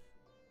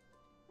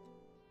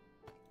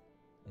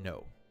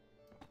 No.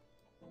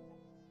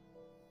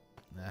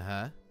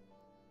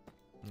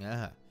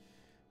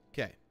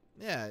 Okay.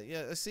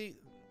 Yeah, see,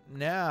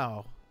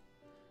 now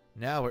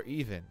we're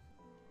even.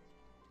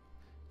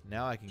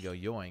 Now I can go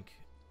yoink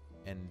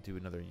and do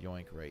another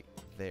yoink right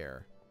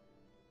there.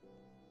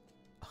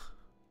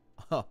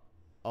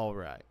 All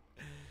right.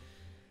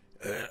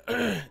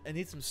 I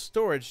need some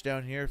storage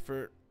down here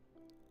for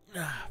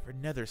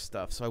nether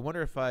stuff. So I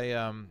wonder if I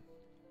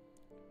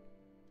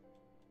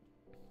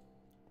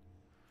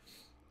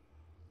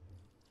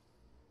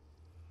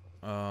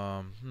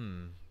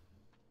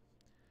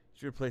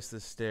should replace the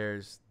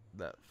stairs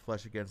that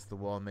flush against the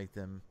wall and make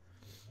them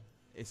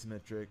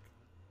asymmetric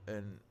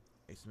and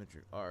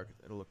asymmetric arc.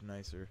 It'll look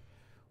nicer.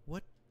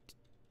 What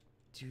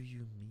do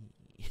you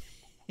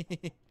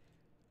mean?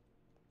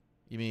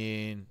 You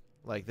mean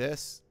like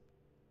this?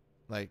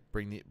 Like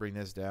bring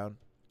this down?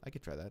 I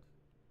could try that.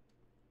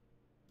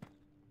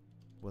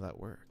 Will that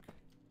work?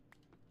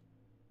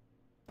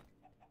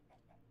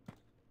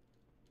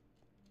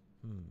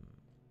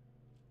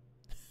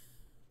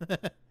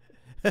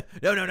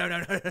 No.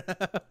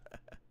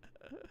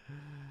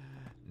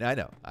 No,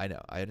 I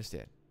know. I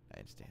understand.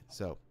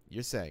 So,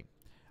 you're saying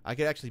I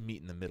could actually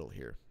meet in the middle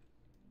here.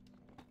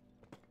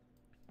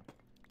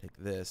 Take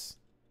this.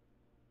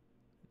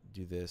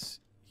 Do this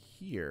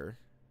here.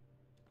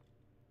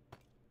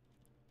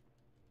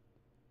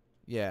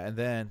 Yeah, and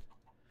then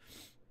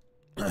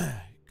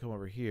come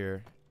over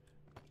here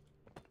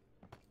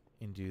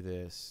and do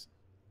this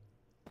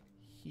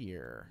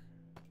here.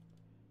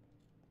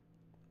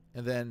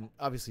 And then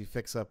obviously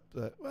fix up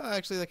the... Well,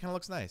 actually, that kind of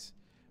looks nice.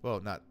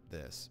 Well, not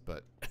this,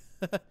 but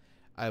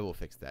I will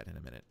fix that in a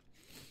minute.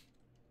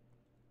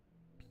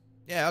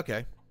 Yeah,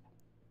 okay.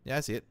 Yeah,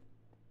 I see it.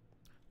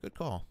 Good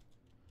call.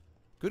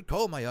 Good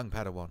call, my young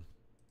Padawan.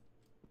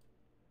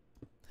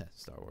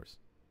 Star Wars.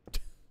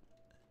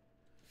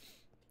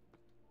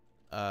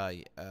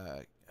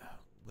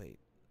 Wait.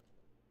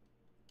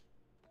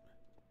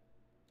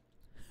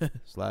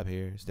 Slab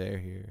here, stair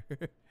here.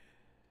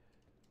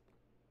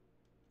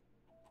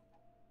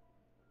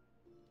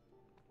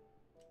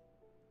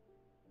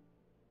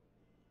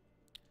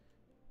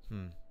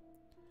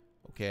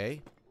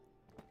 Okay.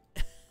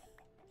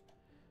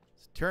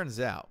 Turns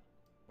out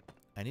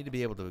I need to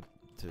be able to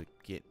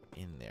get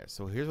in there.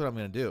 So here's what I'm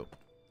going to do.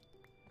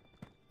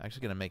 I'm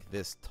actually going to make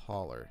this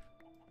taller.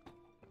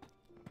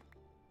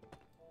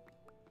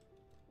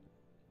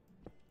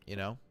 You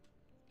know?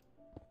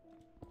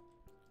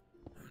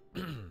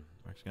 We're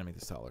actually going to make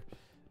this taller.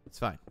 It's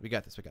fine. We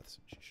got this.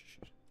 Shh.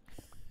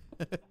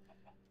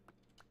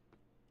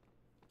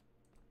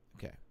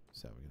 Okay.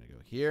 So we're going to go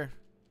here.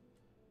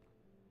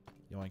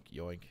 Yoink,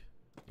 yoink.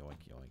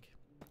 Yoink, yoink.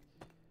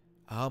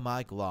 Oh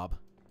my glob.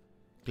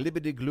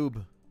 Glibbity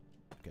gloob.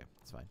 Okay,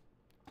 it's fine.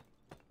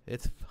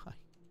 It's fine.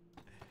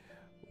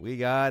 We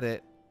got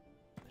it.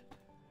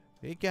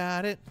 We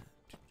got it.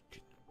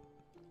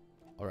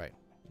 Alright.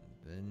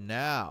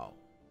 Now.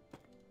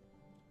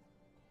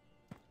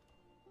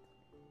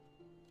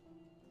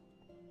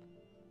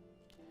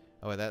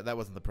 Oh, wait, that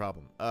wasn't the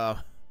problem.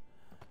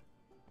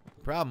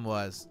 Problem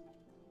was,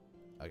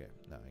 okay,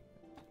 no.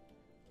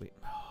 Wait.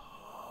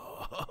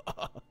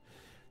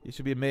 You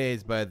should be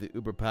amazed by the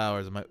uber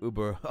powers of my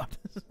uber.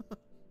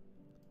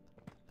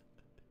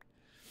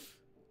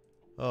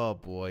 Oh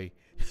boy.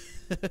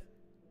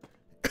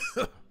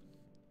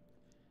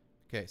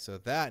 Okay, so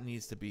that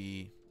needs to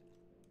be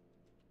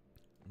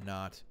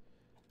not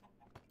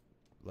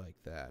like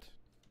that.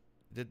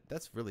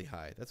 That's really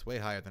high. That's way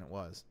higher than it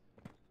was.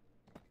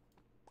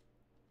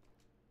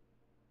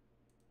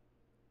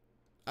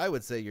 I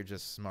would say you're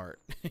just smart.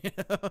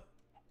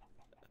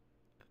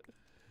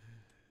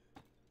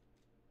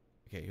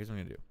 Okay, here's what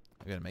I'm gonna do.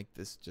 I'm gonna make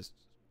this just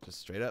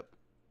straight up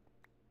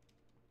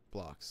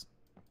blocks.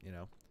 You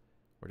know,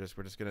 we're just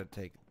gonna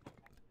take.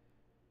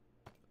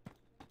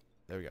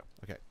 There we go.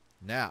 Okay,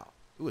 now,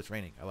 ooh, it's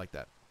raining. I like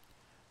that.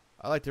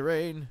 I like to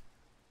rain.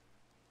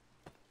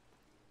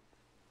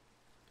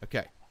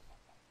 Okay.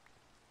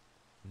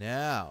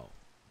 Now,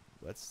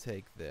 let's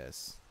take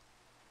this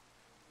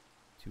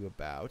to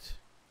about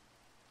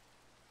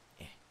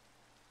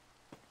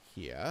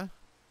here.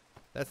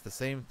 That's the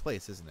same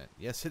place, isn't it?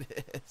 Yes,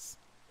 it is.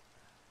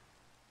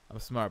 I'm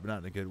smart, but not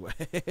in a good way.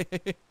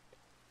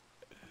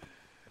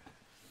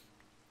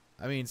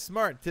 I mean,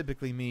 smart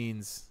typically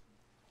means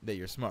that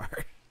you're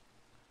smart.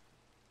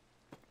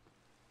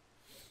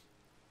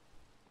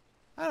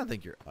 I don't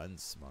think you're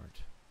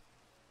unsmart.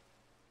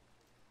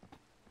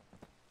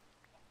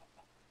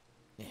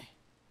 Yeah.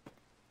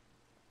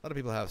 A lot of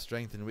people have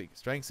strengths and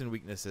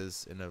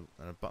weaknesses in a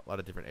lot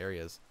of different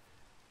areas.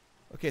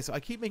 Okay, so I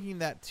keep making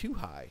that too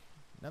high.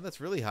 Now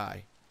that's really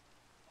high.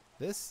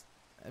 This,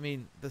 I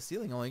mean, the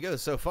ceiling only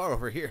goes so far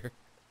over here.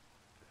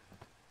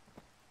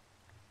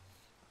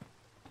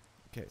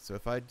 Okay, so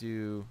if I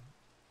do...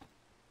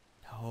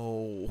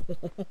 No.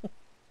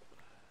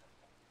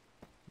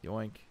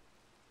 Yoink.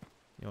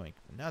 Yoink.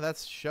 Now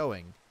that's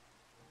showing.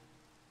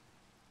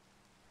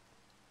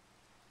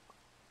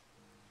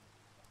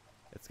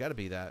 It's got to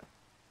be that.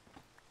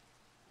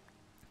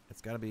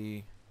 It's got to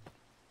be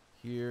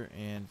here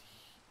and...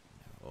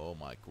 Oh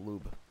my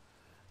gloob.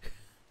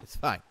 It's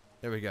fine.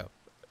 There we go.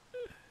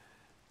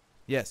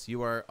 Yes,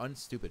 you are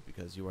unstupid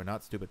because you are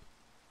not stupid.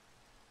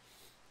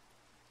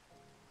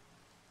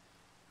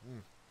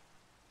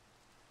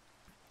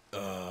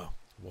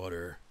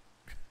 Water.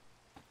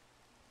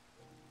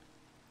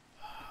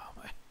 Oh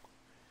my.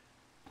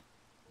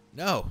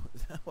 No.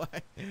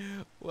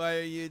 Why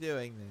are you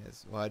doing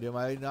this? Why do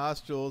my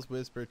nostrils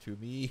whisper to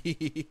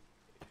me?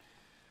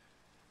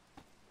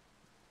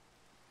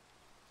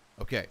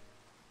 Okay.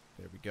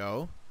 There we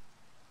go.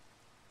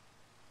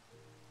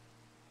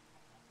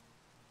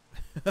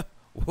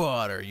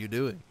 What are you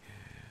doing?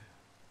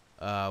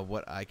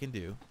 What I can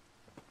do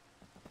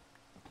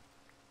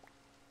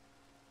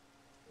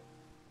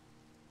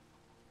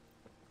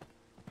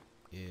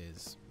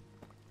is,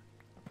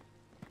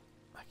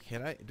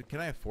 can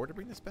I afford to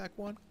bring this back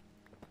one?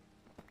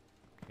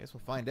 I guess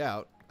we'll find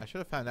out. I should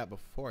have found out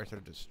before I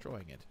started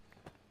destroying it.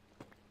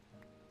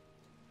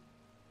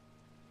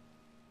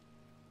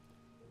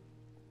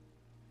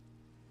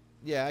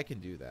 Yeah, I can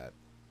do that.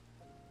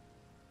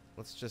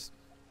 Let's just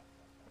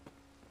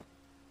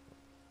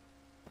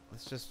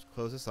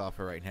close this off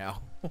for right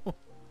now.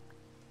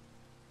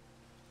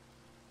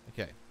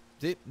 Okay.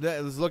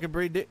 That was looking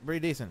pretty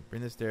decent.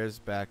 Bring the stairs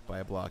back by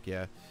a block,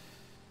 yeah.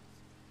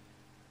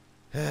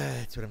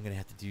 That's what I'm going to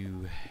have to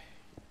do.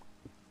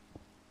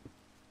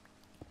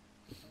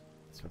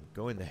 So I'm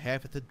going to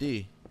have it to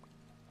D.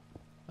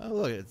 Oh,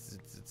 look, it's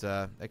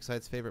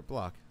Excite's favorite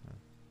block.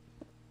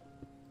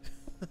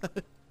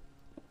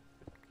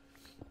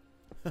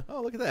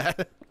 Oh, look at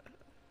that.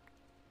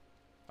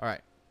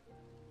 Alright.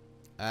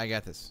 I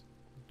got this.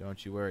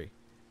 Don't you worry.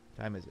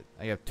 What time is it?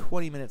 I have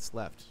 20 minutes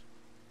left.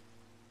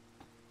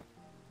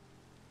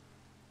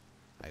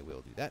 I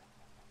will do that.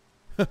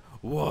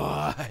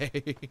 Why?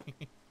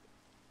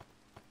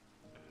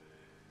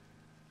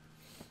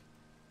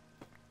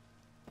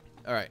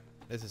 Alright.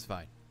 This is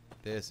fine.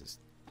 This is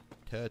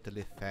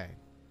totally fine.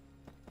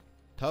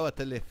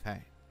 Totally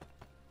fine.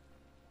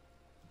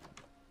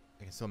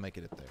 I can still make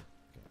it up there.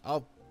 Okay.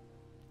 I'll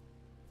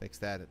fix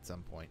that at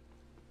some point.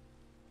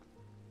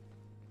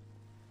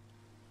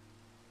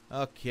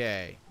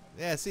 Okay.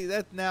 Yeah, see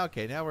that now.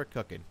 Okay, now we're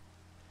cooking.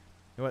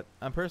 You know what?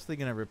 I'm personally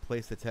gonna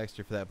replace the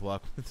texture for that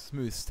block with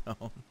smooth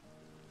stone,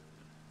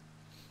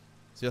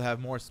 so you'll have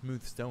more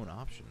smooth stone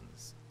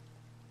options.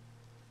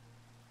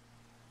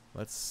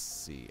 Let's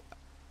see.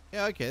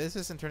 Yeah, okay. This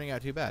isn't turning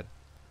out too bad.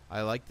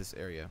 I like this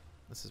area.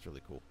 This is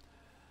really cool.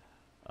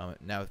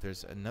 Now, if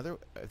there's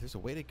a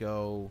way to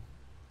go.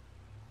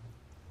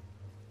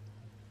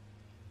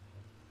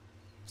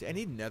 See, I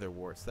need nether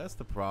warts. That's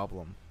the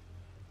problem.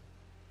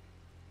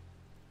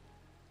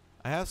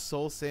 I have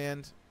soul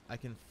sand. I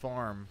can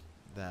farm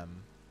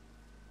them.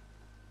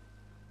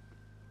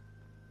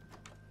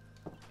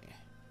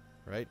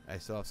 Right? I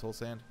still have soul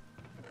sand.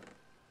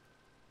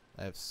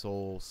 I have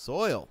soul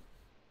soil.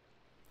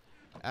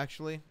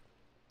 Actually,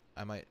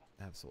 I might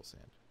have soul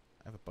sand.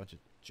 I have a bunch of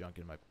junk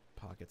in my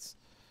pockets.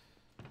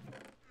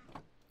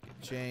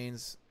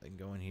 chains. I can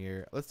go in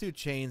here. Let's do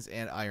chains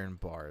and iron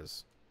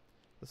bars.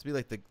 Let's be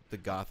like the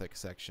gothic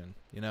section,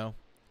 you know?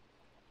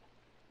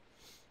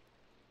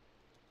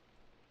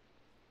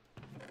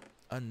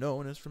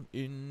 Unknown is from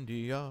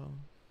India.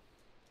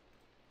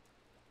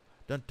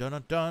 Dun dun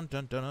dun dun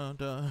dun dun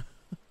dun.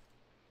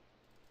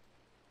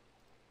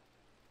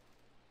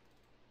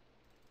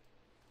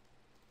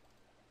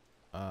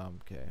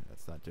 Okay,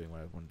 that's not doing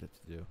what I wanted it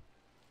to do.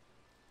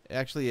 It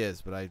actually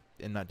is, but I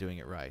am not doing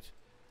it right.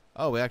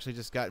 Oh, we actually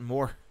just got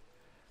more.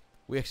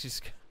 We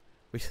just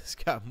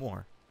got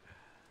more.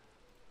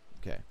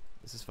 Okay,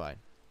 this is fine.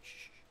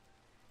 Shh.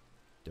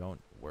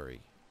 Don't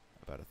worry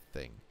about a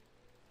thing.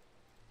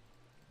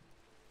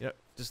 You know,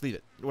 just leave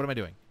it. What am I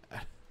doing?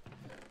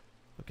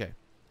 Okay.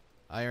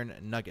 Iron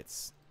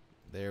nuggets.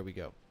 There we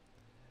go.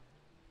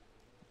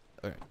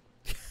 Okay.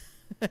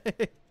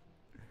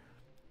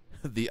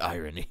 The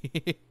irony.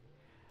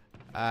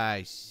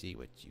 I see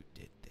what you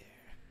did there.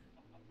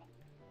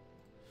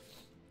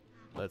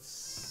 Let's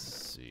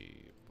see.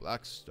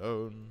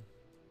 Blackstone.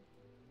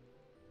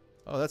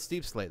 Oh, that's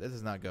steep slate. That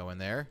does not go in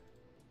there.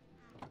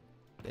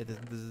 It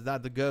does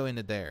not go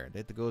into there.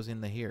 It goes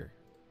in the here.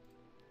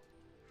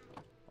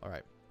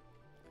 Alright.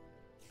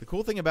 The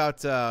cool thing about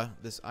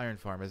this iron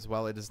farm is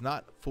while it is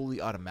not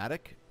fully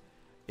automatic,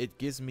 it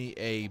gives me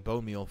a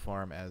bone meal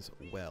farm as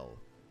well.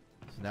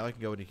 So now I can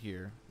go into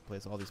here,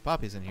 place all these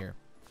poppies in here.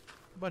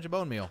 A bunch of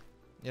bone meal,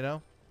 you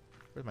know?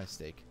 Where's my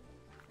steak?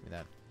 Give me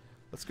that.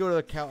 Let's go to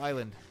the Cow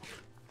Island.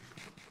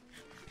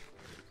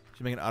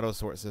 Should make an auto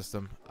sort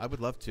system. I would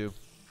love to.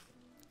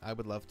 I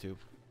would love to.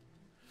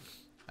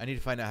 I need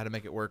to find out how to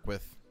make it work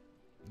with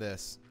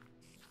this.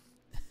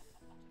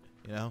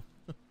 You know?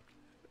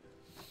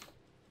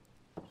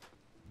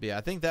 But yeah,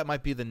 I think that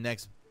might be the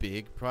next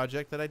big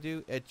project that I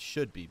do. It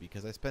should be,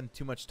 because I spend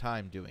too much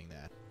time doing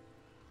that.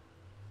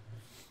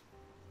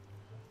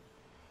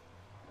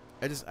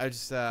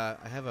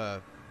 I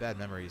have bad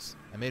memories.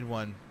 I made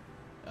one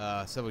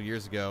several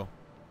years ago,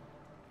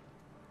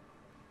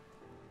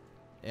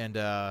 and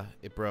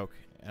it broke,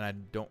 and I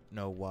don't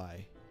know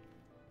why.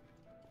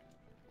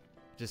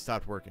 It just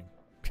stopped working.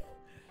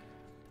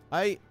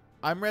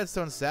 I'm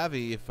redstone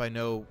savvy if I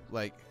know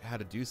like how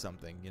to do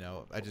something, you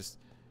know.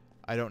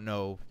 I don't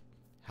know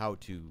how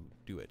to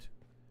do it.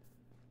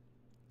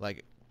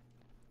 Like,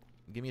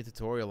 give me a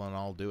tutorial and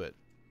I'll do it.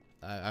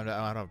 I don't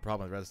have a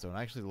problem with redstone.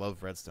 I actually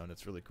love redstone.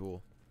 It's really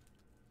cool.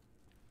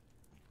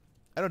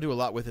 I don't do a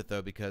lot with it,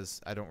 though,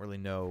 because I don't really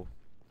know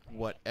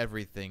what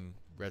everything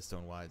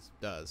redstone-wise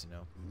does, you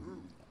know.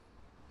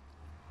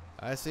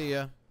 I see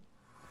ya.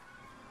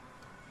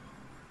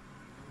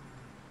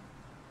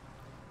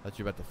 Thought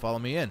you were about to follow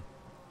me in.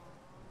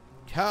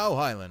 Cow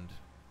Island.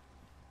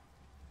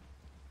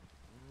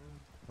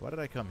 Why did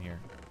I come here?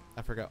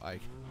 I forgot why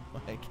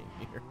I came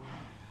here.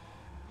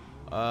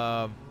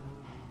 I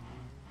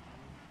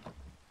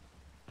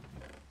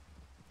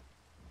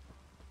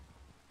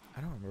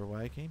don't remember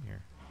why I came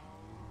here.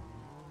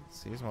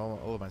 See, here's all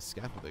of my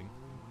scaffolding.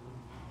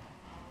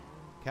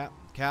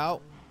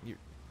 Cow. You.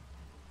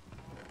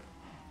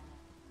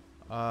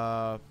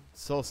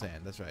 Soul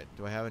sand. That's right.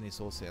 Do I have any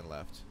soul sand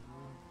left?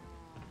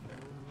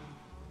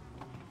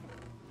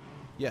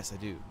 Yes, I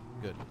do.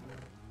 Good.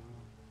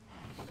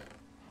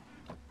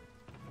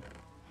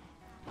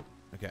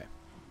 Okay.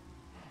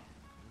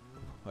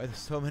 Why there's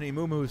so many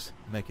moo-moos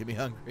making me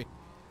hungry?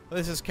 Well,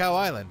 this is Cow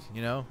Island,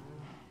 you know?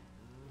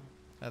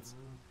 It's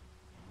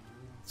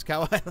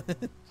Cow Island.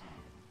 You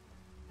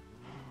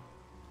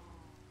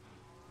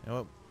know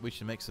what? We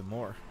should make some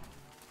more.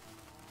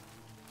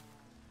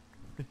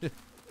 Excuse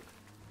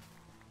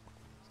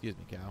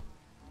me, cow.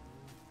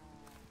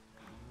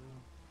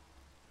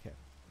 Okay.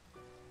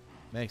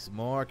 Make some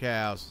more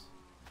cows.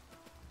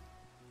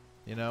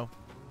 You know?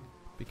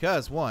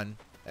 Because, 1,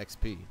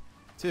 XP.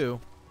 2,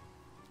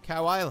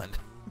 Cow Island.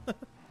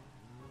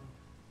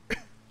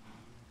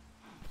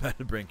 About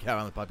to bring Cow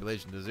Island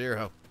population to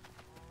 0.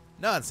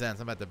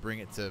 Nonsense. I'm about to bring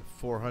it to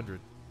 400.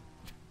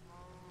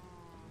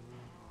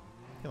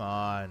 Come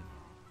on.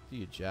 Do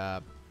your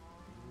job.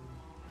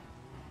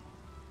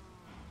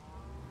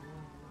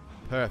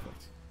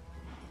 Perfect.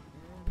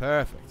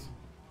 Perfect.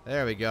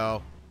 There we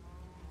go.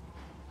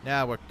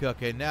 Now we're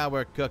cooking. Now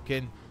we're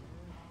cooking.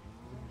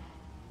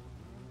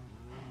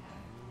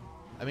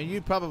 I mean,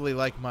 you'd probably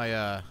like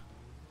my,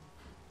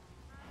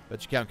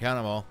 but you can't count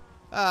them all.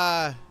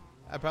 I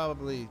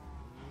probably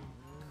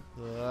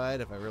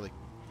could if I really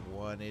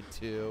wanted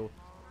to.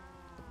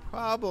 The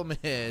problem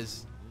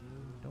is,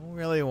 don't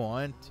really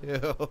want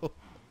to.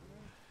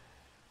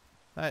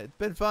 Alright, it's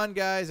been fun,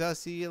 guys. I'll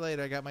see you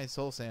later. I got my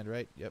soul sand,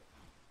 right? Yep.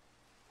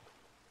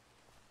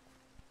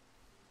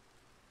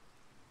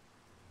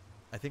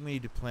 I think we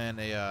need to plan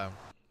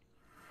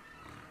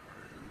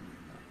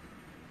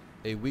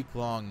a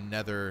week-long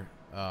nether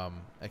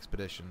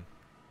expedition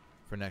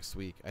for next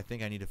week. I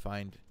think I need to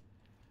find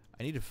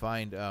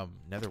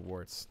nether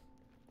warts.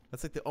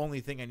 That's like the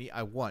only thing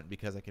I want,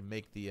 because I can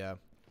make the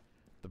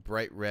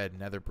bright red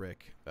nether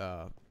brick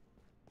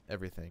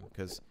everything,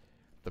 because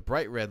The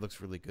bright red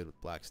looks really good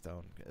with black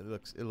stone.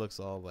 It looks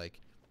all like,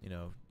 you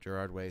know,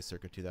 Gerard Way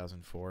circa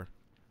 2004.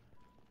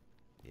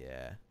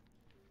 Yeah.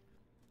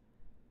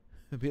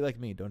 Be like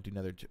me. Don't do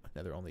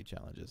nether only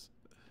challenges.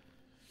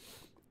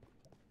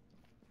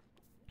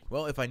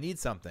 Well, if I need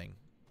something,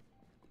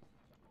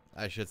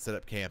 I should set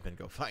up camp and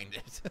go find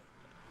it.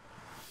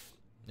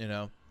 You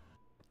know?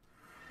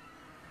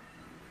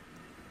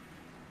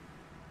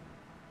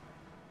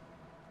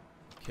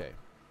 Okay.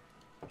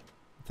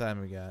 What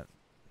time we got?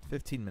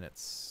 15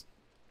 minutes.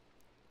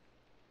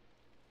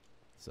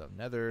 Some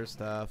nether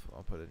stuff.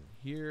 I'll put it in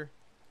here.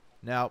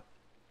 Now,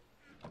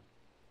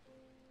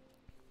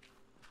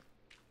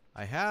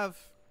 I have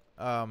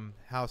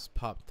house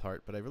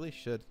Pop-Tart, but I really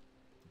should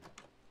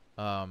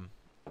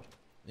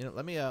you know,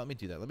 let me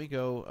do that. Let me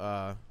go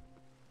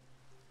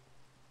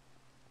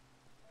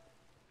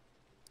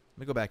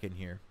back in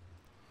here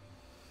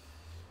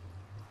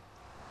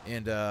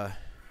and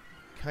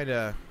kind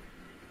of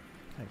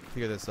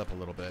clear this up a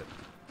little bit.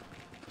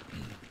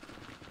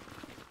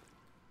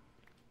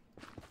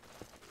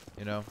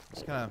 You know,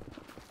 just kind of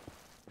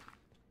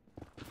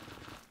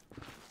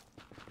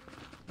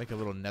make a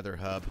little nether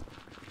hub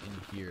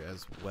in here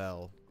as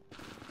well.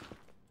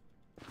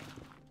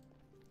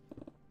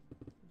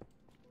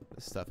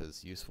 This stuff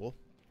is useful.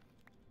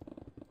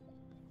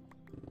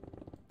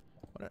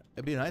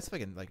 It'd be nice if I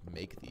can like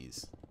make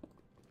these.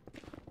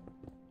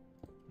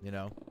 You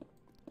know,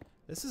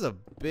 this is a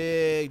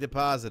big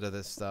deposit of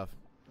this stuff.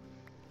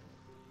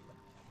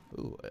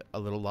 Ooh, a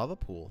little lava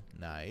pool.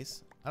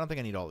 Nice. I don't think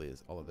I need all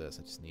of this.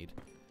 I just need.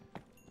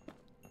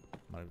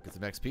 Might get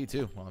some XP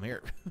too while I'm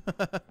here.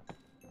 There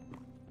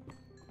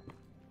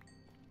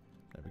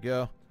we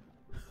go.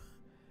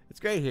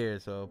 It's great here.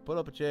 So put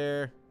up a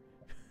chair.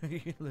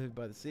 You live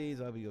by the seas.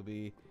 You'll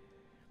be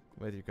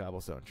with your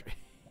cobblestone tree.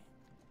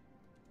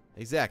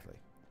 Exactly.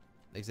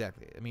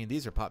 Exactly. I mean,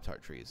 these are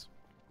Pop-Tart trees.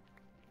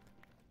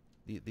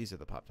 These are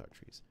the Pop-Tart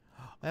trees.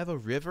 I have a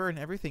river and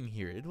everything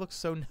here. It looks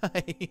so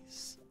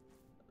nice.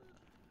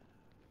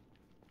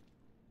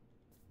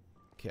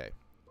 Okay.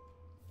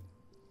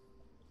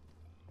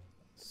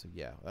 So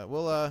yeah,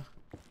 we'll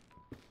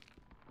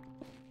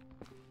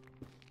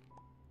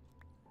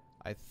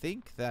I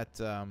think that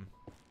I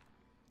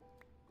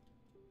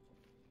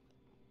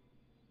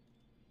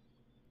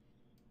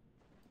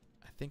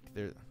think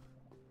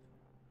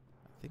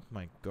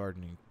my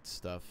gardening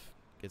stuff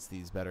gets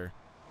these better.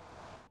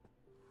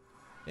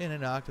 In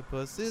an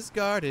octopus's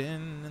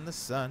garden in the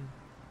sun.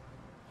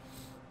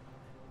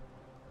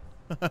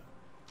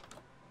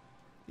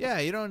 Yeah,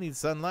 you don't need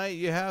sunlight.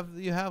 You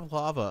have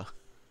lava.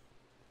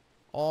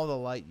 All the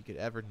light you could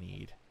ever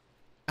need.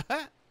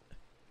 I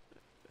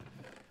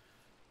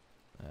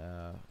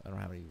don't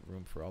have any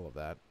room for all of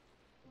that.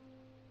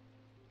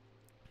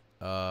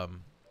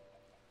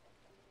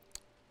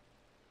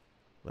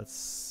 Let's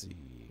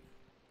see.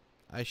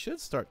 I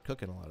should start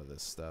cooking a lot of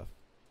this stuff.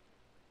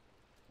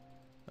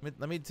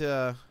 Let me take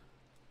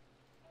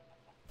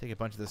a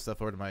bunch of this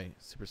stuff over to my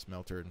super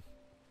smelter and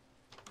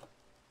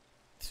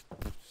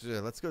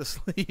let's go to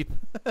sleep.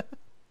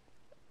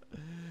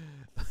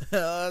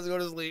 Let's go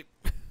to sleep.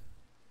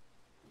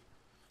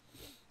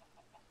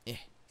 Yeah.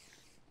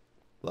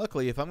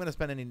 Luckily, if I'm gonna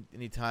spend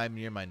any time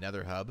near my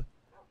nether hub,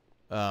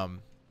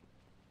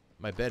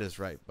 my bed is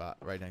right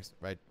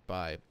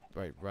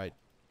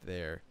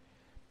there.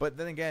 But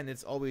then again,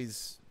 it's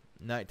always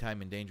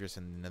nighttime and dangerous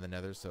in the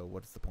nether, so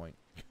what's the point?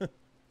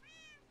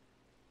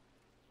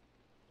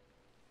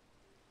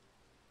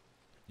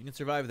 You can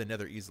survive the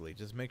nether easily.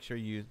 Just make sure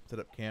you set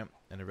up camp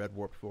in a red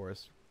warped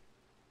forest,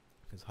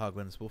 because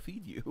hoglins will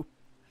feed you.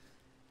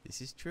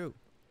 This is true.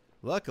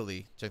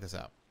 Luckily, check this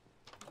out.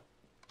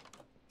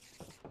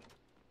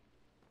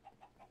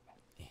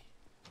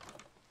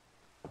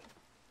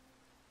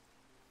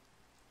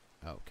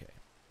 Okay.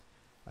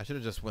 I should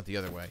have just went the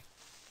other way.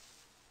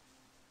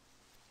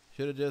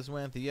 Should have just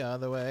went the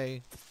other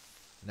way.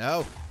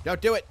 No,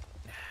 don't do it.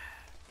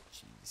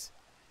 Jeez.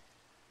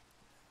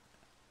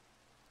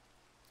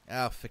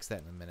 I'll fix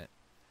that in a minute.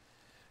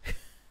 I'm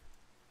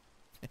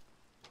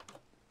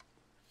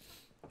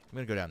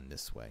going to go down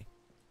this way.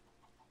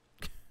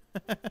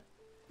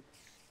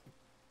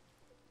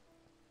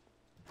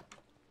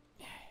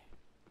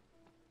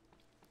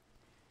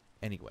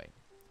 Anyway,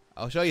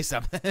 I'll show you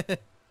something.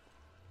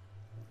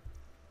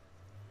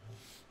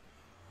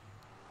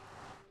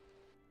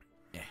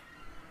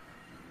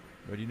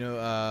 But you know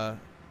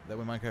that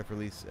when Minecraft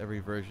released every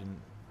version,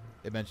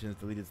 it mentions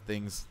deleted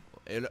things.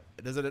 It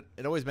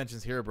always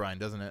mentions Herobrine,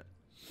 doesn't it?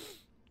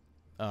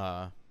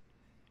 If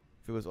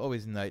it was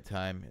always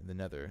nighttime in the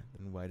nether,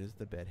 then why does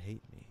the bed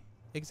hate me?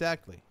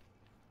 Exactly.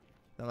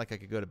 Not like I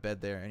could go to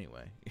bed there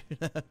anyway.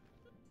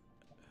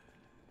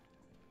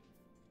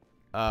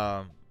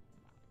 I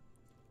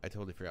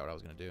totally forgot what I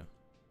was gonna do.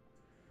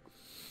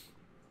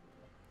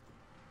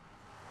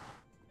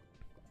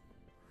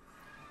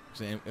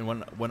 Actually, in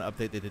one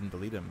update, they didn't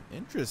delete him.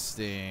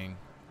 Interesting.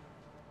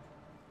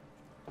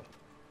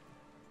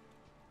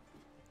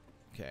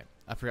 Okay,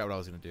 I forgot what I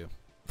was gonna do.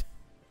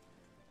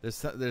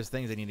 There's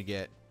things I need to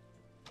get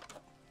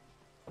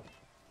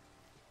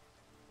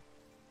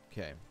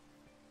Okay.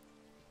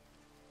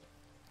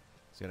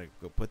 Just gotta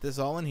go put this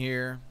all in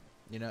here.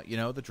 You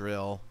know the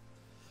drill.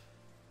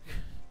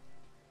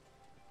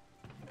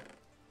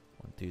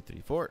 1, 2,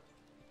 3, 4.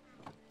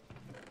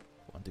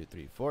 1, 2,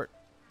 3, 4.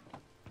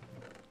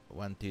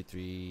 1, 2,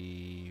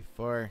 3,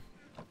 4.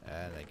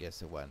 And I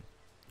guess a 1.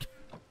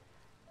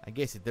 I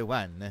guess it's the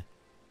 1.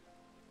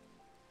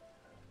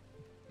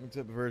 What's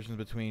up versions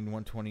between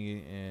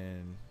 120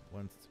 and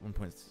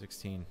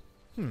 1.16?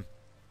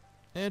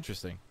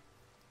 Interesting.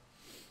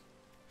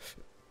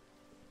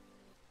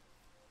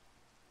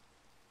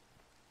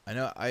 I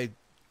know I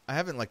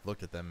haven't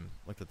looked at the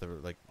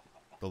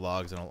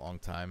logs in a long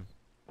time.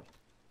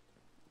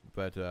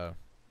 But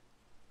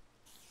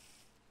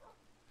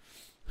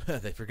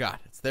they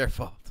forgot. It's their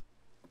fault.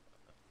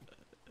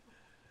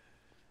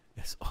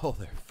 It's all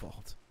their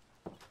fault.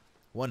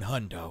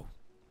 100.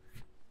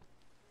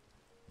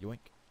 Yoink.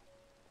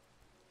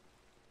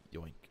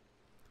 Yoink.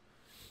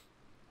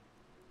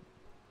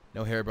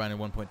 No Herobrine in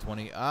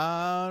 1.20.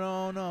 I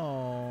don't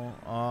know.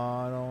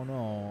 I don't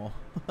know.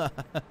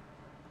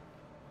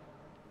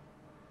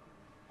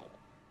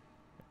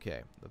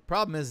 Okay. The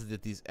problem is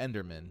that these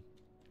Endermen,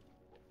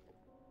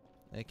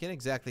 they can't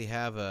exactly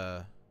have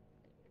a...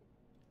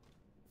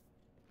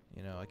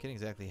 I can't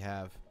exactly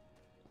have...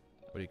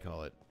 What do you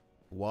call it?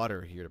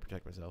 Water here to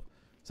protect myself.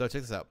 So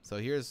check this out. So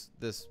here's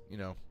this,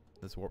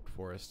 this warped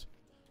forest.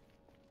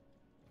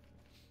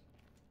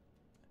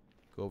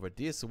 Go over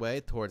this way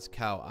towards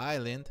Cow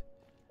Island,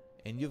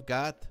 and you've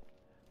got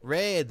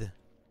red.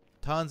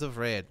 Tons of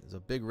red. There's a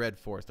big red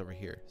forest over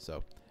here.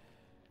 So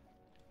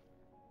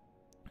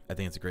I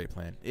think it's a great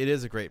plan. It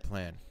is a great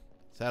plan.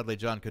 Sadly,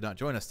 John could not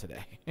join us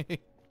today.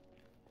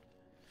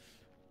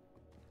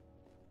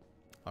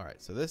 All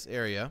right, so this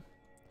area,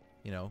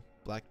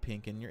 black,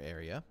 pink in your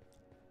area.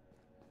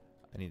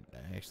 I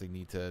actually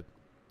need to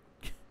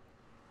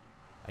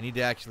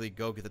actually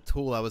go get the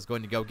tool I was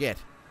going to go get.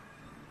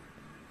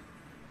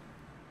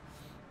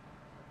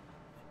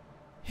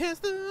 Here's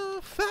the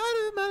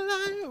fight of my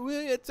life.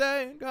 Will you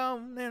take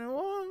on anyone?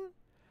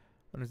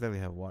 I don't exactly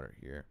have water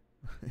here.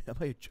 Am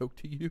I a joke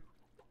to you?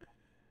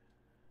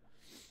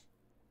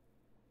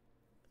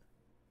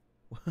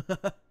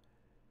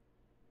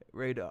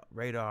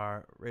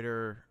 Radar.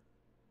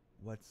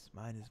 What's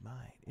mine is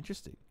mine.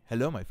 Interesting.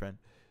 Hello, my friend.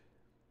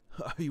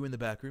 Are you in the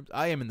back rooms?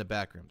 I am in the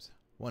back rooms.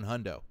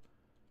 100%.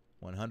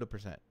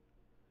 100%.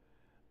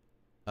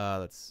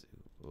 Let's see.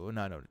 Oh,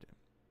 no, I know what to do.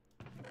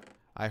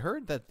 I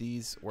heard that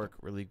these work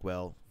really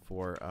well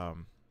for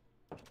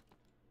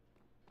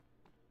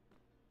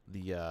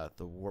the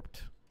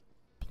warped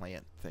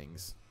plant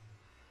things.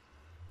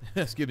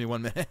 Excuse me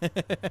 1 minute.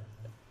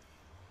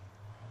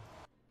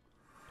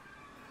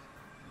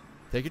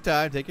 Take your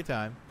time. Take your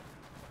time.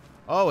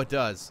 Oh, it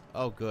does.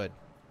 Oh, good.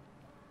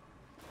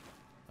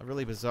 A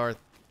really bizarre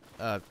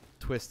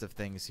twist of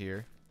things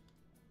here,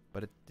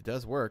 but it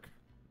does work.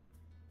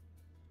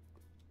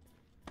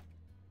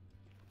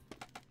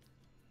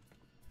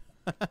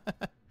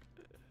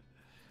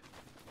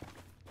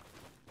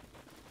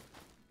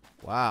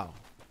 Wow.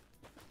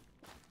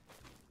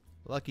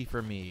 Lucky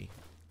for me,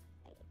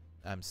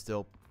 I'm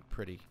still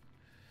pretty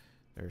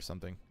or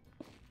something.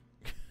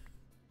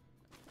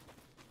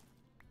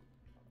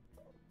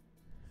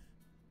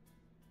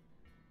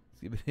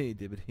 Skibbity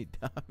dibbity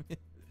dum.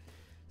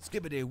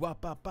 Skibbity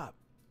wop pop pop.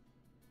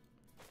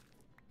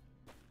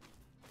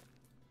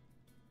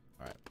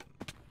 Alright.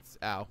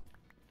 Ow.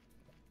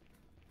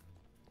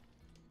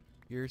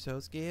 You're so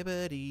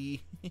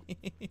skibbity.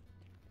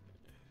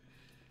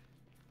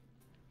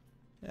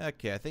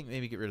 Okay, I think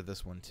maybe get rid of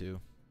this one too.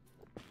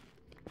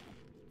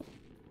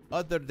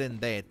 Other than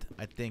that,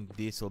 I think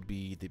this will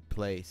be the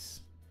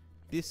place.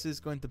 This is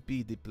going to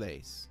be the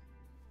place.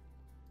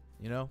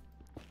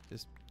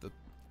 Just the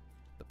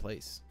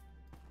place.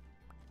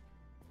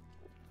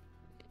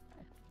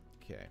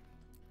 Okay.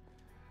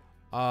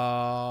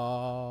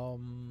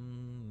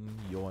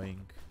 Yoink.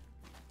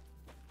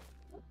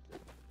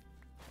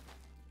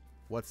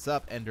 What's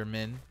up,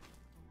 Enderman?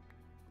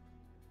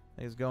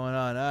 What's going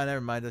on? Ah,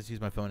 never mind. Let's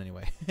use my phone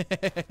anyway.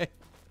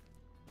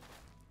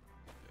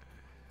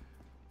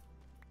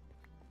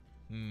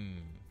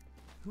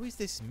 Who is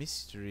this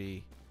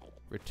mystery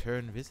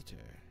return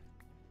visitor?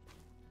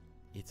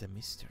 It's a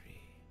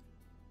mystery.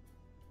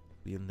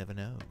 We'll never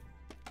know.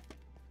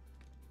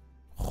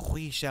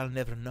 We shall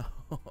never know.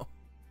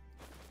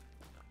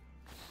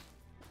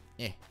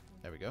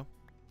 There we go.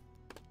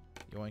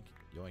 Yoink,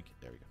 yoink.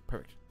 There we go.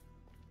 Perfect.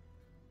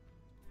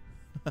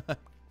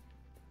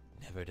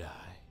 Never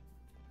die.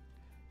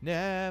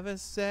 Never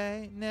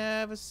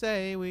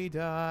say we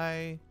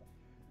die.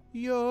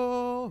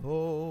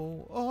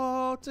 Yo,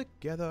 all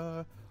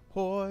together,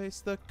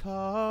 hoist the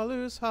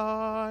colors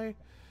high.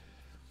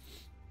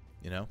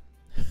 Okay.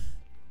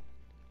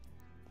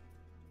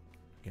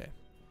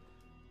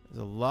 There's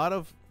a lot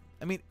of,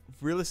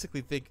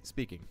 realistically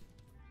speaking,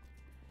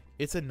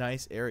 it's a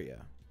nice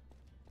area.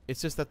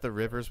 It's just that the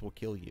rivers will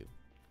kill you.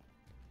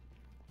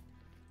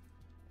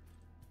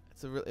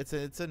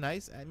 It's a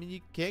nice, you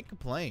can't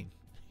complain.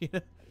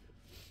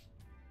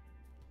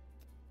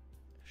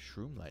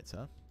 shroom lights,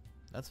 huh?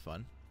 That's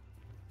fun.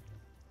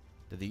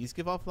 Do these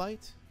give off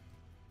light?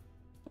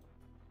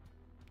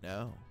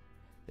 No.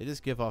 They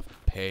just give off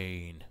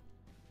pain.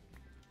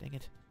 Dang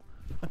it.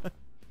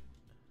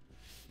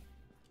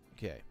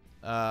 Okay.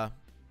 Let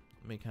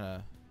me kind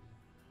of...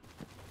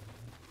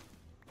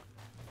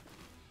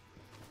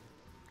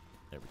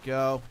 There we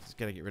go. Just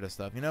gotta get rid of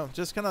stuff. You know,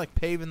 just kind of like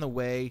paving the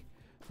way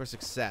for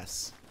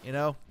success. You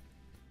know?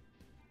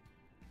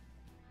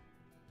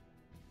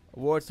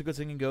 Awards to good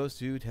singing goes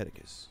to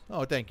Teddicus.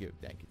 Oh, thank you.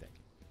 Thank you, thank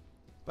you.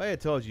 If I had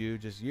told you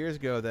just years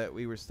ago that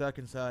we were stuck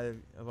inside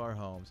of our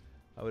homes,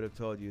 I would have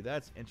told you,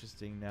 that's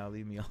interesting, now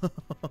leave me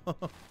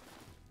alone.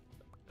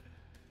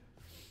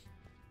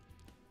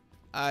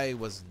 I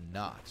was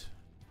not.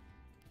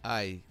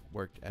 I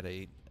worked at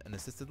an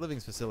assisted living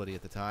facility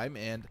at the time,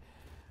 and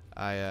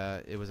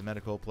it was a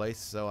medical place,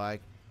 so I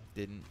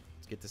didn't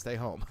get to stay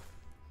home.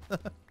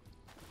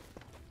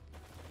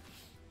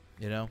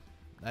 You know?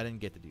 I didn't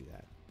get to do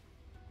that.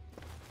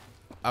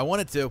 I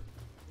wanted to.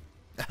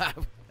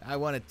 I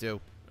wanted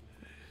to.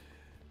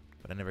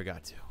 But I never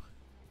got to.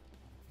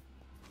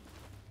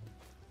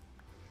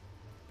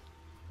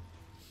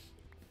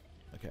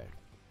 Okay.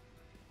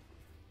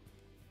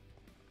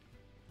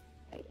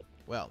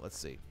 Well, let's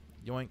see.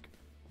 Yoink.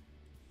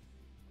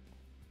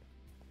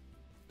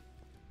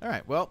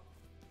 Alright, well.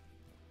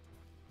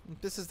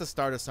 This is the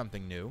start of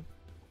something new.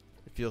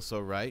 It feels so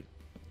right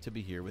to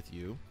be here with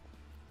you.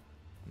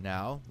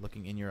 Now,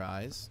 looking in your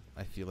eyes,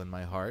 I feel in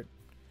my heart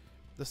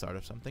the start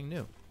of something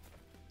new.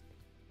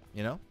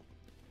 You know?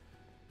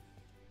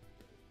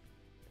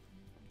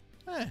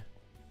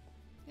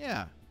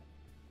 Yeah.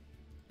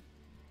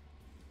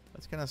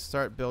 Let's kind of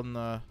start building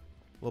a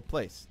little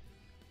place.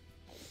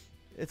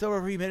 It's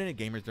over for humanity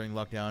gamers during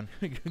lockdown.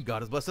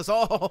 God has blessed us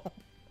all.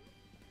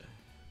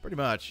 Pretty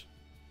much.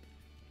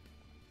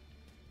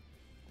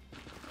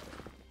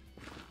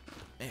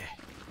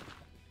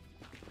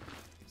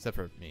 Except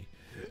for me.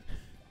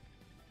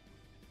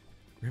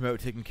 Remote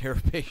taking care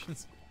of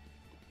patients.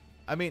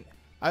 I mean,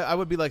 I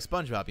would be like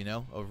SpongeBob, you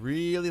know? A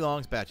really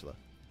long spatula.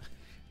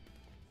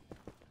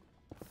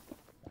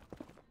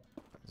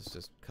 Let's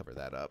just cover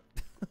that up.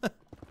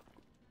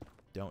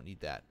 Don't need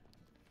that.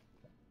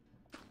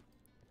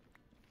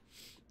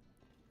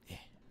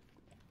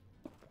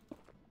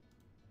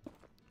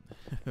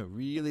 A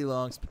really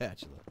long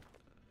spatula.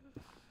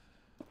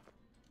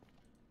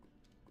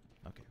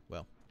 Okay,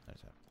 well,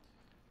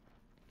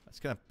 let's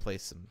kind of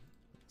place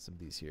some of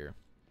these here.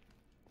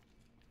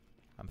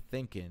 I'm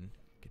thinking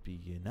could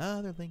be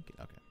another link.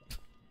 Okay,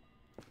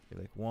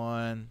 okay, like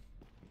 1,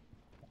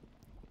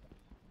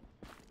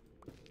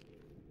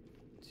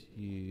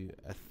 2,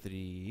 a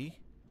 3,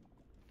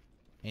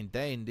 and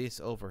then this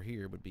over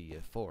here would be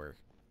a 4.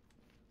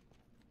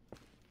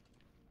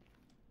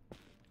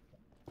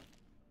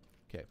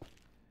 Okay.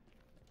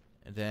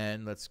 And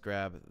then let's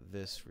grab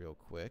this real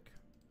quick.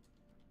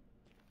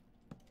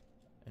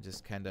 And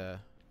just kind of...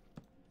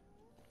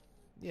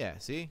 Yeah,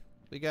 see?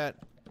 We got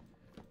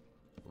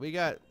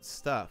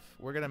stuff.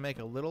 We're going to make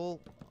a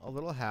little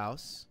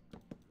house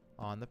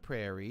on the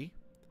prairie.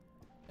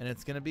 And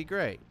it's going to be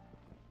great.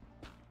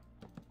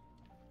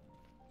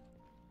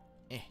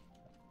 Okay.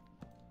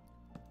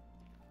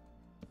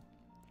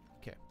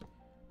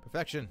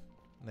 Perfection.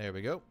 There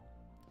we go.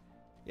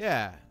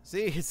 Yeah.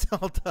 See? It's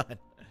all done.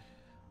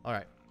 All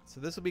right. So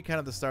this will be kind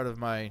of the start of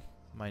my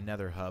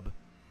nether hub.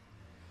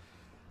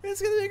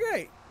 It's going to be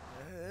great.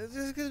 It's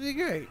just going to be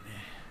great.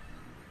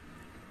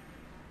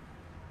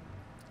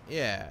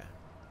 Yeah.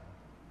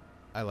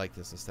 I like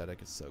this aesthetic.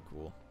 It's so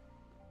cool.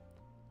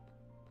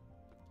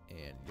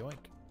 And yoink.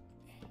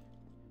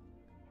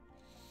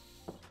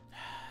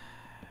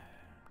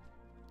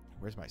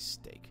 Where's my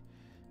steak?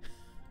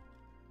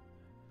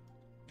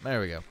 There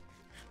we go.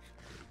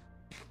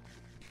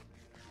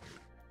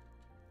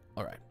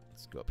 All right.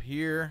 Let's go up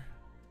here.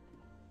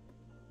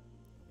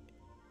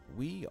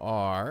 We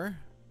are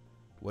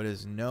what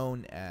is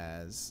known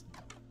as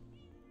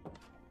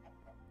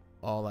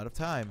all out of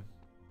time.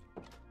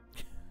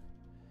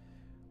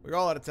 We're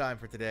all out of time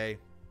for today,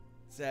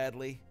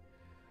 sadly.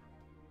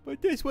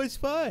 But this was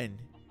fun.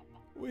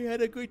 We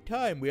had a good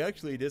time. We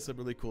actually did some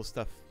really cool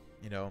stuff,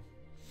 you know.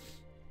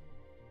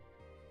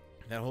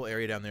 That whole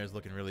area down there is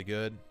looking really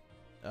good.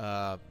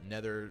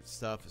 Nether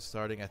stuff is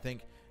starting. I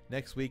think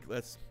next week,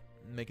 let's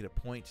make it a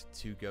point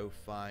to go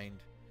find...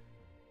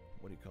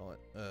 What do you call it?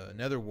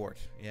 Nether wart.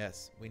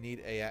 Yes, we need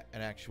an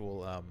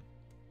actual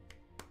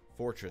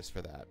fortress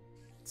for that.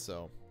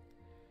 So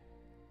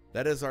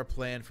that is our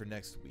plan for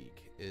next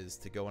week, is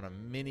to go on a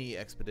mini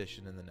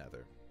expedition in the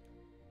Nether.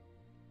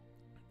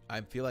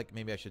 I feel like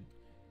maybe I should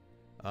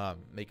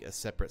make a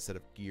separate set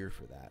of gear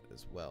for that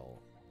as well.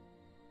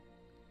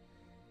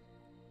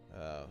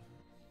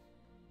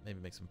 Maybe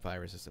make some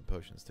fire-resistant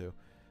potions too.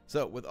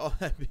 So with all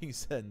that being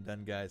said and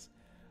done, guys,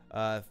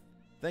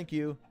 thank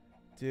you.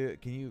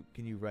 Can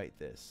you write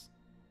this?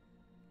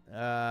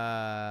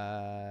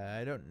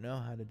 I don't know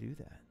how to do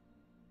that.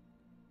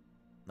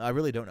 I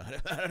really don't know how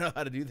to, I don't know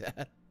how to do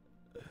that.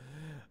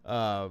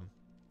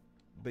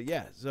 But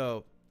yeah,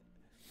 so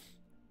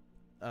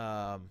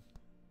Yeah,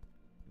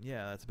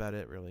 that's about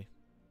it, really.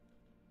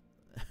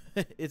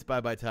 It's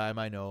bye-bye time,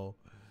 I know.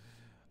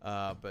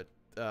 Well,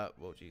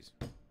 jeez.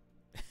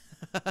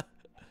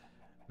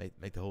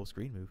 make the whole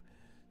screen move.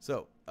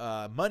 So,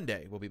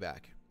 Monday we'll be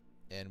back,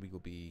 and we will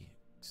be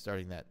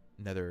starting that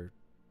Nether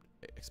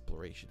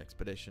expedition.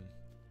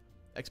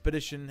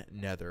 Expedition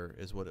Nether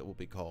is what it will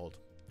be called.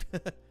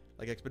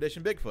 Like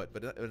Expedition Bigfoot,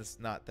 but it's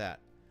not that.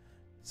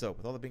 So,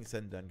 with all that being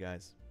said and done,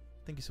 guys,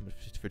 thank you so much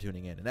for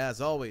tuning in. And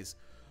as always,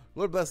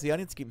 Lord bless the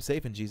audience. Keep them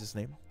safe in Jesus'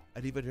 name.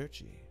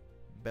 Arrivederci.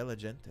 Bella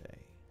gente.